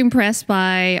very impressed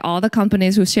by all the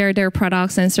companies who shared their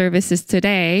products and services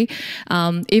today.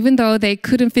 Even though they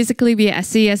couldn't physically be at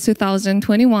CES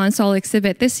 2021 Seoul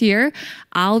exhibit this year,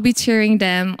 I'll be cheering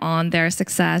them on their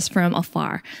success from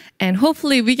afar. And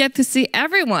hopefully we get to see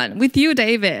everyone with you,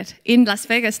 David, in Las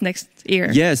Vegas next year.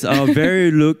 Yes,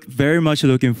 very much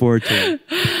looking forward to it.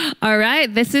 All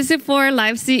right, this is it for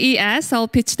Live CES Seoul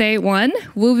Pitch Day 1.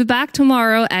 We'll be back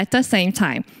tomorrow at the same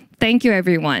time. Thank you,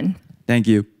 everyone. Thank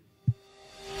you.